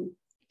 And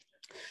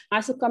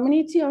as a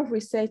community of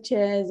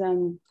researchers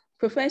and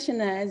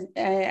professionals,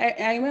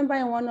 I remember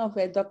in one of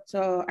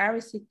Dr.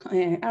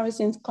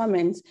 Harrison's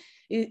comments,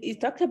 he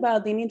talked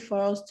about the need for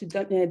us to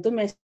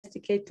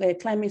domesticate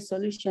climate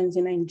solutions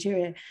in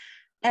Nigeria.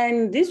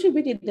 And this will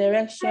be the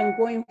direction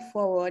going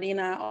forward in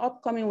our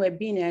upcoming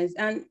webinars.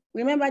 And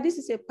remember, this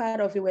is a part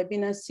of a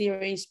webinar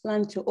series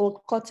planned to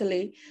hold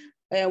quarterly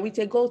with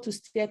a goal to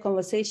steer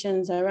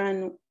conversations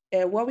around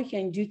what we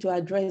can do to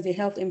address the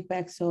health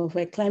impacts of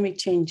climate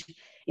change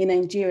in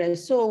Nigeria.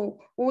 So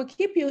we will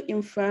keep you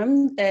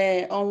informed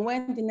on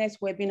when the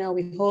next webinar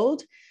we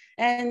hold.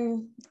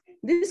 And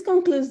this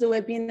concludes the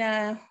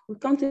webinar. We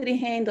come to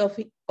the end of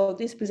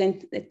this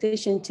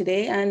presentation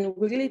today, and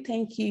we really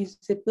thank you.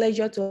 It's a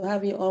pleasure to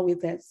have you all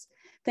with us.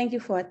 Thank you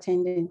for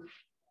attending.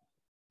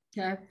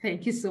 Yeah,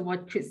 thank you so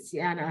much,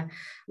 Christiana.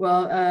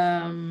 Well,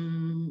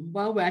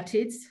 while we're at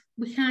it,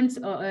 we can't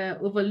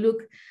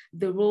overlook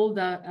the role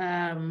that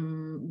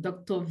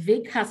Dr.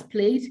 Vic has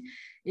played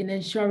in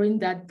ensuring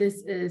that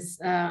this is,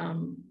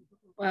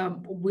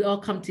 we all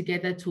come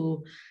together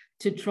to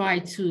try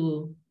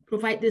to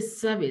provide this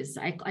service.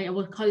 I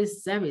would call it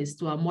service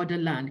to our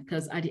motherland,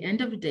 because at the end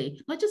of the day,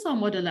 not just our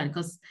motherland,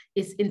 because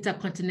it's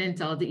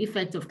intercontinental, the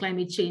effect of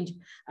climate change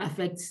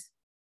affects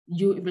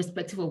you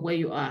irrespective of where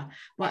you are.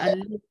 But at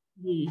least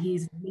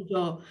he's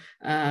major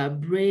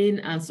brain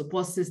and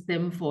support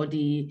system for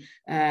the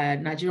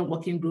Nigerian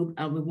Working Group.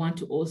 And we want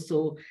to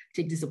also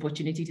take this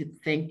opportunity to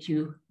thank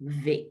you,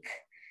 Vic.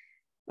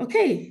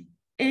 Okay,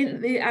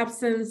 in the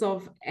absence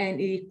of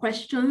any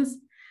questions,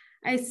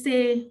 I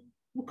say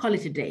we'll call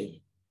it a day.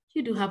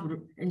 You do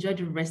enjoy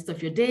the rest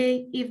of your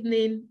day,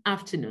 evening,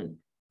 afternoon,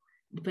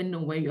 depending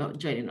on where you're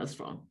joining us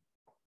from.